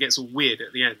like when it gets all weird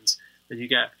at the end, and you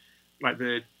get like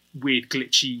the weird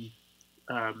glitchy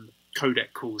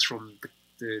codec calls from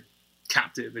the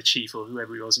captain, the chief, or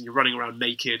whoever he was, and you're running around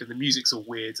naked, and the music's all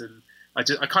weird, and I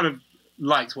kind of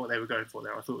liked what they were going for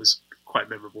there. I thought it was quite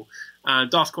memorable.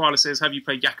 And Darth Koala says, have you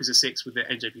played Yakuza 6 with the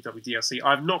NJPW DLC?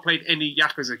 I've not played any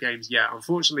Yakuza games yet.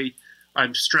 Unfortunately,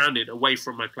 I'm stranded away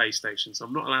from my PlayStation, so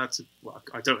I'm not allowed to... Well,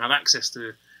 I don't have access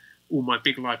to all my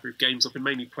big library of games. I've been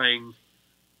mainly playing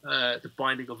The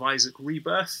Binding of Isaac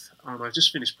Rebirth, and I've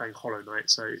just finished playing Hollow Knight,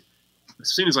 so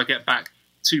as soon as I get back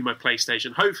to my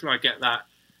PlayStation, hopefully I get that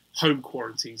home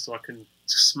quarantine so I can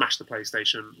smash the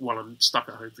PlayStation while I'm stuck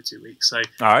at home for 2 weeks. So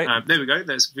all right. There we go.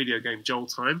 There's Video Game Joel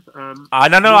time. No,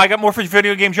 I got more for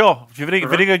Video Game Joel.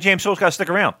 Video Game Joel's got to stick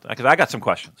around, because I got some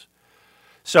questions.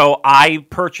 So I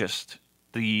purchased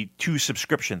the 2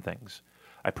 subscription things.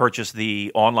 I purchased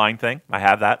the online thing. I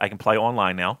have that. I can play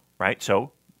online now, right?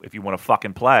 So if you want to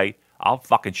fucking play, I'll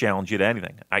fucking challenge you to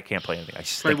anything. I can't play anything. I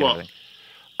stink at anything.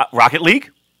 Rocket League?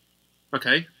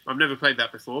 Okay. I've never played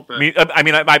that before, but...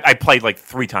 I played like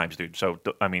 3 times, dude. So,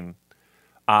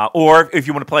 or if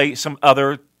you want to play some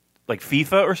other, like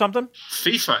FIFA or something.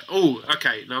 FIFA? Oh,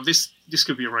 okay. Now this this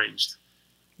could be arranged.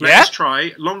 Yeah? Let's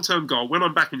try long-term goal. When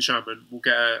I'm back in Sherman, we'll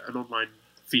get an online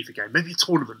FIFA game, maybe a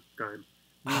tournament going.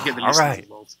 We can get the listeners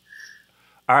involved.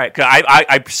 All right, 'cause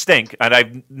I stink, and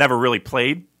I've never really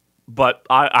played, but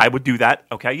I would do that.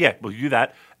 Okay, yeah, we'll do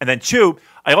that. And then 2,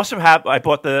 I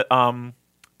bought the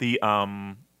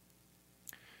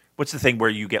what's the thing where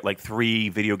you get like 3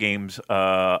 video games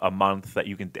a month that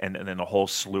you can, and then a whole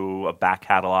slew of back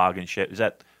catalog and shit. Is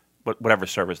that whatever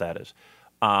service that is?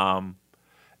 And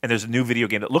there's a new video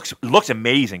game that looks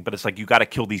amazing, but it's like you got to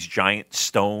kill these giant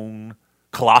stone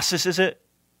Colossus. Is it?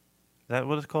 Is that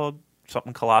what it's called?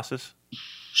 Something Colossus?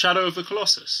 Shadow of the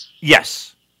Colossus.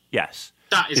 Yes.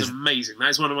 That is amazing. That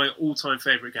is one of my all-time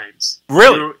favorite games.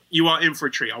 Really? You are in for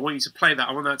a treat. I want you to play that.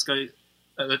 I want that to go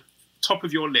at the top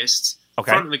of your list,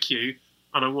 front of the queue,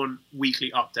 and I want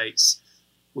weekly updates.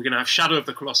 We're going to have Shadow of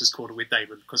the Colossus Corner with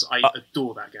Damon, because I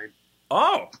adore that game.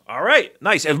 Oh, all right.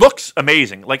 Nice. It looks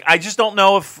amazing. Like, I just don't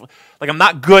know if, like, I'm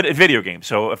not good at video games.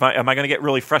 So am I going to get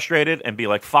really frustrated and be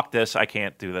like, fuck this, I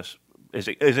can't do this? Is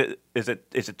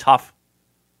it tough?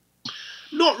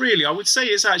 Not really. I would say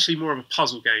it's actually more of a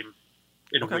puzzle game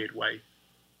in a weird way.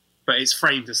 But it's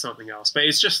framed as something else. But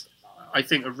it's just, I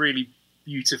think, a really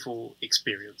beautiful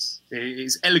experience. It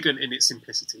is elegant in its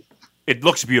simplicity. It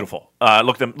looks beautiful.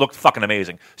 Looked fucking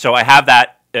amazing. So I have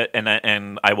that,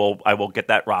 and I will get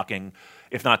that rocking.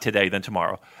 If not today, then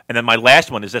tomorrow. And then my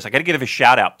last one is this. I got to give a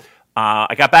shout out.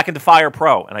 I got back into Fire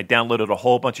Pro, and I downloaded a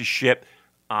whole bunch of shit.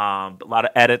 A lot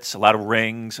of edits, a lot of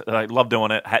rings. I love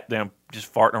doing it.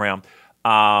 Just farting around.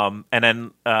 And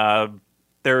then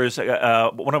there is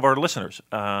one of our listeners.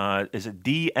 Is it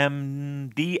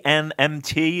DNMT?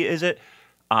 Is it?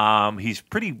 He's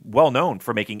pretty well known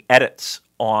for making edits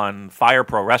on Fire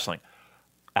Pro Wrestling.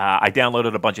 I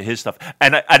downloaded a bunch of his stuff,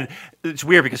 and it's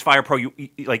weird because Fire Pro, you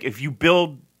like if you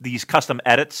build these custom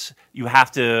edits, you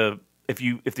have to if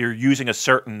you're using a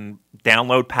certain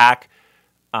download pack,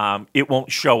 it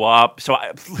won't show up. So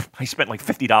I spent like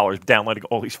 $50 downloading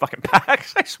all these fucking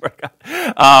packs. I swear to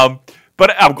God.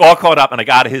 But I'm all caught up, and I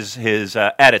got his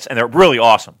edits, and they're really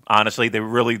awesome. Honestly, they're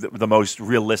really the most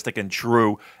realistic and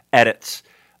true edits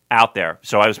out there.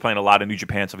 So I was playing a lot of New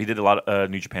Japan stuff. He did a lot of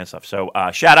New Japan stuff. So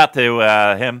shout out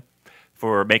to him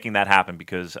for making that happen,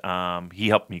 because he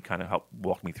helped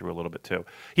walk me through a little bit too.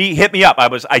 He hit me up.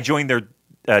 I joined their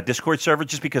Discord server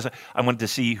just because I wanted to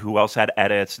see who else had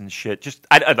edits and shit.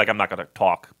 I'm not going to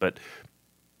talk, but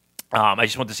I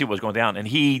just wanted to see what was going down. And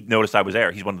he noticed I was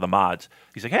there. He's one of the mods.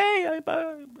 He's like, "Hey,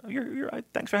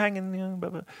 thanks for hanging." I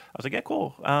was like, "Yeah,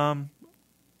 cool.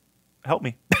 Help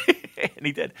me." And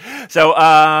he did. So,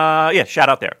 shout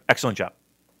out there. Excellent job.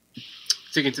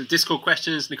 Digging into the Discord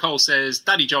questions, Nicole says,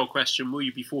 Daddy Joel question, will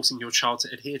you be forcing your child to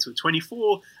adhere to a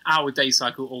 24-hour day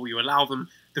cycle, or will you allow them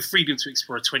the freedom to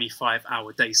explore a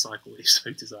 25-hour day cycle if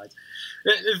so desired?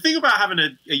 The thing about having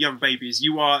a young baby is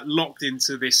you are locked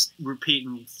into this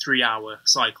repeating 3-hour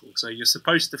cycle. So you're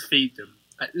supposed to feed them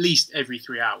at least every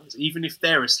 3 hours. Even if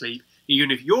they're asleep, even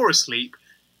if you're asleep,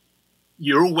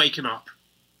 you're all waking up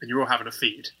and you're all having a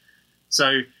feed.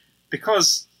 So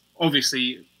because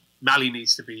obviously Mally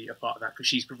needs to be a part of that because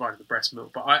she's provided the breast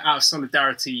milk, but out of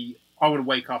solidarity, I want to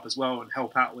wake up as well and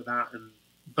help out with that and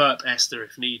burp Esther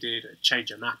if needed, change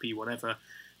her nappy, whatever,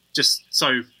 just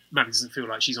so Mally doesn't feel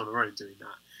like she's on her own doing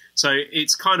that. So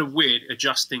it's kind of weird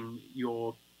adjusting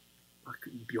your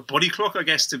body clock, I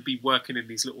guess, to be working in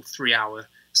these little 3-hour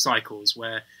cycles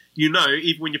where, even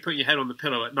when you're putting your head on the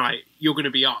pillow at night, you're going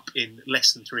to be up in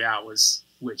less than 3 hours,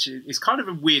 which is kind of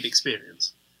a weird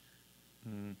experience.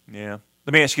 Yeah.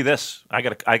 Let me ask you this. I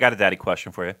got a daddy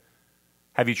question for you.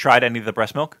 Have you tried any of the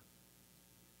breast milk?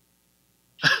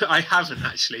 I haven't,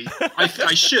 actually. I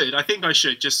should. I think I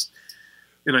should, just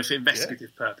for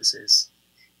investigative purposes.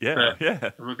 Yeah,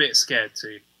 but I'm a bit scared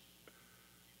too.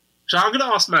 So I'm going to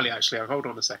ask Mally, actually. Hold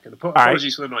on a second.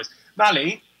 Apologies for the noise.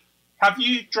 Mally, have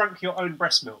you drunk your own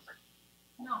breast milk?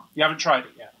 No. You haven't tried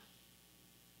it yet?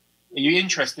 Are you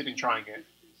interested in trying it?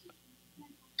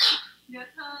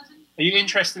 Are you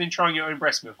interested in trying your own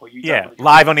breast milk? Or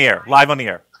live on the air.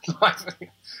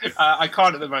 I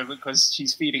can't at the moment because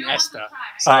she's feeding Esther.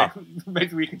 So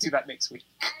maybe we can do that next week.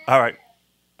 All right.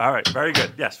 Very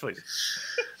good. Yes, please.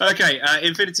 Okay.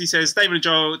 Infinity says, Damon and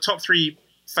Joel, top 3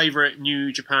 favourite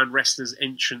New Japan wrestlers'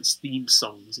 entrance theme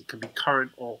songs. It can be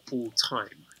current or all time.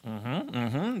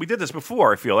 We did this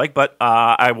before, I feel like, but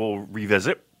I will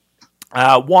revisit.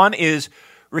 One is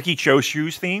Ricky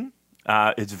Choshu's theme.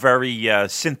 It's very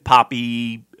synth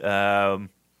poppy,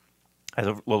 has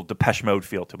a little Depeche Mode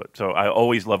feel to it. So I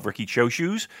always love Ricky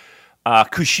Choshu's.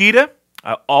 Kushida,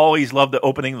 I always love the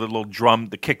opening, the little drum,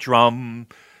 the kick drum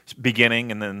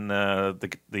beginning, and then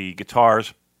the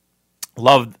guitars.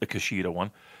 Loved the Kushida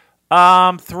one.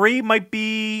 3 might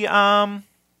be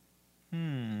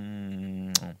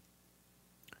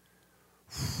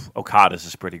Okada's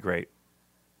is pretty great.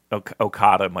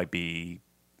 Okada might be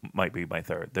my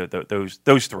third.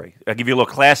 Those 3. I'll give you a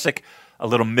little classic, a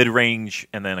little mid-range,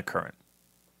 and then a current.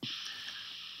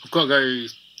 I've got to go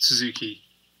Suzuki.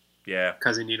 Yeah.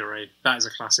 Kazunino Ray. That is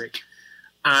a classic.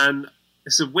 And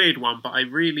it's a weird one, but I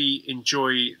really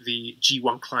enjoy the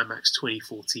G1 Climax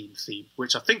 2014 theme,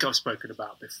 which I think I've spoken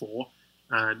about before.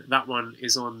 And that one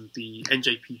is on the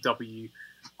NJPW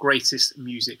Greatest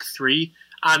Music 3.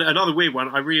 And another weird one,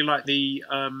 I really like the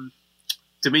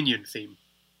Dominion theme.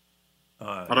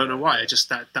 I don't know why. Just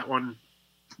that one,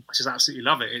 I just absolutely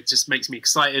love it. It just makes me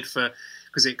excited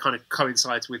because it kind of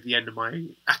coincides with the end of my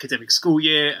academic school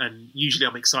year, and usually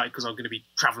I'm excited because I'm going to be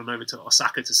traveling over to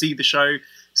Osaka to see the show.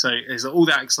 So there's all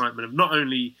that excitement of not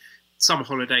only summer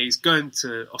holidays, going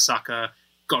to Osaka,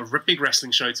 got a big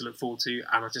wrestling show to look forward to,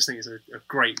 and I just think it's a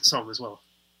great song as well.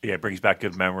 Yeah, it brings back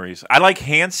good memories. I like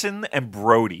Hansen and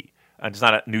Brody. It's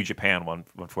not a New Japan one,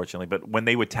 unfortunately, but when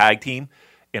they would tag team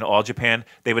in All Japan,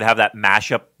 they would have that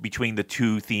mashup between the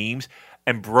 2 themes.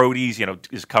 And Brody's,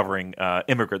 is covering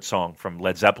 "Immigrant Song" from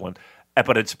Led Zeppelin,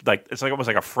 but it's like almost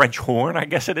like a French horn, I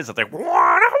guess it is. It's like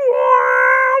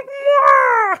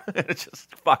it's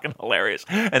just fucking hilarious,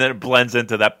 and then it blends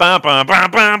into that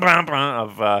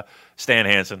of Stan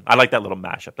Hansen. I like that little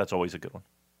mashup. That's always a good one.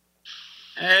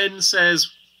 And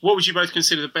says, what would you both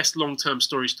consider the best long-term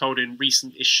stories told in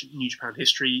recent-ish New Japan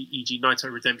history, e.g.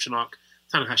 Naito Redemption Arc,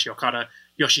 Tanahashi Okada,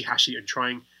 Yoshihashi, and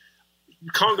Trying? You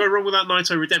can't go wrong with that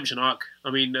Naito Redemption Arc. I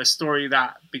mean, a story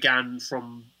that began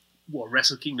from,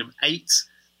 Wrestle Kingdom 8,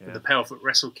 with the payoff at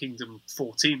Wrestle Kingdom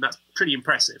 14. That's pretty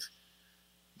impressive.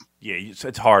 Yeah,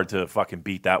 it's hard to fucking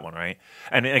beat that one, right?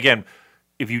 And again,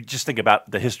 if you just think about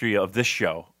the history of this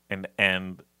show, and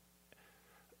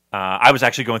I was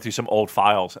actually going through some old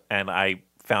files, and I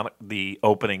found the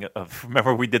opening of,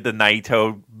 remember we did the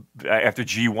Naito after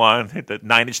G1, the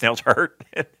 9 Inch Nails hurt?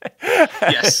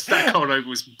 Yes, that card over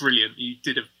was brilliant. You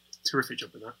did a terrific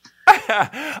job of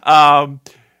that.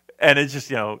 And it's just,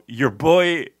 your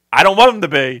boy, I don't want him to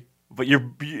be, but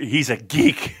he's a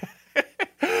geek.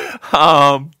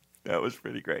 That was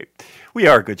pretty great. We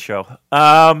are a good show.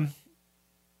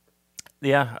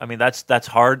 Yeah, I mean that's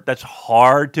hard. That's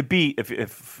hard to beat.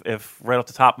 If right off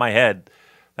the top of my head,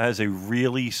 that is a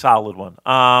really solid one.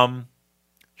 Trying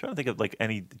to think of like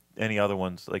any other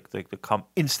ones like that come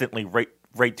instantly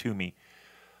right to me.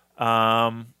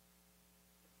 And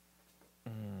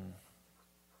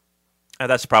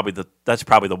that's probably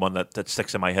the one that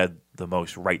sticks in my head the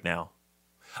most right now.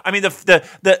 I mean the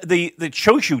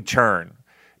Choshu turn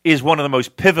is one of the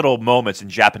most pivotal moments in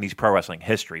Japanese pro wrestling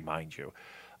history, mind you.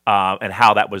 And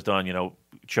how that was done,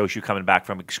 Choshu coming back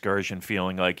from excursion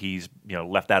feeling like he's,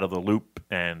 left out of the loop,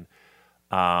 and,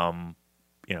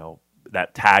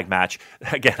 that tag match.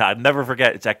 Again, I'd never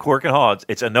forget, it's at Cork and Hall.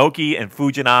 It's Inoki and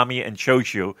Fujinami and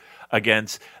Choshu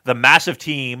against the massive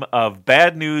team of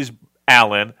Bad News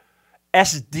Allen,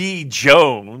 SD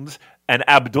Jones, and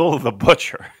Abdullah the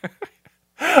Butcher.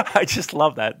 I just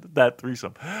love that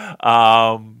threesome.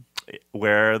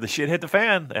 Where the shit hit the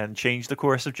fan and changed the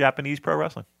course of Japanese pro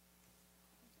wrestling.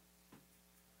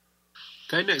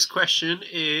 Okay, next question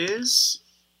is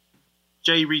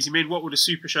Jay Reezy-Min. What would a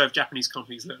super show of Japanese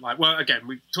companies look like? Well, again,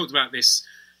 we've talked about this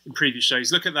in previous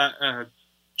shows. Look at that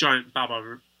giant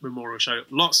Baba Memorial show.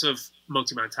 Lots of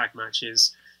multi-man tag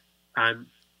matches, and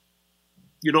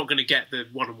you're not going to get the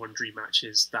one-on-one dream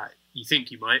matches that you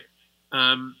think you might.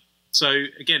 So,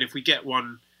 again, if we get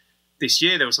one this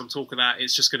year, there was some talk of that.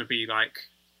 It's just going to be like,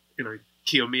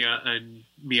 Kiyomiya and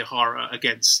Miyahara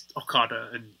against Okada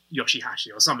and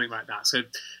Yoshihashi or something like that. So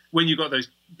when you've got those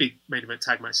big main event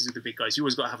tag matches with the big guys, you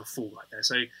always got to have a fall right there.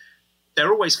 So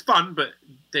they're always fun, but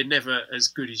they're never as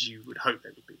good as you would hope they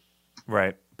would be.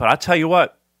 Right. But I'll tell you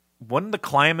what, wouldn't the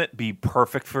climate be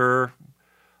perfect for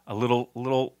a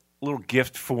little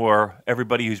gift for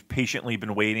everybody who's patiently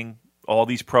been waiting, all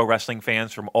these pro wrestling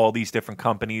fans from all these different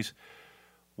companies?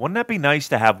 Wouldn't that be nice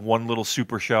to have one little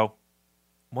super show?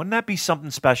 Wouldn't that be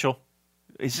something special?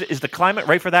 Is the climate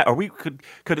right for that? Or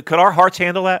could our hearts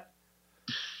handle that?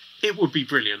 It would be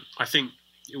brilliant. I think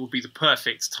it would be the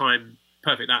perfect time,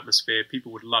 perfect atmosphere.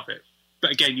 People would love it.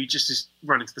 But again, you just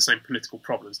run into the same political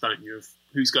problems, don't you, of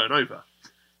who's going over?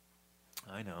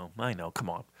 I know. Come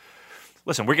on.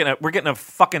 Listen, we're getting a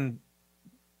fucking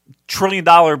 $1 trillion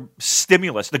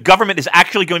stimulus. The government is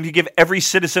actually going to give every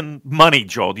citizen money,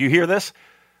 Joel. Do you hear this?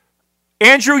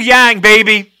 Andrew Yang,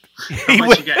 baby. How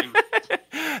much are you getting?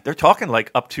 They're talking like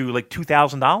up to like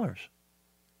 $2,000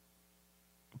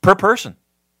 per person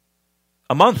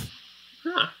a month.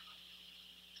 Huh.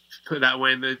 Put that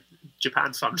away in the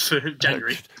Japan fund for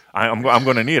January. I'm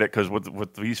going to need it because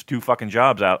with these 2 fucking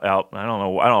jobs out, I don't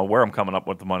know where I'm coming up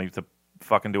with the money to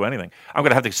fucking do anything. I'm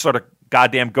going to have to sort of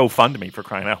goddamn GoFundMe for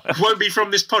crying out loud. Won't be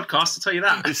from this podcast, I'll tell you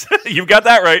that. You've got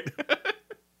that right.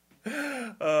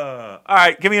 All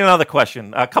right, give me another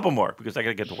question. A couple more because I got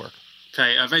to get to work.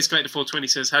 Okay, Vase Collector 420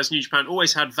 says, has New Japan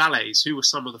always had valets? Who were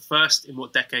some of the first in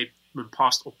what decade and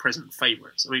past or present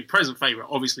favourites? I mean, present favourite,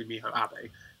 obviously Miho Abe.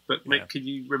 But Mick, can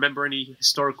you remember any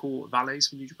historical valets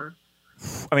for New Japan?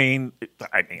 I mean,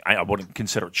 I wouldn't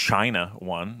consider China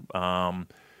one. I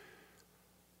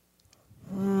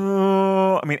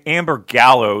mean, Amber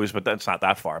Gallows, but that's not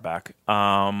that far back.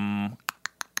 I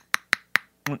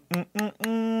was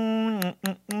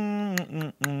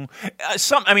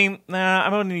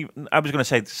going to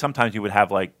say sometimes you would have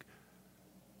like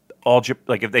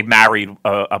if they married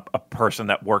a person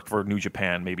that worked for New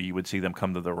Japan, maybe you would see them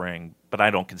come to the ring. But I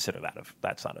don't consider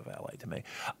that's not a valet to me.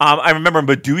 I remember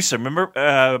Medusa.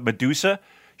 Medusa?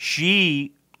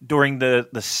 She during the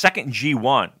second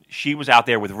G1, she was out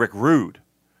there with Rick Rude.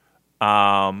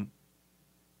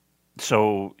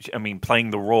 So I mean,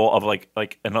 playing the role of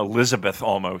like an Elizabeth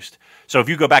almost. So if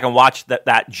you go back and watch that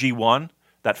G1,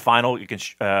 that final, you can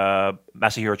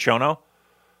Masahiro Chono.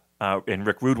 And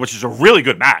Rick Rude, which is a really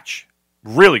good match.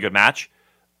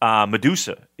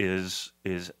 Medusa is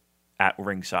at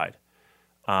ringside,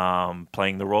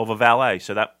 playing the role of a valet.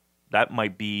 So that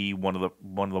might be one of the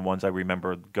ones I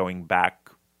remember going back,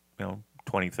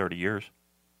 20, 30 years.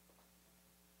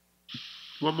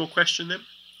 One more question then.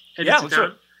 Yeah.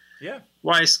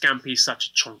 Why is Scampy such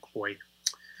a chonk boy?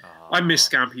 I miss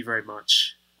Scampy very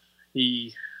much.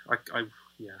 I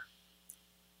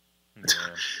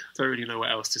don't really know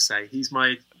what else to say. He's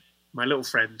my little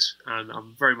friend, and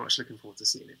I'm very much looking forward to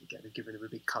seeing him again and giving him a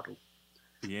big cuddle.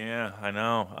 Yeah, I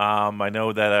know. I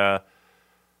know that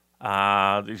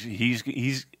he's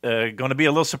going to be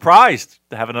a little surprised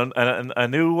to having a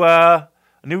new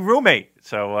roommate.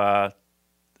 So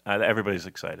everybody's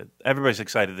excited. Everybody's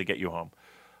excited to get you home.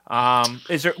 When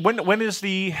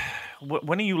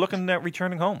are you looking at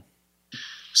returning home?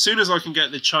 As soon as I can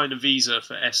get the China visa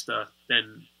for Esther,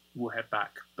 then we'll head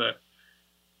back. But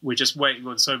we're just waiting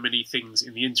on so many things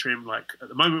in the interim. Like at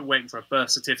the moment, waiting for a birth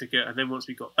certificate, and then once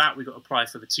we got that, we got to apply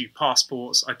for the 2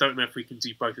 passports. I don't know if we can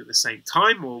do both at the same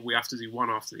time, or we have to do one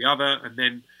after the other. And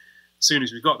then as soon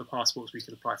as we got the passports, we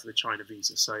can apply for the China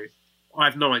visa. So I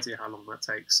have no idea how long that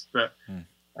takes. But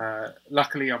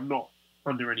luckily, I'm not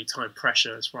under any time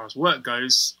pressure as far as work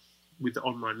goes with the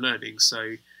online learning.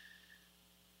 So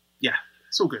yeah,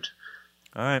 it's all good.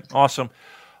 All right, awesome.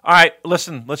 All right,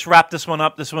 listen, let's wrap this one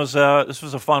up. This was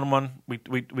a fun one.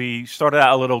 We started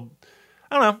out a little,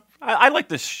 I don't know. I like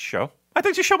this show. I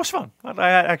think this show was fun.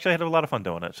 I actually had a lot of fun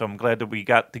doing it. So I'm glad that we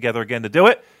got together again to do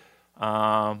it.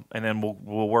 And then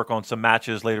we'll work on some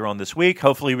matches later on this week.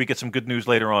 Hopefully we get some good news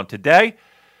later on today.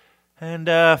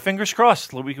 And fingers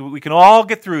crossed, we can all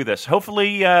get through this.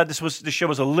 Hopefully this show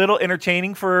was a little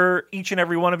entertaining for each and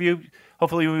every one of you.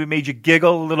 Hopefully we made you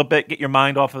giggle a little bit, get your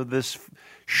mind off of this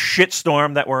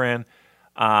shitstorm that we're in.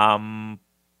 And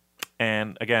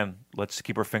again, let's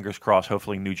keep our fingers crossed.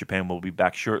 Hopefully New Japan will be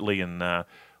back shortly, and we'll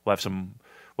have some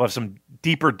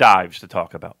deeper dives to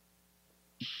talk about.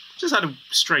 Just had a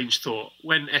strange thought.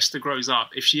 When Esther grows up,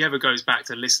 if she ever goes back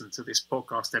to listen to this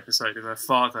podcast episode of her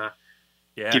father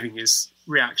giving his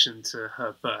reaction to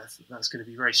her birth, that's going to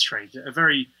be very strange. A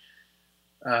very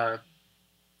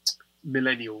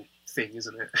millennial thing,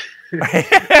 isn't it?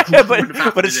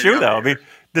 but it's true though. I mean,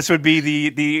 this would be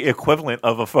the equivalent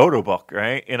of a photo book,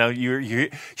 right?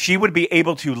 She would be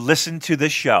able to listen to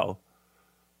this show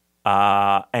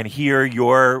and hear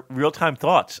your real time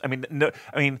thoughts. I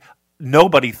mean,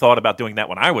 nobody thought about doing that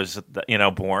when I was,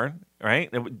 born,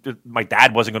 right? My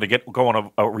dad wasn't going to go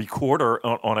on a recorder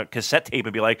on a cassette tape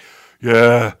and be like,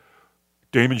 "Yeah,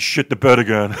 Damon shit the bed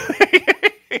again."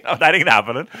 That ain't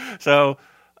happening. So.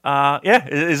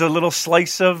 It is a little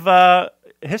slice of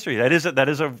history. That is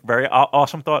a very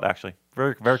awesome thought, actually.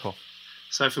 Very, very cool.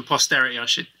 So for posterity, I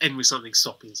should end with something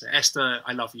soppy. So Esther,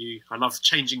 I love you. I love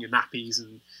changing your nappies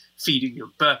and feeding you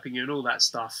and burping you and all that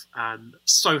stuff. And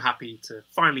so happy to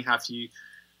finally have you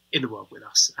in the world with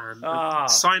us. And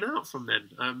sign out from then.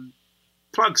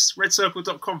 Plugs,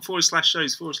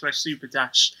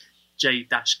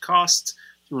 redcircle.com/shows/super-j-cast.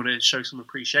 You want to show some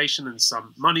appreciation and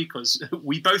some money, because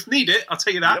we both need it, I'll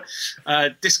tell you that.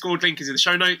 Yep. Discord link is in the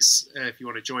show notes if you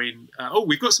want to join.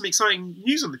 We've got some exciting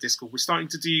news on the Discord. We're starting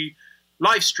to do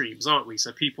live streams, aren't we?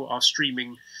 So people are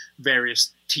streaming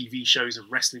various TV shows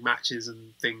and wrestling matches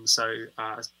and things. So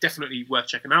it's definitely worth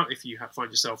checking out if you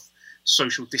find yourself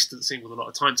social distancing with a lot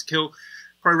of time to kill.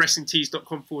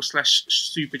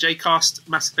 ProWrestlingTees.com/SuperJcast.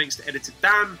 Massive thanks to editor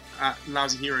Dan at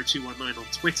LousyHero219 on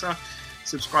Twitter.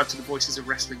 Subscribe to the Voices of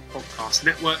Wrestling Podcast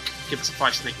Network. Give us a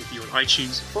 5-star review on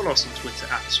iTunes. Follow us on Twitter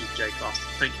at SuperJcast.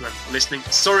 Thank you everyone for listening.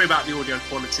 Sorry about the audio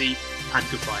quality, and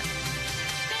goodbye.